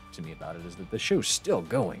fascinating to me about it, is that the show's still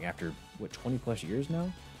going after, what, 20 plus years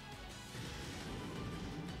now?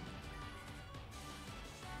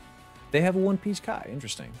 They have a One Piece Kai.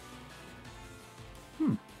 Interesting.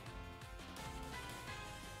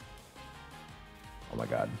 Oh my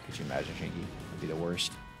god, could you imagine, Shinky? That'd be the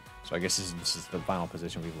worst. So I guess this is the final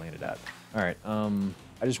position we've landed at. Alright,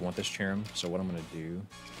 I just want this Cherim, so what I'm gonna do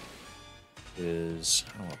is,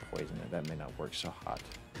 I don't want to poison it, that may not work so hot.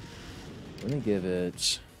 Let me give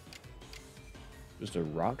it just a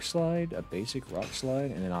rock slide, a basic rock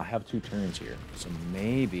slide, and then I'll have 2 turns here. So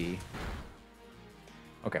maybe,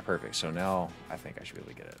 okay, perfect. So now I think I should be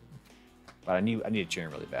able to get it. But I need a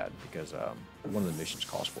Cherim really bad because one of the missions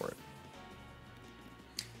calls for it.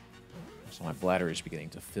 So my bladder is beginning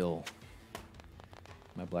to fill.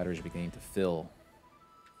 My bladder is beginning to fill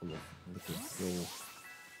with liquid fill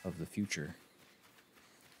of the future.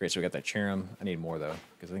 Great, so we got that Cherim. I need more though,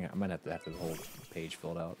 because I think I might have to have the whole page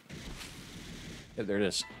filled out. Yeah, there it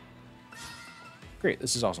is. Great,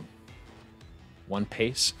 this is awesome. One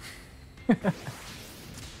pace.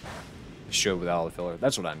 Show without all the filler.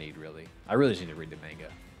 That's what I need, really. I really just need to read the manga.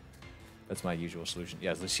 That's my usual solution.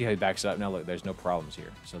 Yeah, let's see how he backs up. Now look, there's no problems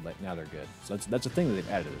here. So like, now they're good. So that's a thing that they've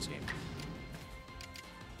added to this game.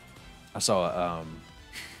 I saw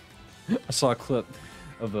a clip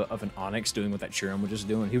of an Onyx doing what that Cherim was just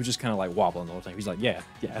doing. He was just kind of like wobbling the whole time. He's like, yeah.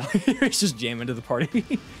 He's just jamming to the party.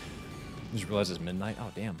 Just realized it's midnight.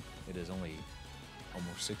 Oh damn, it is only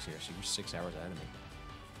almost 6 here. So you're 6 hours ahead of me.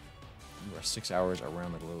 You are 6 hours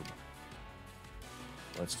around the globe.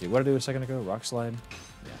 Let's do. What did I do a second ago? Rock slide.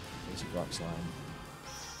 Yeah, basic rock slide.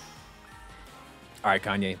 All right,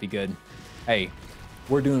 Kanye, be good. Hey,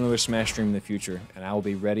 We're doing another Smash stream in the future, and I will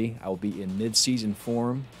be ready. I will be in mid-season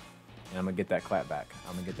form, and I'm gonna get that clap back.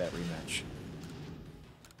 I'm gonna get that rematch.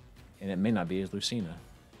 And it may not be as Lucina.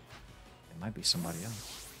 It might be somebody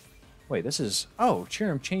else. Wait, this is... Oh,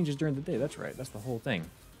 Cherim changes during the day. That's right. That's the whole thing.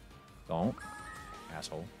 Don't.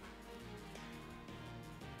 Asshole.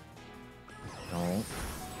 Don't.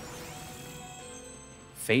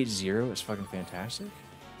 Fate Zero is fucking fantastic?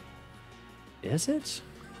 Is it?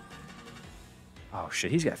 Oh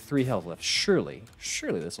shit, he's got 3 health left. Surely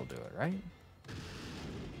this will do it, right?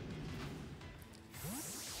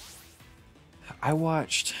 I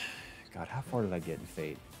watched... God, how far did I get in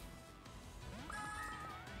Fate?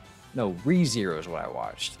 No, ReZero is what I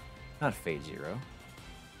watched. Not Fate Zero.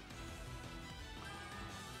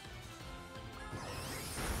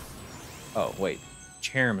 Oh, wait.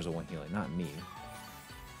 Cherim is the one healing, not me.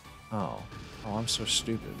 Oh. Oh, I'm so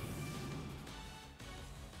stupid.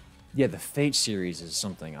 Yeah, the Fate series is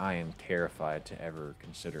something I am terrified to ever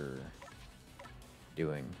consider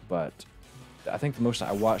doing, but I think the most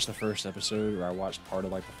I watched the first episode, or I watched part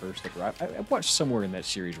of like the first episode. I watched somewhere in that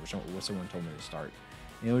series where someone told me to start,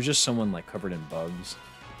 and it was just someone like covered in bugs,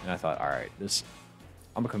 and I thought, all right, I'm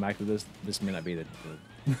gonna come back to this. This may not be the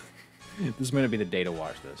this may not be the day to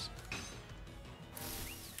watch this.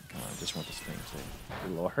 I just want this thing to get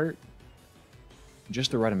a little hurt,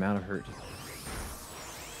 just the right amount of hurt.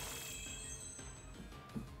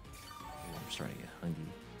 I'm starting to get hungry.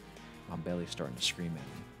 My belly's starting to scream at me.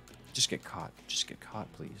 Just get caught. Just get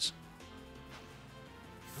caught, please.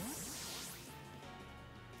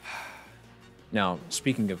 Now,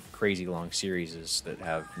 speaking of crazy long series that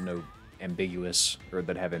have no ambiguous, or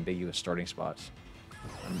that have ambiguous starting spots,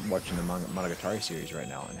 I'm watching the Monogatari series right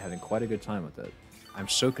now and having quite a good time with it. I'm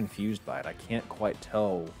so confused by it. I can't quite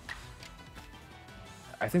tell.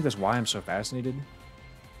 I think that's why I'm so fascinated.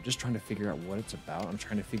 I'm just trying to figure out what it's about. I'm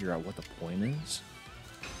trying to figure out what the point is.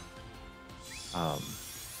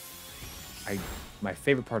 My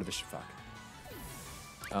favorite part of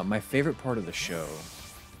the my favorite part of the show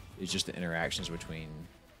is just the interactions between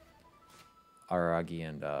Araragi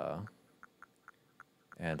and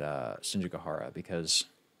Shinjigahara, because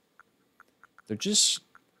they're just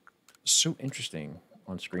so interesting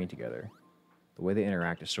on screen together. The way they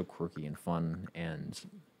interact is so quirky and fun, and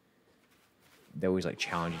they always like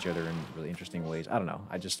challenge each other in really interesting ways. I don't know.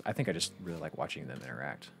 I think I just really like watching them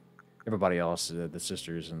interact. Everybody else, the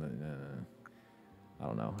sisters and the I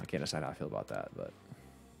don't know. I can't decide how I feel about that, but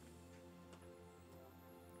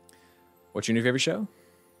what's your new favorite show,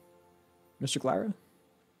 Mr. Clara?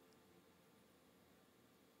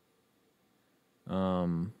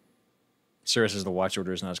 Sarah says the watch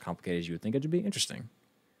order is not as complicated as you would think it would be. Interesting.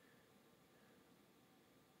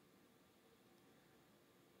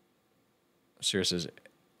 Sarah says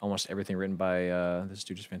almost everything written by this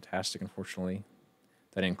dude is fantastic. Unfortunately,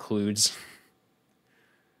 that includes.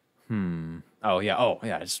 Oh yeah.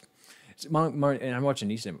 It's and I'm watching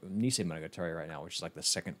Nisei Monogatari right now, which is like the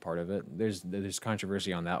second part of it. There's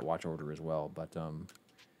controversy on that watch order as well, but I'm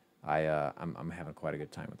having quite a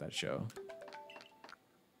good time with that show.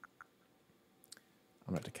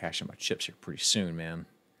 I'm gonna have to cash in my chips here pretty soon, man,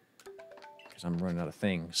 because I'm running out of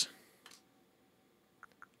things.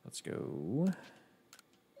 Let's go.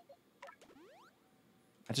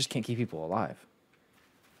 I just can't keep people alive.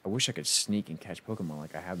 I wish I could sneak and catch Pokemon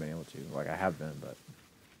like I have been able to, but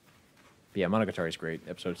yeah, Monogatari is great.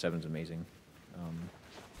 Episode 7 is amazing.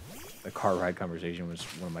 The car ride conversation was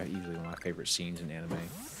easily one of my favorite scenes in anime.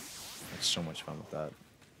 I had so much fun with that.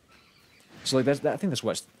 So like I think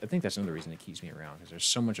that's another reason it keeps me around, because there's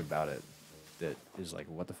so much about it that is like,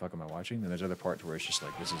 what the fuck am I watching? And there's other parts where it's just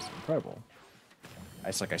like, this is incredible.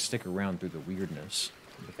 It's like I stick around through the weirdness,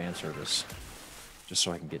 the fan service, just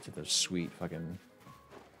so I can get to those sweet fucking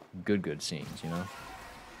good scenes, you know?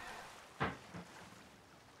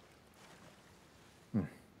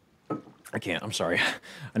 I can't. I'm sorry.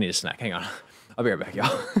 I need a snack. Hang on. I'll be right back,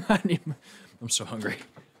 y'all. I'm so hungry.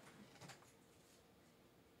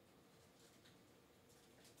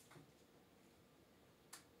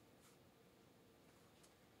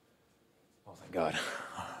 Oh, thank God.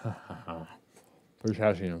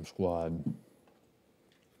 Potassium squad.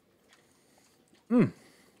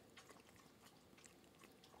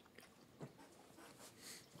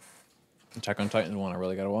 Attack on Titan is one I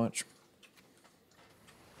really gotta watch.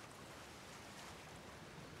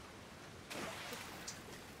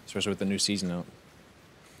 Especially with the new season out.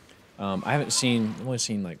 I've only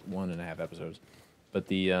seen like 1.5 episodes.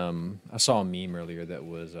 But I saw a meme earlier that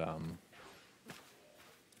was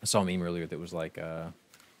like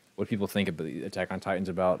what people think about the Attack on Titan's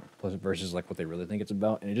about versus like what they really think it's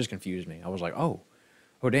about, and it just confused me. I was like, oh,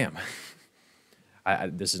 Oh, damn.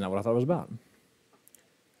 This is not what I thought it was about.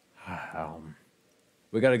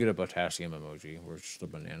 We gotta get a potassium emoji where it's just a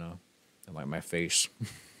banana and like my face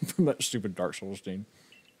from that stupid Dark Souls thing.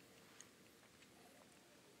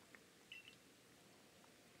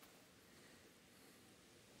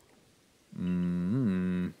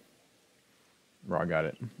 Bro, I got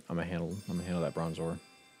it. I'm gonna handle that bronze ore.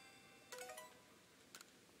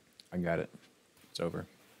 I got it. It's over. I'm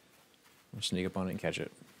gonna sneak up on it and catch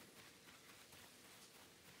it.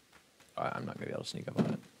 I'm not gonna be able to sneak up on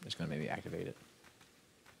it. It's gonna maybe activate it.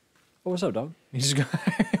 Oh, what's up, dog? He's just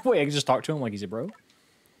wait, I can just talk to him like he's a bro?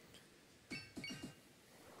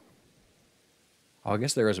 Oh, I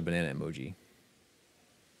guess there is a banana emoji.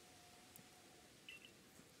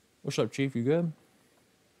 What's up, Chief? You good?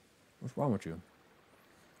 What's wrong with you?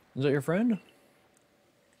 Is that your friend?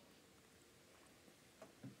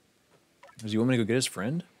 Does he want me to go get his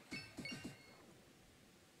friend?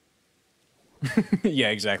 Yeah,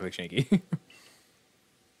 exactly, Shanky.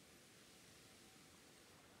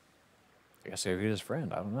 I guess I go get his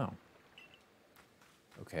friend. I don't know.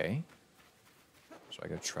 Okay. So I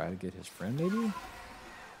gotta try to get his friend, maybe?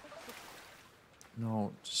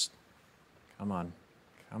 No, just... Come on.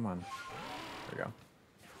 Come on. There we go.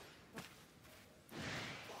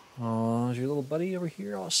 Oh, is your little buddy over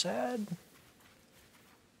here all sad?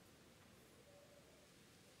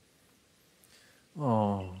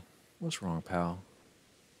 Oh, what's wrong, pal?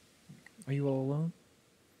 Are you all alone?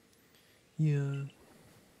 Yeah.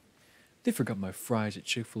 They forgot my fries at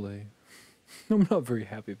Chick-fil-A. I'm not very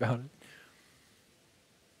happy about it.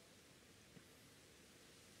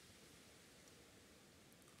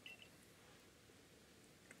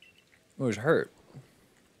 Oh, he's hurt.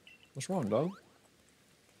 What's wrong, dog?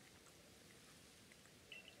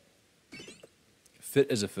 Fit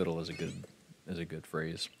as a fiddle is a good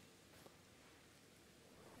phrase.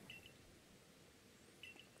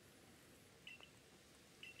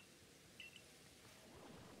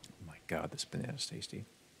 Oh my god, this banana's tasty.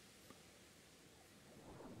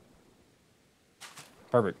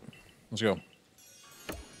 Perfect. Let's go.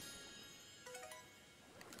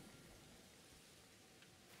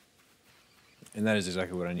 And that is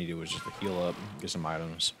exactly what I needed, was just to heal up, get some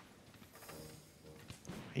items.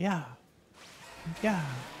 Yeah. Yeah.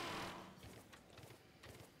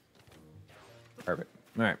 Perfect.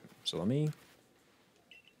 All right. So let me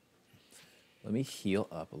heal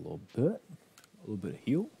up a little bit. A little bit of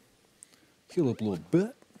heal. Heal up a little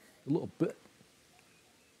bit. A little bit.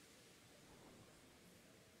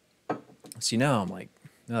 See, now I'm like,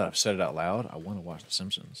 now that I've said it out loud, I want to watch The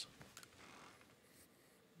Simpsons.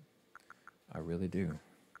 I really do.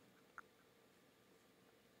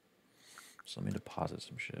 So let me deposit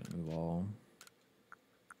some shit. Move all.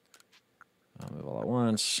 I'll move all at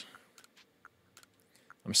once.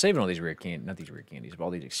 I'm saving all these rare candies, not these rare candies, but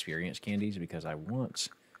all these experience candies, because I want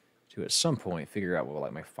to at some point figure out what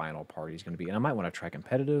like my final party is going to be, and I might want to try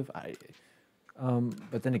competitive.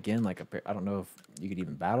 But then again, like I don't know if you could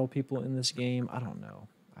even battle people in this game. I don't know.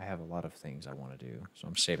 I have a lot of things I want to do, so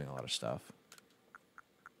I'm saving a lot of stuff.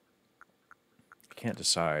 I can't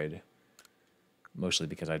decide. Mostly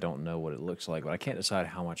because I don't know what it looks like, but I can't decide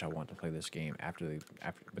how much I want to play this game after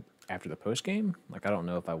the post game. Like, I don't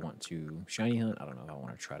know if I want to shiny hunt. I don't know if I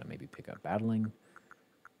want to try to maybe pick up battling.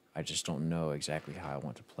 I just don't know exactly how I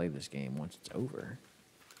want to play this game once it's over.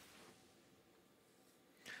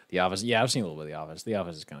 The Office, yeah, I've seen a little bit of The Office. The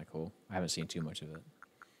Office is kind of cool. I haven't seen too much of it.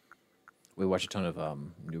 We watch a ton of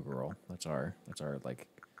New Girl. That's our like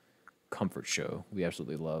comfort show. We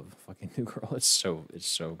absolutely love fucking New Girl. It's so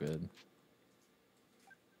good.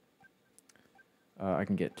 I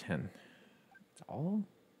can get 10. That's all?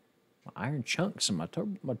 My iron chunks and my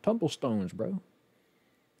tumblestones, bro.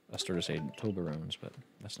 I started to say Toblerones, but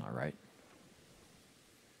that's not right.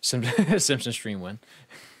 Simpson stream win.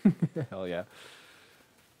 Hell yeah.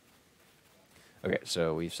 Okay,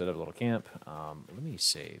 so we've set up a little camp. Let me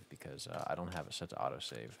save, because I don't have it set to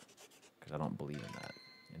autosave, because I don't believe in that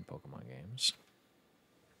in Pokemon games.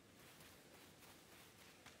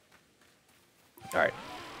 All right.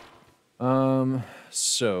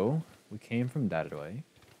 So we came from Datoi.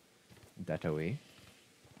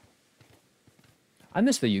 I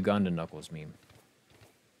miss the Ugandan Knuckles meme.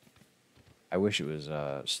 I wish it was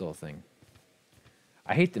still a thing.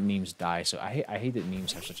 I hate that memes die, so I hate that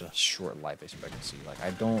memes have such a short life expectancy. Like,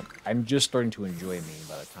 I'm just starting to enjoy a meme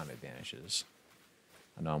by the time it vanishes.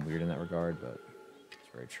 I know I'm weird in that regard, but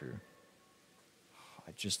it's very true.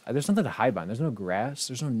 There's nothing to hide behind. There's no grass.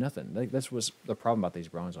 There's no nothing. Like, that's what's the problem about these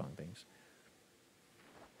bronze on things.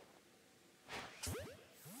 There's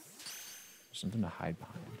something to hide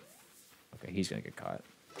behind. Okay, he's gonna get caught.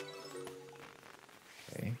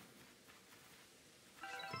 Okay.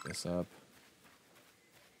 Pick this up.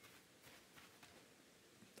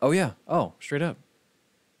 Oh, yeah. Oh, straight up.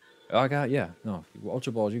 Oh, I got, yeah. No,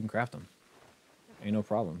 Ultra Balls, you can craft them. Ain't no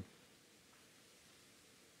problem.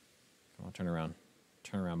 Come on, turn around.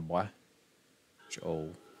 Turn around, boy. Oh.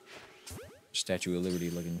 Statue of Liberty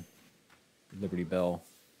looking. Liberty Bell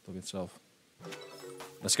looking self.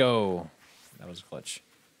 Let's go. That was clutch.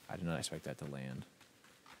 I did not expect that to land.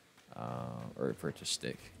 Or for it to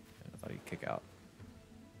stick. I thought he'd kick out.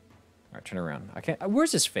 Alright, turn around. I can't.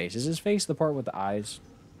 Where's his face? Is his face the part with the eyes?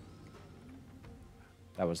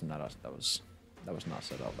 That was not us. That was not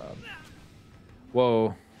said out loud.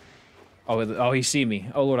 Whoa. Oh, he see me.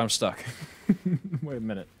 Oh, Lord, I'm stuck. Wait a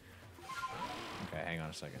minute. Okay, hang on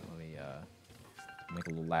a second. Let me make a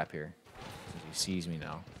little lap here. He sees me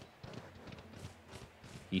now.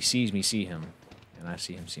 He sees me see him, and I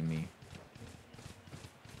see him see me.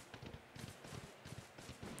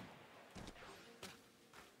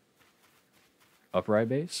 Upright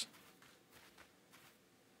base?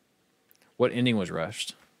 What ending was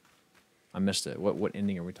rushed? I missed it. What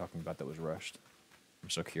ending are we talking about that was rushed? I'm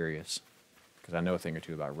so curious. Because I know a thing or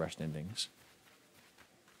two about rushed endings.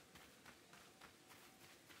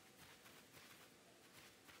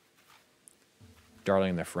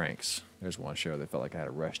 Darling in the Franxx. There's one show that felt like I had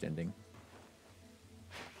a rushed ending.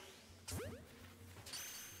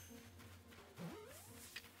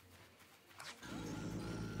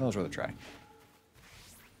 That was worth a try.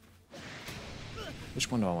 Which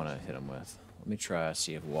one do I want to hit him with? Let me try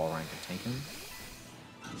see if Walrein can tank him.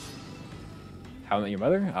 How I Met Your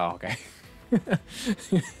Mother? Oh, okay.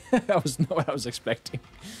 That was not what I was expecting.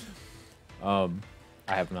 I've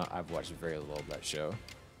watched very little of that show.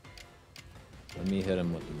 Let me hit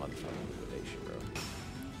him with the motherfucking liquidation, bro.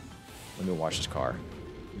 Let me wash his car.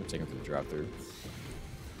 I'm gonna take him through the drive-thru.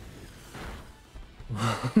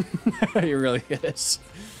 He really is.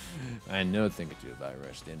 I know a thing or two about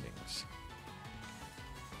rushed endings.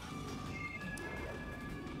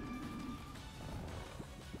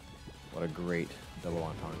 What a great double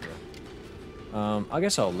entendre. I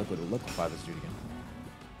guess I'll liquefy this dude again.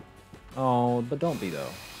 Oh, but don't be though.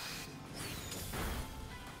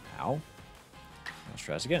 Ow. Let's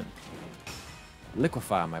try this again.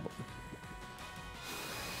 Liquefy my...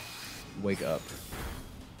 Wake up.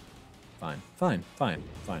 Fine.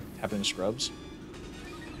 Happen in scrubs.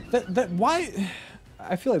 Why...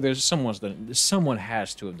 I feel like someone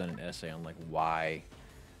has to have done an essay on like why,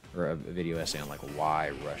 or a video essay on like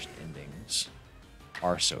why rushed endings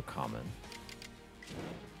are so common.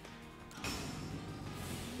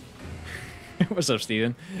 What's up,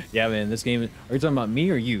 Steven? Yeah, man, this game... Are you talking about me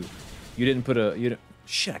or you? You didn't put a...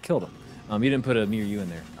 Shit, I killed him. You didn't put a me or you in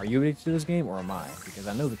there. Are you addicted to this game or am I? Because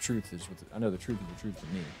I know the truth is... I know the truth is the truth for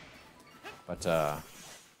me. But,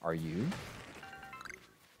 are you?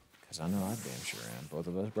 Because I know I damn sure am. Both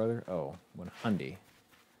of us, brother? Oh, 100.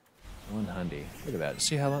 100. Look at that.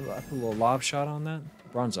 See how I put a little lob shot on that?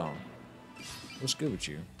 Bronze on. What's good with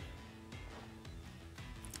you?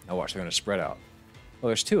 Now watch, they're going to spread out. Well,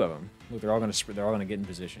 there's two of them. Look, they're all going to get in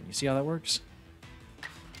position. You see how that works?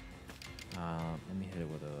 Let me hit it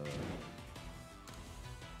with a...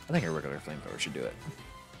 I think a regular flamethrower should do it.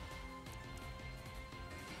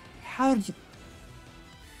 How did you...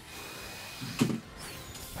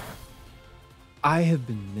 I have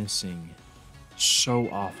been missing so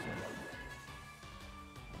often.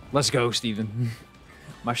 Let's go, Steven.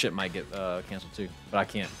 My shit might get canceled too, but I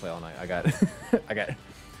can't play all night. I got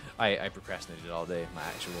I procrastinated all day, my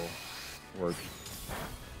actual work.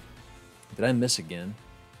 Did I miss again?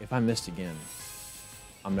 If I missed again,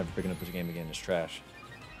 I'm never picking up this game again. It's trash.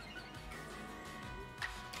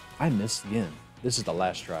 I missed again. This is the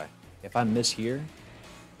last try. If I miss here,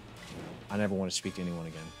 I never want to speak to anyone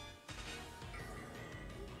again.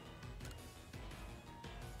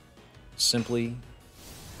 Simply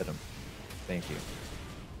hit him. Thank you.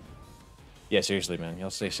 Yeah, seriously, man.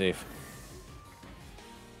 Y'all stay safe.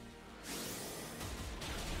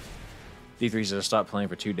 D3 says stop playing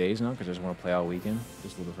for 2 days now because I just want to play all weekend.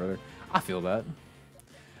 Just a little further. I feel that.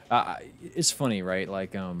 It's funny, right?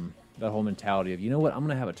 Like that whole mentality of, you know what, I'm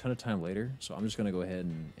gonna have a ton of time later, so I'm just gonna go ahead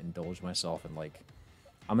and indulge myself and like,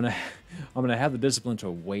 I'm gonna have the discipline to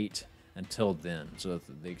wait until then, so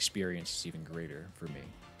that the experience is even greater for me.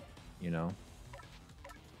 You know?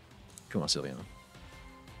 Come on, Cillian.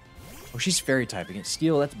 Oh, she's fairy type against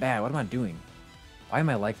steel. That's bad. What am I doing? Why am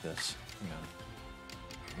I like this? Hang on.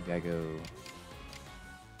 Maybe I go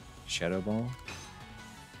Shadow Ball.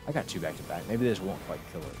 I got 2 back-to-back. Maybe this won't quite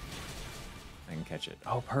kill it. I can catch it.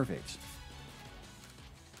 Oh, perfect.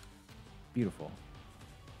 Beautiful.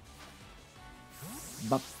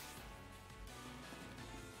 Bop.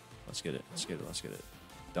 Let's get it. Let's get it. Let's get it.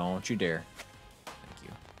 Don't you dare. Thank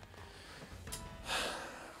you.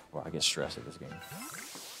 Well, I get stressed at this game.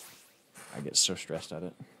 I get so stressed at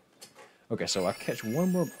it. Okay, so I catch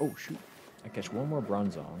one more... Oh, shoot. I catch one more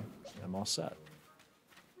Bronzong, and I'm all set.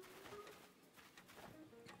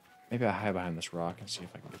 Maybe I hide behind this rock and see if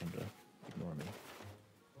I can get him to ignore me.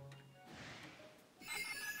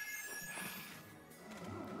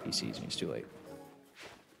 He sees me. It's too late.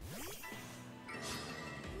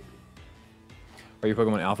 Are your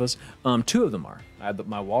Pokemon alphas? 2 of them are.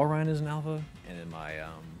 My Walrein is an alpha, and then my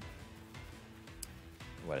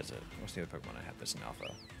what is it? What's the other Pokemon I have that's an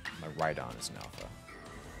alpha? My Rhydon is an alpha.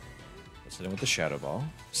 Let's hit him with the Shadow Ball.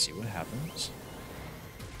 See what happens.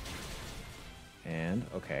 And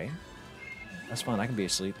okay, that's fine. I can be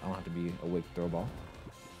asleep. I don't have to be awake to throw a ball.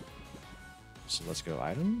 So let's go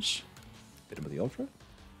items. Hit him with the Ultra.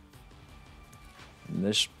 And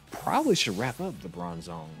this probably should wrap up the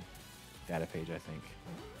Bronzong data page, I think.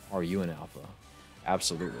 Are you an alpha?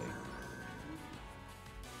 Absolutely.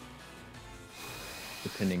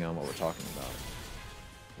 Depending on what we're talking about.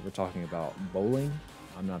 If we're talking about bowling,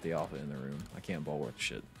 I'm not the alpha in the room. I can't bowl worth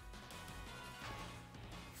shit.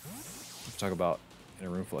 If we talk about in a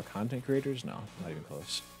room full of content creators, no, not even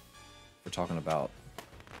close. We're talking about...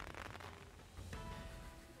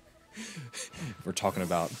 if we're talking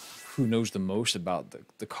about who knows the most about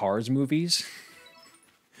the Cars movies,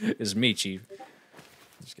 is me, Chief.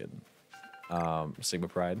 Just kidding. Sigma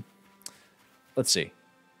Pride. Let's see.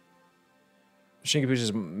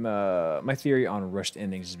 Shinkapu's my theory on rushed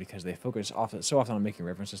endings is because they focus so often on making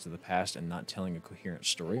references to the past and not telling a coherent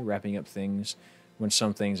story, wrapping up things when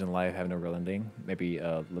some things in life have no real ending. Maybe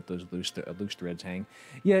let those loose threads hang.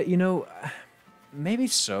 Yeah, you know, maybe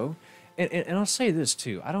so. And I'll say this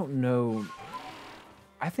too. I don't know.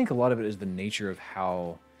 I think a lot of it is the nature of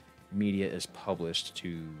how media is published to,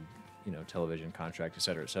 you know, television contracts, et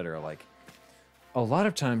cetera, et cetera. Like, a lot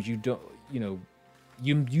of times you don't, you know,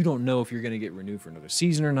 you don't know if you're going to get renewed for another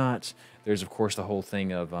season or not. There's, of course, the whole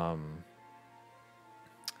thing of,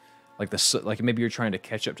 like maybe you're trying to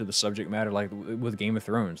catch up to the subject matter, like with Game of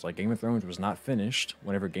Thrones. Like, Game of Thrones was not finished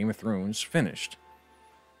whenever Game of Thrones finished.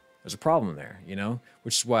 There's a problem there, you know?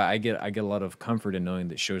 Which is why I get a lot of comfort in knowing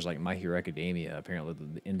that shows like My Hero Academia, apparently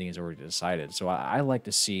the ending is already decided. So I like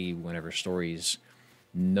to see whenever stories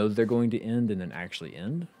know they're going to end and then actually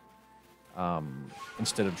end,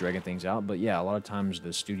 instead of dragging things out. But yeah, a lot of times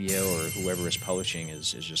the studio or whoever is publishing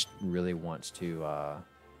is just really wants to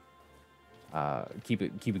keep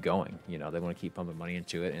it going. You know, they want to keep pumping money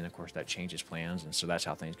into it, and of course that changes plans, and so that's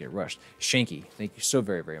how things get rushed. Shanky, thank you so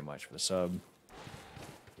very, very much for the sub.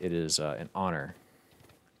 It is an honor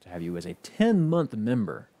to have you as a 10-month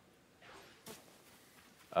member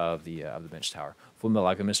of the Bench Tower. Full Metal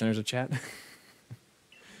Alchemist centers of chat.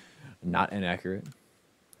 Not inaccurate.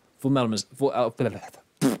 Full Metal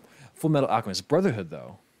Alchemist Brotherhood,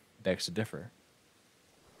 though, begs to differ.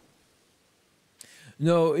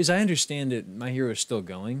 No, as I understand it, My Hero is still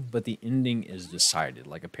going, but the ending is decided.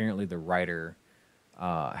 Like, apparently the writer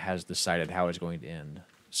has decided how it's going to end.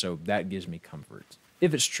 So that gives me comfort.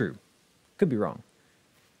 If it's true. Could be wrong.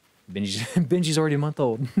 Benji's already a month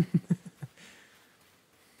old.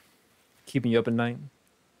 Keeping you up at night?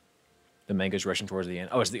 The manga's rushing towards the end.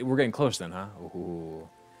 Oh, we're getting close then, huh? Ooh.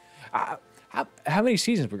 How many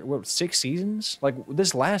seasons? What, 6 seasons? Like,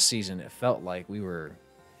 this last season, it felt like we were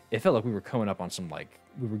coming up on some, like,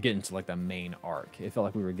 we were getting to, like, the main arc. It felt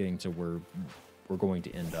like we were getting to where we're going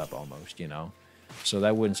to end up almost, you know? So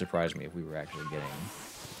that wouldn't surprise me if we were actually getting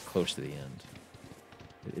close to the end.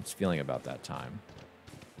 It's feeling about that time.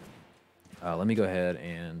 Let me go ahead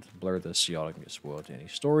and blur this so y'all can get spoiled to any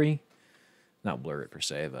story. Not blur it per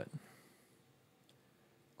se, but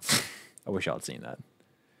I wish y'all had seen that.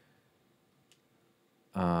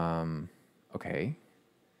 Okay.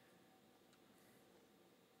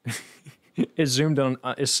 It zoomed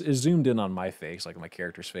in on my face, like my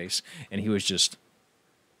character's face, and he was just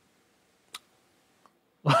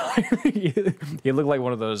he looked like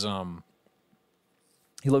one of those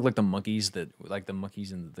he looked like the monkeys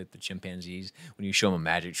and the chimpanzees when you show them a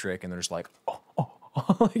magic trick and they're just like, oh,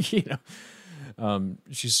 like, you know.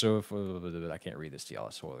 She's so, I can't read this to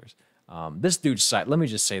y'all, spoilers. This dude's side, let me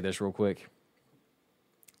just say this real quick.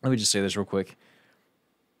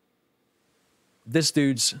 This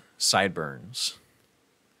dude's sideburns,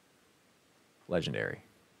 legendary.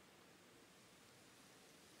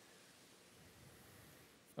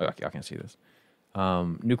 Oh, y'all can't see this.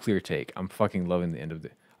 Nuclear take. I'm fucking loving the end of the.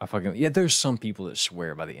 Yeah, there's some people that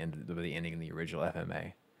swear by the ending in the original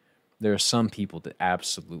FMA. There are some people that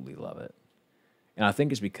absolutely love it. And I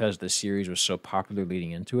think it's because the series was so popular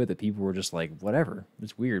leading into it that people were just like, whatever.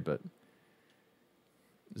 It's weird, but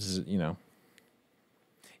this is, you know.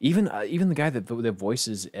 Even the guy that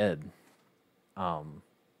voices Ed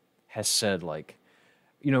has said, like,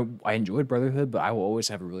 you know, I enjoyed Brotherhood, but I will always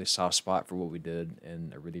have a really soft spot for what we did in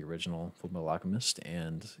the original Fullmetal Alchemist.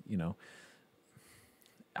 And, you know,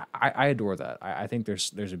 I adore that. I think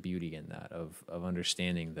there's a beauty in that of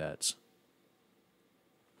understanding that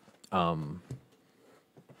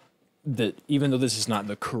that even though this is not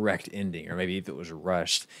the correct ending, or maybe if it was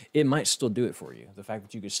rushed, it might still do it for you. The fact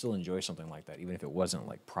that you could still enjoy something like that, even if it wasn't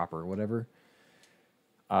like proper or whatever.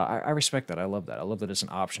 I respect that. I love that. I love that it's an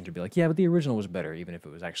option to be like, yeah, but the original was better, even if it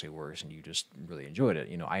was actually worse and you just really enjoyed it.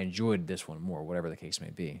 You know, I enjoyed this one more, whatever the case may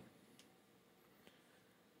be.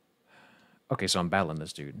 Okay, so I'm battling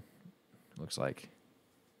this dude. Looks like.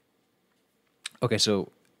 Okay,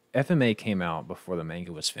 so FMA came out before the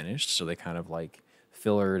manga was finished, so they kind of like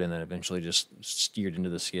fillered and then eventually just steered into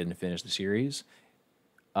the skid and finished the series.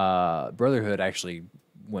 Brotherhood actually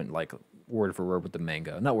went like word for word with the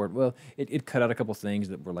manga. Not word. Well, it cut out a couple things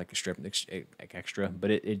that were like extra,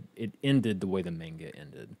 but it ended the way the manga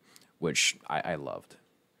ended, which I loved.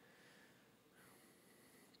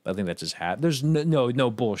 I think that's his hat. There's no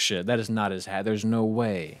bullshit. That is not his hat. There's no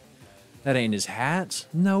way. That ain't his hat.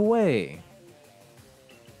 No way.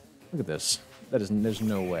 Look at this. There's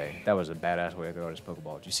no way. That was a badass way to throw out his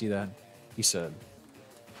Pokeball. Did you see that? He said,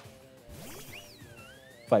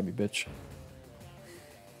 "Fight me, bitch."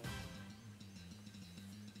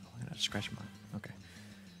 Oh, I gotta scratch mine. Okay.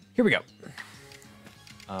 Here we go.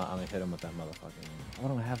 I'm gonna hit him with that motherfucking. I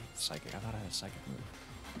don't have Psychic. I thought I had a Psychic move.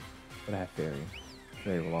 But I have Fairy.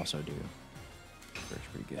 Fairy will also do. Fairy's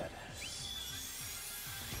pretty good.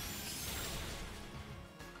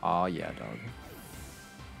 Oh yeah, dog.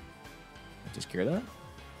 Just cure that?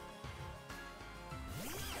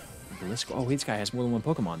 Blissful. Oh, this guy has more than one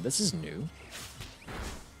Pokemon. This is new.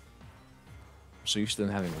 So used to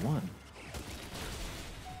them having one.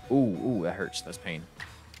 Ooh, that hurts. That's pain.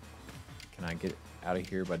 Can I get out of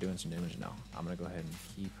here by doing some damage? No. I'm gonna go ahead and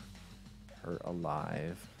keep her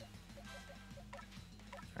alive.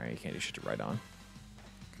 Alright, you can't do shit to Rhydon.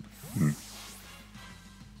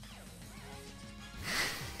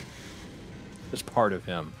 It's part of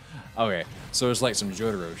him. Okay, so it's like some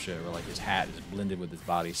Jotaro shit where like his hat is blended with his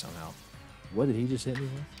body somehow. What did he just hit me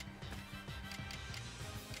with?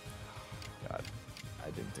 God, I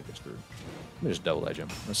didn't think this through. Let me just double edge him.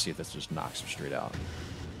 Let's see if this just knocks him straight out.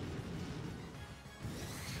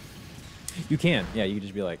 You can, yeah, you can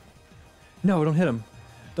just be like, no, don't hit him.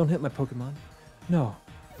 Don't hit my Pokemon. No.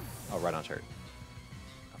 Oh, Rhydon's hurt.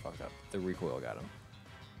 I fucked up. The recoil got him.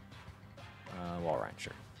 Walrein,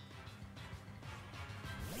 sure.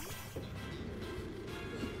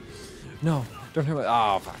 No, don't hurt my.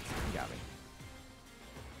 Oh fuck, you got me.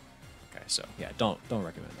 Okay, so yeah, don't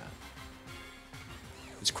recommend that.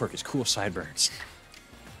 His quirk is cool sideburns.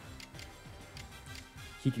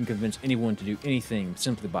 He can convince anyone to do anything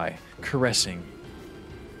simply by caressing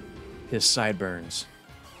his sideburns.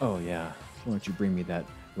 Oh yeah, why don't you bring me that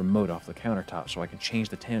remote off the countertop so I can change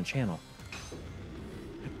the channel?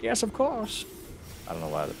 Yes, of course. I don't know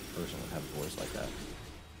why the person would have a voice like that.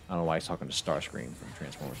 I don't know why he's talking to Starscream from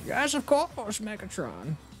Transformers. Yes, of course,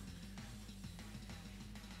 Megatron.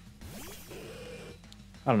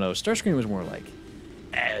 I don't know. Starscream was more like,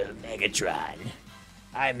 oh, Megatron,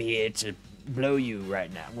 I'm here to blow you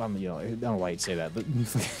right now. Well, you know, I don't know why he'd say that, but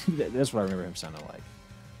that's what I remember him sounding like.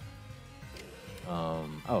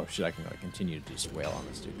 Oh shit! I can continue to just wail on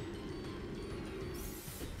this dude.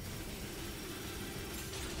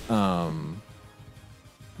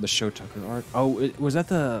 The Show Tucker art. Oh, was that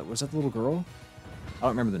the little girl? I don't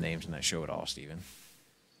remember the names in that show at all, Steven.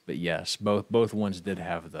 But yes, both ones did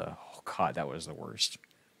have the. Oh god, that was the worst.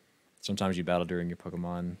 Sometimes you battle during your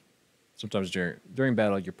Pokemon. Sometimes during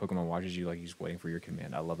battle, your Pokemon watches you like he's waiting for your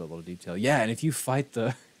command. I love that little detail. Yeah, and if you fight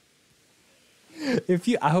the.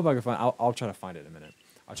 I hope I can find. I'll try to find it in a minute.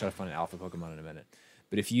 I'll try to find an alpha Pokemon in a minute.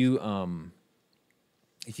 But if you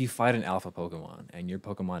fight an alpha Pokemon and your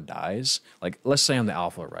Pokemon dies, like let's say I'm the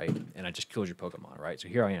alpha, right? And I just killed your Pokemon, right? So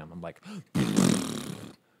here I am. I'm like,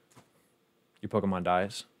 your Pokemon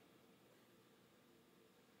dies.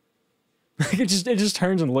 it just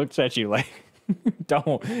turns and looks at you like,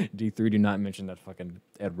 don't D3. Do not mention that fucking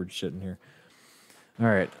Edward shit in here. All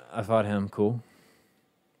right, I fought him. Cool.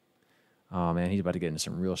 Oh man, he's about to get into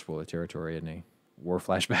some real spoiler territory, isn't he? War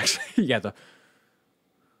flashbacks. Yeah, the.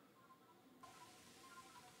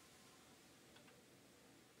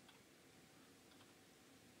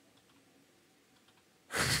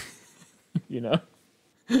 you know?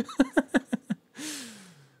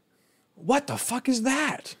 What the fuck is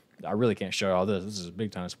that? I really can't show you all this. This is a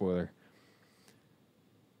big time spoiler.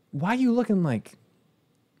 Why are you looking like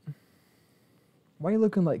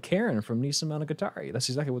Karen from Nisa Monogatari? That's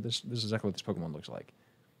exactly what this is exactly what this Pokemon looks like.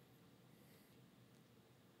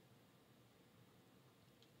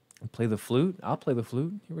 Play the flute? I'll play the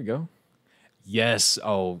flute. Here we go. Yes.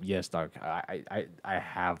 Oh, yes, Doc. I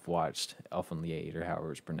have watched Elfen Lied, or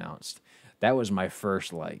however it's pronounced. That was my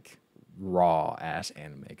first like raw ass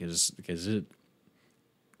anime because it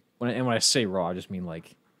when I say raw, I just mean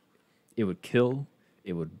like it would kill,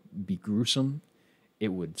 it would be gruesome, it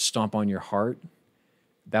would stomp on your heart.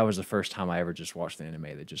 That was the first time I ever just watched an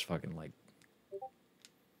anime that just fucking like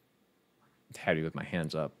had me with my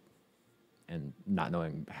hands up and not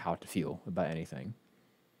knowing how to feel about anything.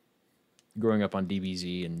 Growing up on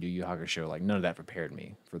DBZ and Yu Yu Hakusho, like none of that prepared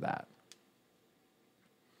me for that.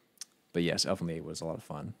 But yes, Elfen Lied was a lot of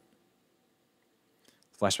fun.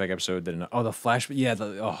 Flashback episode didn't. Oh, the flashback. Yeah.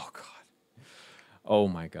 Oh god. Oh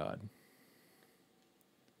my god.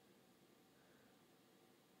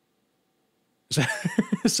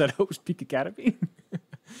 Is that Hope's Peak Academy?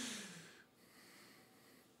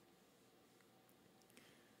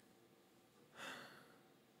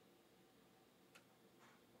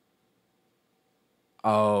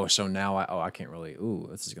 Oh, so now I can't really. Ooh,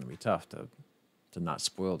 this is gonna be tough to not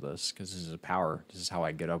spoil this because this is a power. This is how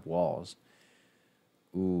I get up walls.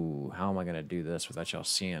 Ooh, how am I gonna do this without y'all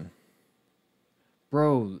seeing?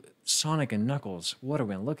 Bro, Sonic and Knuckles. What are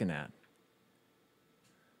we looking at?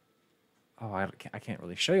 Oh, I can't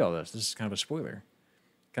really show y'all this. This is kind of a spoiler.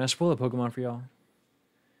 Can I spoil a Pokemon for y'all?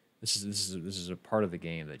 This is a part of the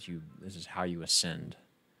game that you. This is how you ascend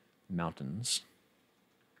mountains.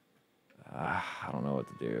 I don't know what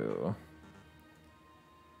to do.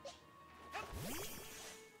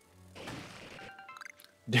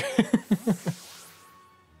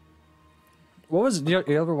 What was? Do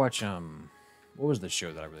you ever watch what was the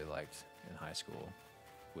show that I really liked in high school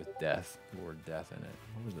with Lord Death in it?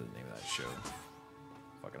 What was the name of that show?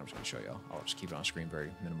 Fuck it, I'm just gonna show y'all. I'll just keep it on screen very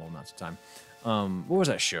minimal amounts of time. What was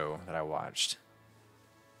that show that I watched?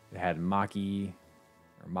 It had Maki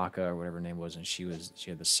or Maka or whatever her name was, and she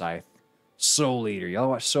had the scythe. Soul Eater. Y'all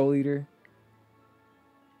watch Soul Eater?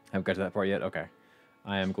 Haven't got to that part yet. Okay,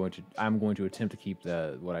 I'm going to attempt to keep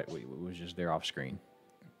what was just there off screen.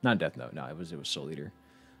 Not Death Note. No, it was Soul Eater.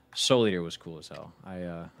 Soul Eater was cool as hell.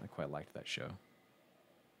 I quite liked that show.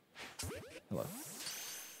 Hello.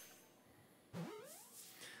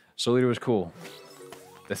 Soul Eater was cool.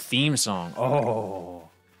 The theme song. Oh.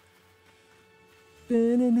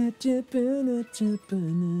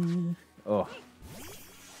 Oh.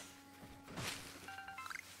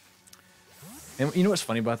 And you know what's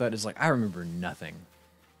funny about that is like I remember nothing.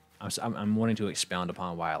 I'm wanting to expound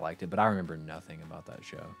upon why I liked it, but I remember nothing about that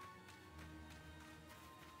show.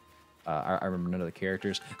 I remember none of the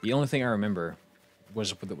characters. The only thing I remember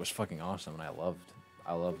that was fucking awesome, and I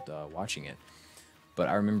loved watching it. But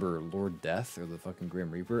I remember Lord Death, or the fucking Grim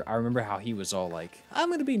Reaper. I remember how he was all like, "I'm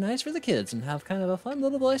gonna be nice for the kids and have kind of a fun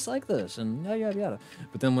little voice like this," and yada yada yada.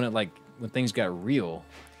 But then when things got real,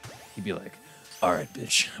 he'd be like, "All right,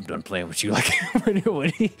 bitch, I'm done playing with you." Like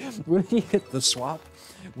when he hit the swap,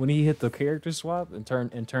 when he hit the character swap and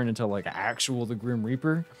turned into like actual the Grim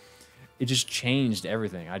Reaper, it just changed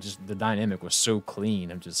everything. The dynamic was so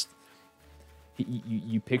clean.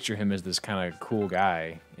 You picture him as this kind of cool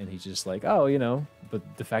guy, and he's just like, oh, you know.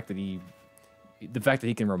 But the fact that he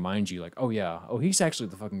can remind you, like, oh yeah, oh he's actually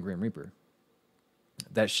the fucking Grim Reaper.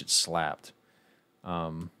 That shit slapped.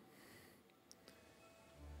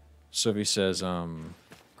 Sophie says,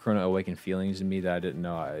 Corona awakened feelings in me that I didn't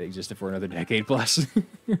know existed for another decade plus.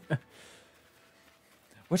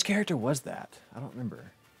 Which character was that? I don't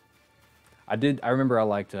remember. I remember I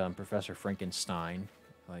liked Professor Frankenstein.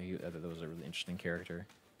 That was a really interesting character.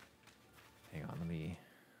 Hang on,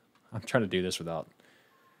 I'm trying to do this without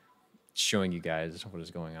showing you guys what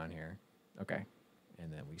is going on here. Okay.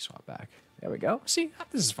 And then we swap back. There we go. See,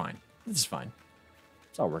 this is fine. This is fine.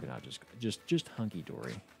 It's all working out just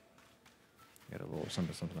hunky-dory. Got a little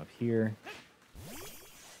something up here.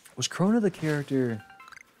 Was Krona the character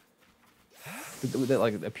that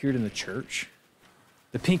like appeared in the church?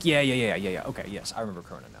 The pink, yeah. Okay, yes, I remember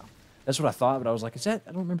Krona now. That's what I thought, but I was like, I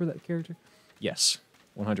don't remember that character. Yes,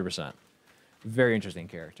 100%. Very interesting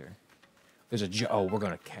character. There's oh, we're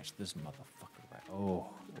gonna catch this motherfucker right. Oh.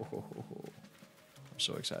 I'm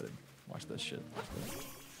so excited. Watch this shit.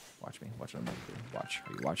 Watch me. Watch what I'm about to do. Watch.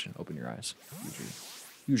 Are you watching? Open your eyes.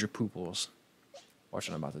 Use your pupils. Watch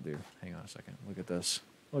what I'm about to do. Hang on a second. Look at this.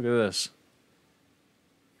 Look at this.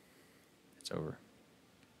 It's over.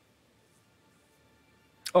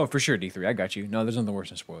 Oh, for sure, D3. I got you. No, there's nothing worse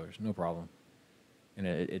than spoilers. No problem. And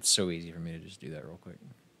it's so easy for me to just do that real quick.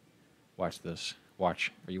 Watch this.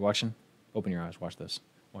 Watch. Are you watching? Open your eyes. Watch this.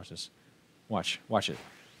 Watch this. Watch. Watch it.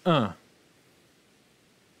 Let's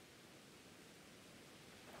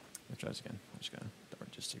try this again. I'm just gonna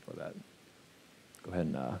just ignore that. Go ahead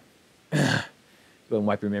and go ahead and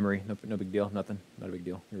wipe your memory. No big deal. Nothing. Not a big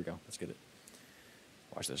deal. Here we go. Let's get it.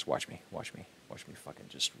 Watch this. Watch me. Watch me. Watch me. Fucking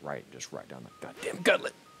just right down that goddamn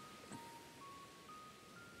gutlet.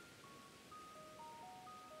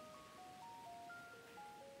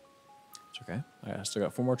 It's okay. I still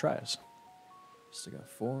got 4 more tries. Still got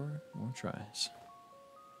 4 more tries.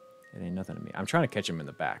 It ain't nothing to me. I'm trying to catch him in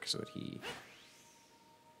the back so that he.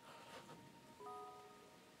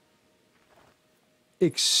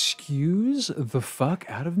 Excuse the fuck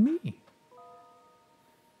out of me.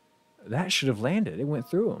 That should have landed. It went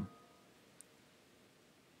through him.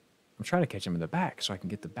 I'm trying to catch him in the back so I can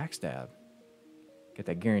get the backstab. Get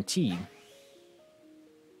that guaranteed.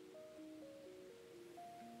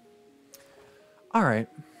 All right.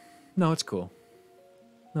 No, it's cool.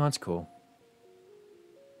 No, it's cool.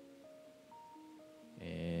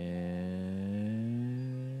 And...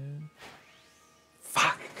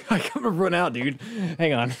 Fuck. I gotta run out, dude.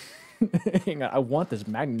 Hang on. Hang on. I want this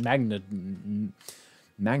Magneton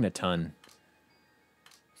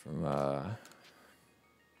from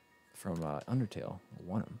Undertale. I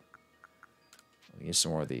want him. Let me get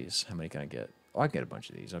some more of these. How many can I get? Oh, I can get a bunch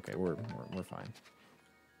of these. Okay, we're fine.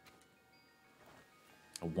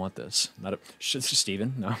 I want this. Not a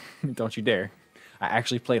Steven. No, don't you dare. I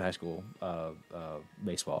actually played high school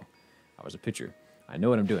baseball. I was a pitcher. I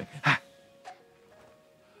know what I'm doing. Ha!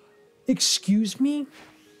 Excuse me?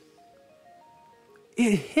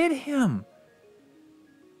 It hit him.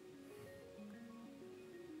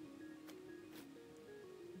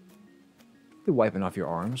 Be wiping off your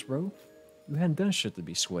arms, bro. You hadn't done shit to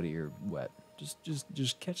be sweaty or wet.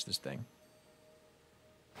 Just catch this thing.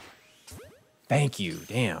 Thank you.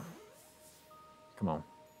 Damn. Come on.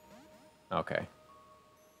 Okay.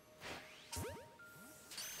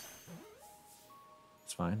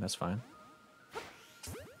 That's fine. That's fine.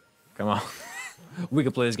 Come on. We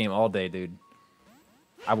could play this game all day, dude.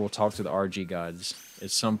 I will talk to the RG gods.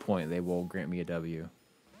 At some point, they will grant me a W.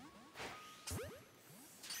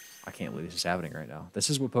 I can't believe this is happening right now. This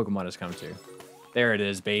is what Pokemon has come to. There it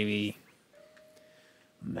is, baby.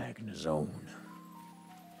 Magnezone.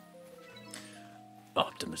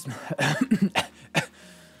 Optimus.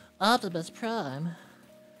 Optimus Prime.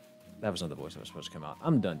 That was not the voice that was supposed to come out.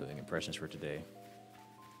 I'm done doing impressions for today.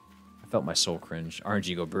 I felt my soul cringe.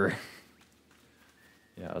 RNG go brr.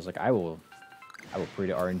 Yeah, I was like, I will pray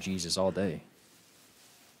to RNGs all day.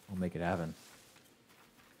 I'll make it happen.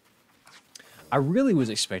 I really was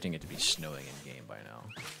expecting it to be snowing in game by now.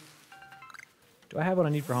 Do I have what I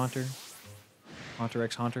need for Haunter? Haunter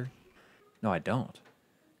x Haunter? No, I don't.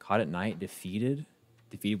 Caught at night, defeated.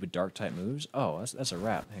 Defeated with dark type moves. Oh, that's a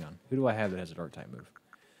wrap. Hang on. Who do I have that has a dark type move?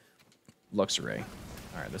 Luxray.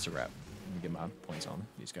 All right, that's a wrap. Let me get my points on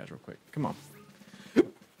these guys real quick. Come on.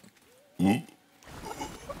 Oh,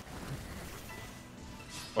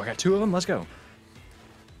 I got 2 of them. Let's go.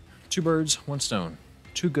 2 birds, 1 stone.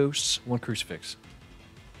 2 ghosts, 1 crucifix.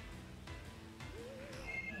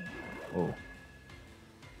 Whoa. Has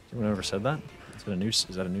anyone ever said that? Is that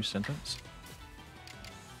a new sentence?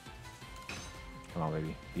 Come on,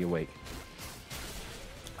 baby. Be awake.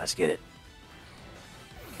 Let's get it.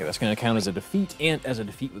 Okay, that's going to count as a defeat, and as a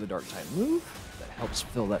defeat with a dark type move. That helps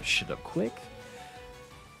fill that shit up quick.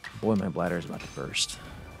 Boy, my bladder is about to burst.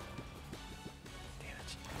 Damn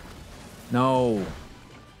it. No.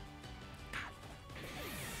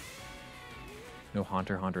 No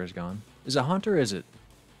Haunter. Haunter is gone. Is it Haunter or is it...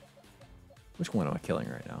 Which one am I killing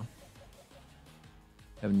right now?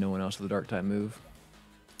 I have no one else with a dark type move.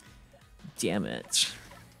 Damn it.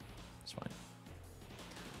 It's fine.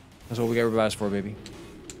 That's what we got revives for, baby.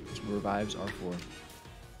 That's what revives are for.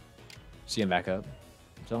 See him back up.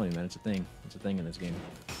 I'm telling you, man, it's a thing. It's a thing in this game.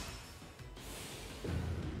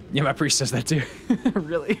 Yeah, my priest says that too.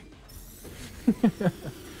 Really?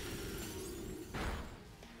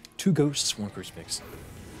 2 ghosts, 1 crucifix.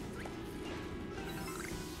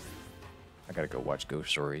 I gotta go watch Ghost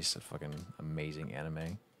Stories, a fucking amazing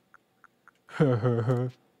anime.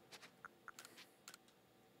 Alright,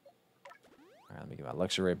 let me get my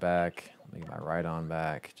Luxray back. Let me get my Rhydon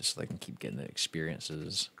back, just so I can keep getting the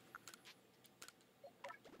experiences.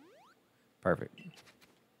 Perfect.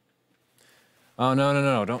 Oh,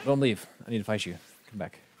 no. Don't leave. I need to fight you. Come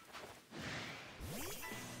back. There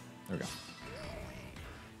we go.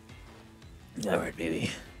 All right,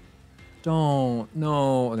 baby. Don't.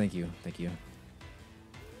 No. Thank you. Thank you.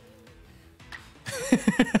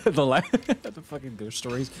 The fucking ghost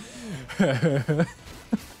stories.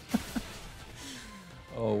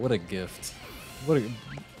 Oh, what a gift.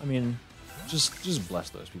 I mean, just bless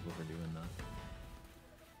those people for doing that.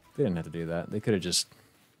 They didn't have to do that. They could have just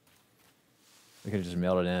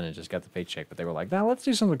mailed it in and just got the paycheck, but they were like, "Nah, let's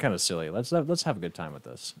do something kind of silly. Let's have a good time with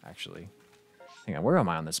this." Actually, hang on, where am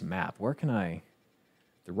I on this map? Where can I?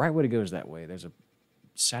 The right way to go is that way. There's a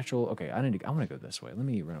satchel. Okay, I want to go this way. Let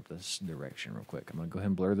me run up this direction real quick. I'm gonna go ahead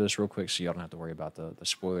and blur this real quick so y'all don't have to worry about the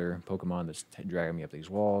spoiler Pokemon that's dragging me up these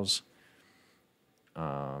walls.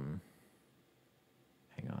 Hang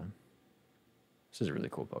on. This is a really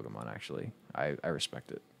cool Pokemon, actually. I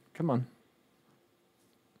respect it. Come on.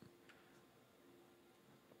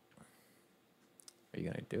 Are you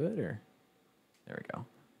gonna do it, or? There we go.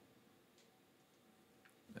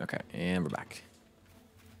 Okay, and we're back.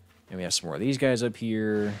 And we have some more of these guys up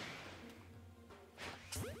here.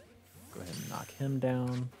 Go ahead and knock him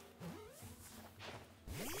down.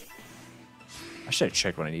 I should have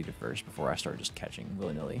checked what I needed first before I started just catching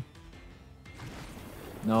willy-nilly.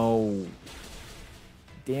 No.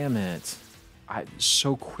 Damn it.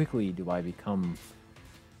 So quickly do I become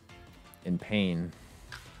in pain.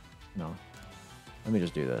 No. Let me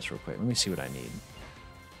just do this real quick. Let me see what I need.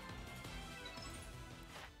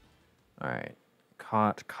 Alright.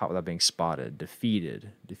 Caught without being spotted.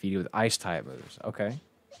 Defeated with ice type moves. Okay.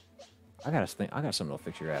 I got something to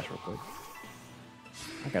fix your ass real quick.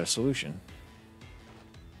 I got a solution.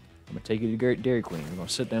 I'm gonna take you to Dairy Queen. We're gonna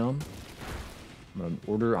sit down. I'm gonna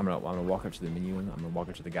order. I'm gonna walk up to the menu and I'm gonna walk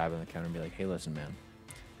up to the guy behind the counter and be like, "Hey, listen, man.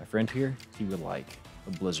 My friend here, he would like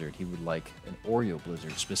a Blizzard. He would like an Oreo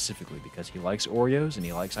Blizzard specifically because he likes Oreos and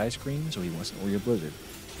he likes ice cream, so he wants an Oreo Blizzard."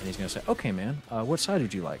 And he's gonna say, "Okay, man. What size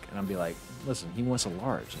would you like?" And I'll be like, "Listen, he wants a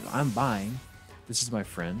large. I'm buying. This is my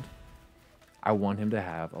friend. I want him to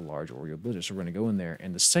have a large Oreo Blizzard." So we're gonna go in there,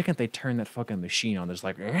 and the second they turn that fucking machine on, there's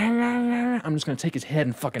like, I'm just gonna take his head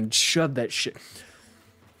and fucking shove that shit.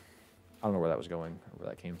 I don't know where that was going or where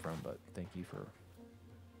that came from, but thank you for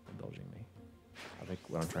indulging me. I think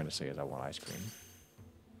what I'm trying to say is I want ice cream.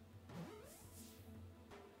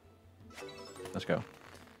 Let's go.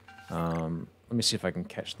 Let me see if I can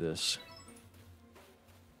catch this.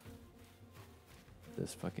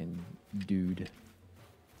 This fucking dude.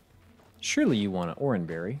 Surely you want an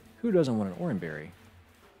Oranberry. Who doesn't want an Oranberry?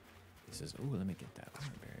 He says, "Ooh, let me get that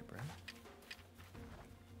Oranberry, bro."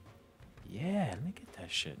 Yeah, let me get that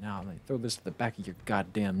shit. Now, let me throw this to the back of your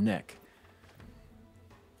goddamn neck.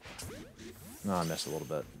 No, I missed a little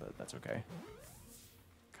bit, but that's okay.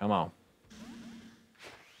 Come on.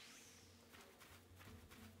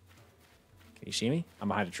 Can you see me? I'm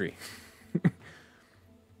behind a tree.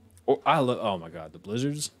 Oh my god, the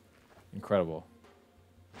blizzards? Incredible.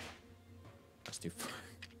 That's too far.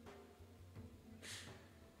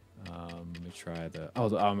 Let me try the...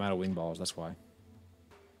 Oh, I'm out of wing balls, that's why.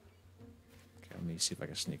 Okay, let me see if I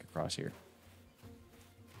can sneak across here.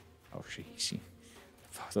 Oh, shit.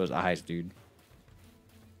 Fuck those eyes, dude.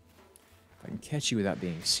 If I can catch you without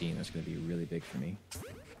being seen, that's going to be really big for me.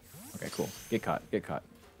 Okay, cool. Get caught. Get caught.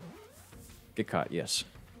 Get caught, yes.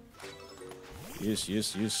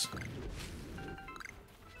 Yes.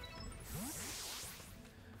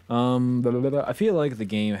 I feel like the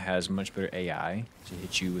game has much better AI to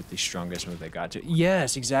hit you with the strongest move they got to.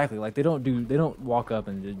 Yes, exactly. Like they don't walk up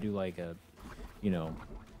and do like a, you know,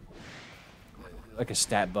 like a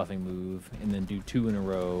stat buffing move and then do 2 in a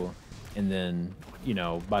row and then, you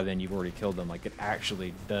know, by then you've already killed them. Like it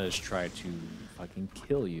actually does try to fucking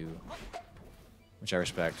kill you, which I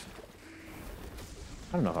respect.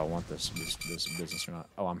 I don't know if I want this business or not.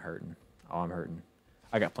 Oh, I'm hurting.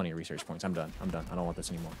 I got plenty of research points. I'm done. I don't want this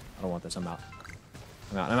anymore. I don't want this. I'm out.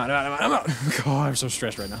 I'm out. God, I'm so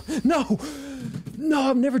stressed right now. No,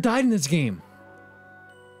 I've never died in this game.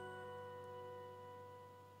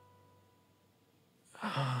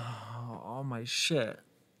 All my shit.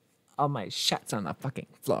 All my shit's on the fucking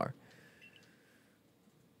floor.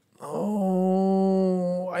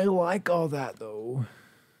 Oh, I like all that though.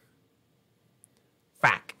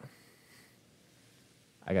 Fuck.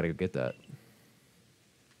 I gotta go get that.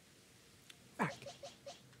 Fuck.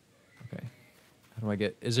 Okay. How do I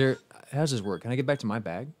get... How does this work? Can I get back to my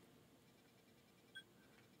bag?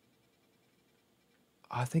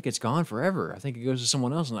 I think it's gone forever. I think it goes to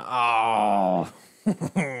someone else. Oh!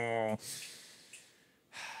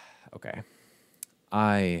 Okay.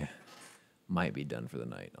 I might be done for the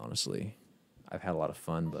night, honestly. I've had a lot of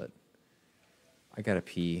fun, but I gotta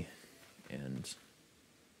pee, and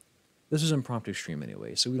This is impromptu stream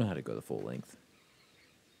anyway, so we don't have to go the full length.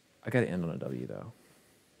 I gotta end on a W, though.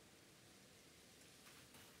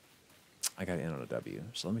 I gotta end on a W,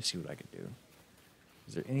 so let me see what I can do.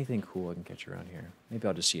 Is there anything cool I can catch around here? Maybe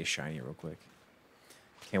I'll just see a shiny real quick.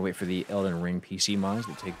 Can't wait for the Elden Ring PC mods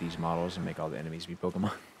to take these models and make all the enemies be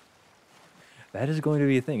Pokemon. That is going to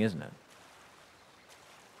be a thing, isn't it?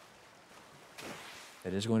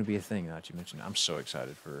 That is going to be a thing, not you mentioned. I'm so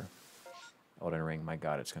excited for Elden Ring. My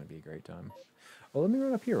God, it's going to be a great time. Well, let me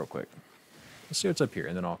run up here real quick. Let's see what's up here,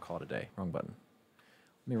 and then I'll call it a day. Wrong button.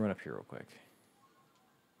 Let me run up here real quick.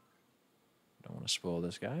 Don't want to spoil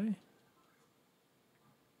this guy.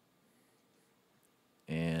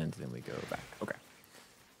 And then we go back. Okay.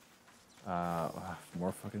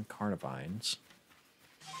 More fucking Carnivines.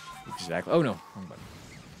 Exactly. Oh, no. Wrong button.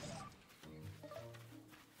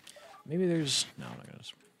 Maybe there's... No, I'm not going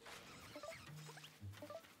to...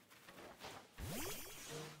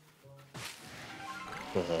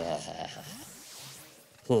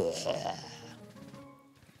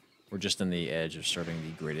 We're just on the edge of starting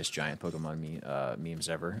the greatest giant Pokemon memes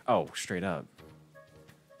ever. Oh, straight up.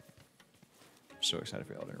 I'm so excited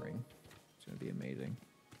for Elden Ring. It's going to be amazing.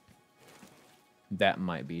 That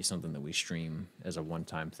might be something that we stream as a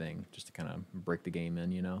one-time thing, just to kind of break the game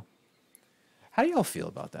in, you know? How do y'all feel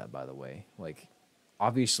about that, by the way? Like,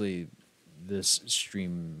 obviously, this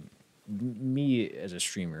stream, me as a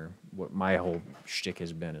streamer, what my whole shtick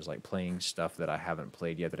has been is like playing stuff that I haven't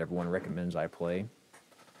played yet that everyone recommends I play.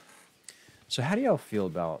 So how do y'all feel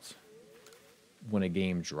about when a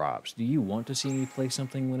game drops? Do you want to see me play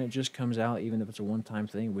something when it just comes out, even if it's a one-time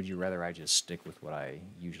thing? Would you rather I just stick with what I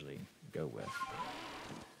usually go with?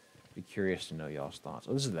 Be curious to know y'all's thoughts.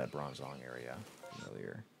 Oh, this is that Bronzong area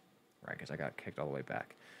earlier. Right, because I got kicked all the way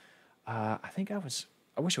back. I think I wish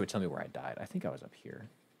it would tell me where I died. I think I was up here.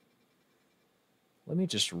 Let me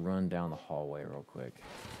just run down the hallway real quick.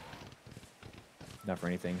 Not for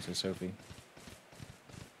anything, says Sophie.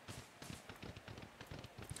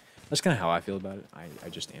 That's kind of how I feel about it. I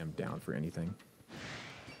just am down for anything.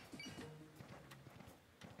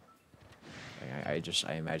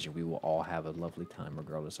 I imagine we will all have a lovely time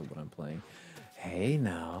regardless of what I'm playing. Hey,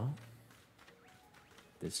 now.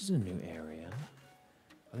 This is a new area.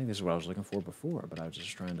 I think this is what I was looking for before, but I was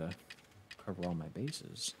just trying to cover all my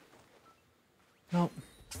bases. Nope.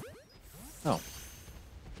 Oh.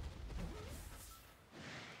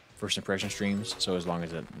 First impression streams, so as long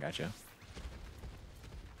as it... Gotcha.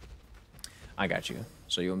 I got you.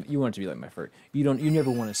 So you want it to be like my first... You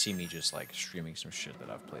never want to see me just like streaming some shit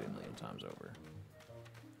that I've played a million times over.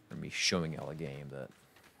 Or me showing y'all a game that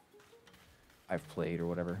I've played or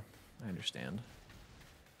whatever. I understand.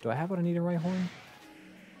 Do I have what I need in Rhyhorn?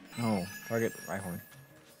 No. Target Rhyhorn.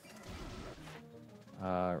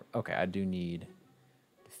 Okay, I do need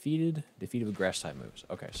defeated with grass type moves.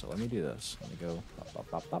 Okay, so let me do this. Let me go pop, pop,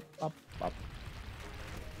 pop, pop, pop, pop.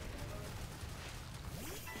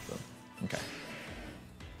 So, okay.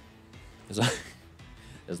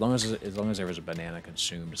 As long as there was a banana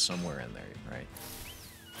consumed somewhere in there, right?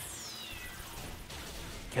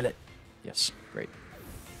 Kill it. Yes, great.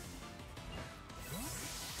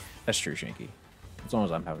 That's true, Shanky. As long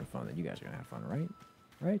as I'm having fun, then you guys are gonna have fun, right?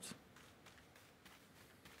 Right?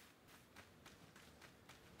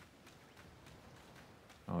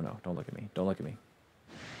 Oh no, don't look at me. Don't look at me.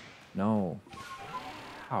 No.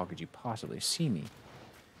 How could you possibly see me?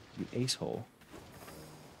 You ace-hole.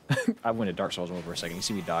 I went to Dark Souls mode for a second. You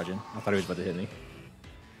see me dodging? I thought he was about to hit me.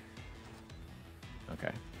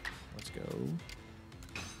 Okay. Let's go.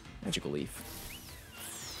 Magical Leaf.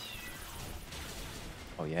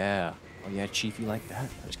 Oh yeah. Oh yeah, Chief, you like that?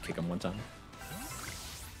 I just kick him one time.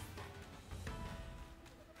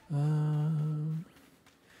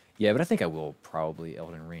 Yeah, but I think I will probably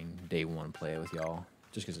Elden Ring day one play it with y'all.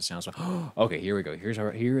 Just because it sounds like... Okay, here we go. Here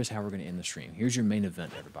is how we're going to end the stream. Here's your main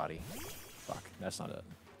event, everybody. Fuck, that's not it.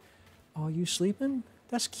 Oh, you sleeping?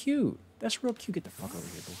 That's cute. That's real cute. Get the fuck over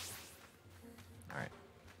here, boo. Alright.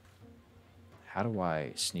 How do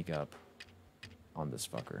I sneak up on this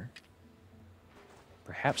fucker?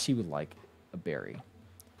 Perhaps he would like a berry.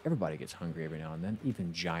 Everybody gets hungry every now and then.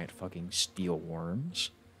 Even giant fucking steel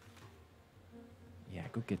worms. Yeah,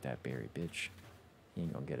 go get that berry, bitch. He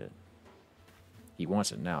ain't gonna get it. He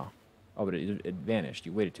wants it now. Oh, but it vanished.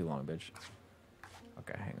 You waited too long, bitch.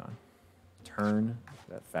 Okay, hang on. Turn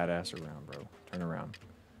that fat ass around, bro. Turn around.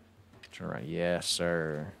 Turn around. Yes,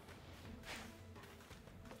 sir.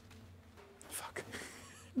 Fuck.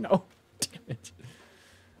 No. Damn it.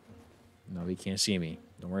 No, he can't see me.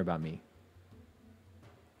 Don't worry about me.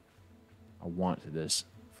 I want this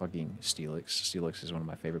fucking Steelix. Steelix is one of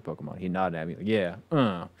my favorite Pokemon. He nodded at me like, yeah,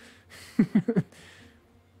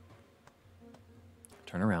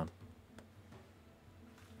 Turn around.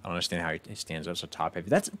 I don't understand how he stands up so top heavy.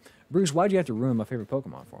 That's Bruce, why'd you have to ruin my favorite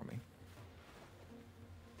Pokemon for me?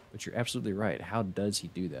 But you're absolutely right. How does he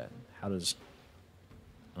do that? How does...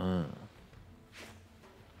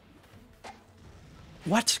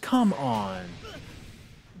 What? Come on.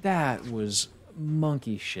 That was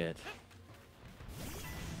monkey shit.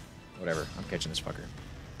 Whatever. I'm catching this fucker.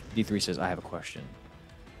 D3 says, I have a question.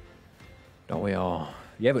 Don't we all?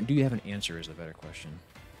 Yeah, but do you have an answer is the better question.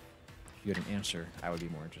 If you had an answer, I would be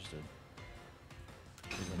more interested.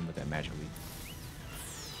 Hit him with that magic leap.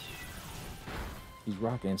 He's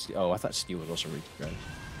rocking steel. Oh, I thought steel was also weak, guys.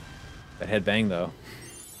 That headbang, though.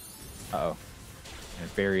 Uh-oh. And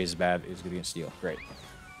fairy is bad. It's good against steel. Great.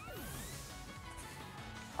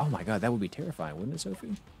 Oh my god, that would be terrifying, wouldn't it,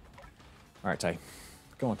 Sophie? Alright, Ty.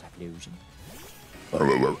 Go on, Typhlosion.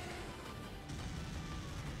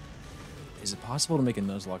 Is it possible to make a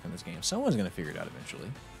Nuzlocke in this game? Someone's going to figure it out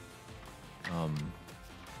eventually.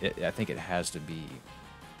 I think it has to be...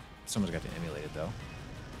 Someone's got to emulate it, though.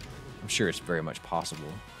 I'm sure it's very much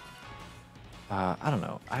possible. I don't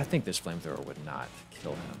know. I think this flamethrower would not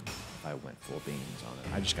kill him if I went full beans on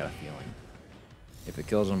it. I just got a feeling. If it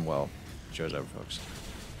kills him, well, show's over, folks.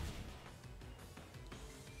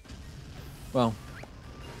 Well...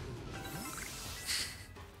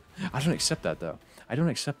 I don't accept that, though. I don't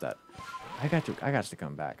accept that. I got to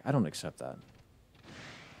come back. I don't accept that.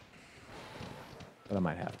 But I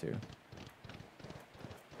might have to.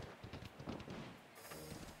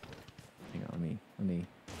 Hang on, let me,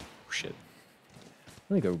 oh, shit.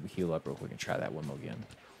 Let me go heal up real quick and try that one more again.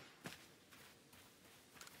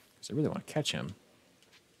 Because I really want to catch him.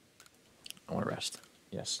 I want to rest.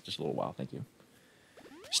 Yes, just a little while, thank you.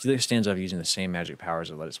 Steelix stands up using the same magic powers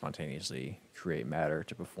that let it spontaneously create matter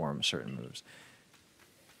to perform certain moves.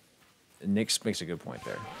 Nick makes a good point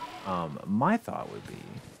there. My thought would be,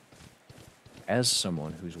 as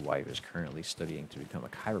someone whose wife is currently studying to become a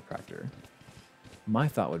chiropractor, my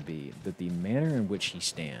thought would be that the manner in which he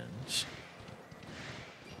stands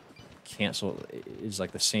is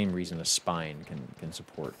like the same reason a spine can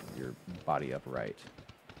support your body upright.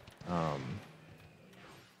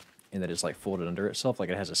 And that it's like folded under itself, like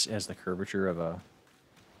it has the curvature of a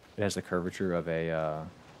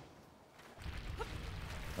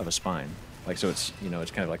spine. Like, so it's, you know,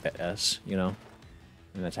 it's kind of like that S, you know,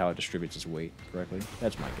 and that's how it distributes its weight correctly.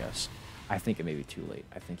 That's my guess. I think it may be too late.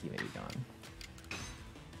 I think he may be gone.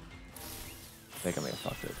 I think I may have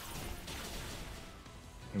fucked it.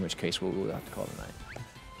 In which case, we'll have to call it a night.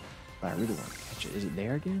 But I really want to catch it. Is it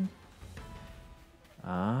there again?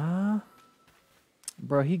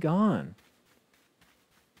 Bro, he gone.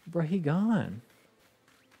 Bro, he gone.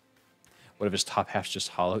 What if his top half's just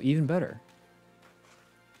hollow? Even better.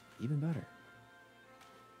 Even better.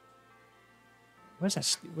 What's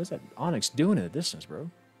that Onyx doing in the distance, bro?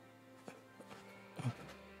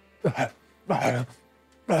 Okay.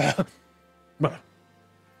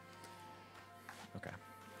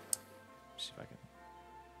 See if I can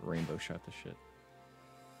rainbow shot this shit.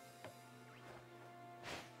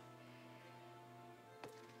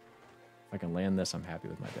 If I can land this, I'm happy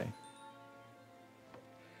with my day.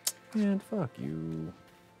 And fuck you.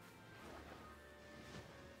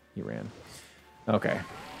 He ran. Okay.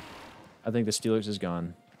 I think the Steelix is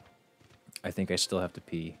gone. I think I still have to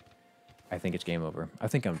pee. I think it's game over. I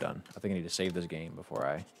think I'm done. I think I need to save this game before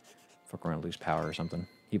I fuck around and lose power or something.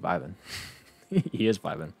 He vibing. He is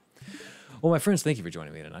vibing. Well, my friends, thank you for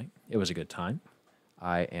joining me tonight. It was a good time.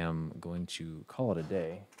 I am going to call it a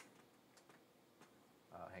day.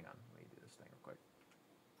 Hang on. Let me do this thing real quick.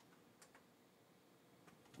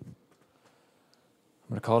 I'm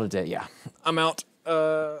going to call it a day. Yeah. I'm out.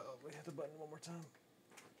 Let me hit the button one more time.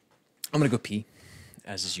 I'm going to go pee,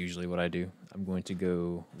 as is usually what I do. I'm going to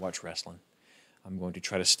go watch wrestling. I'm going to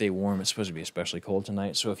try to stay warm. It's supposed to be especially cold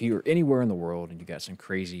tonight. So if you're anywhere in the world and you got some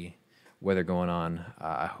crazy weather going on,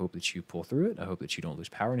 I hope that you pull through it. I hope that you don't lose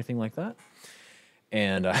power or anything like that.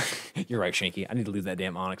 And you're right, Shanky. I need to leave that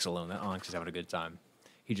damn Onyx alone. That Onyx is having a good time.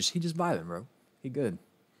 He just vibing, bro. He good.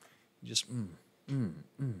 He just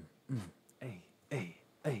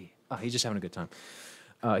hey. Oh, he's just having a good time.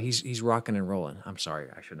 He's rocking and rolling. I'm sorry,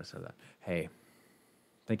 I shouldn't have said that. Hey,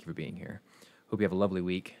 thank you for being here. Hope you have a lovely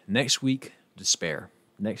week. Next week, despair.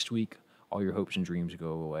 Next week, all your hopes and dreams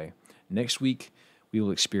go away. Next week, we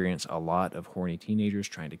will experience a lot of horny teenagers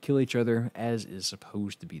trying to kill each other, as is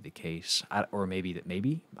supposed to be the case. I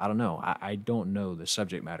don't know. I don't know the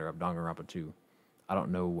subject matter of Danganronpa 2. I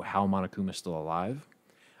don't know how Monokuma's still alive.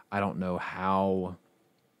 I don't know how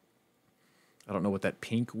I don't know what that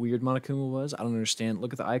pink weird Monokuma was. I don't understand.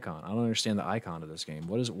 Look at the icon. I don't understand the icon of this game.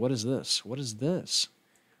 What is this? What is this?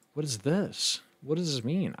 What is this? What does this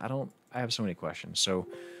mean? I have so many questions. So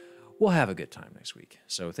we'll have a good time next week.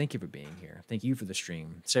 So thank you for being here. Thank you for the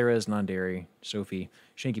stream. Sarah's, Nondary, Sophie,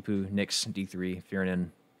 Shanky Poo, Nix, D3,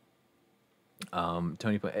 Fiernan,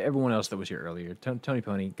 Tony, everyone else that was here earlier. Tony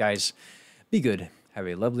Pony, guys, be good. Have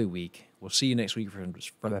a lovely week. We'll see you next week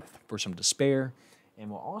for some despair. And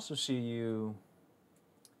we'll also see you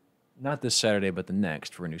not this Saturday, but the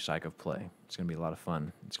next for a new Psych of Play. It's going to be a lot of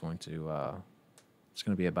fun. It's going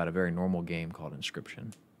to be about a very normal game called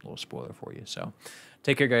Inscription. A little spoiler for you. So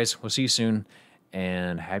take care, guys. We'll see you soon.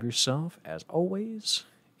 And have yourself, as always,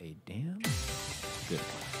 a damn good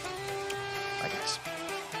one. Bye, guys.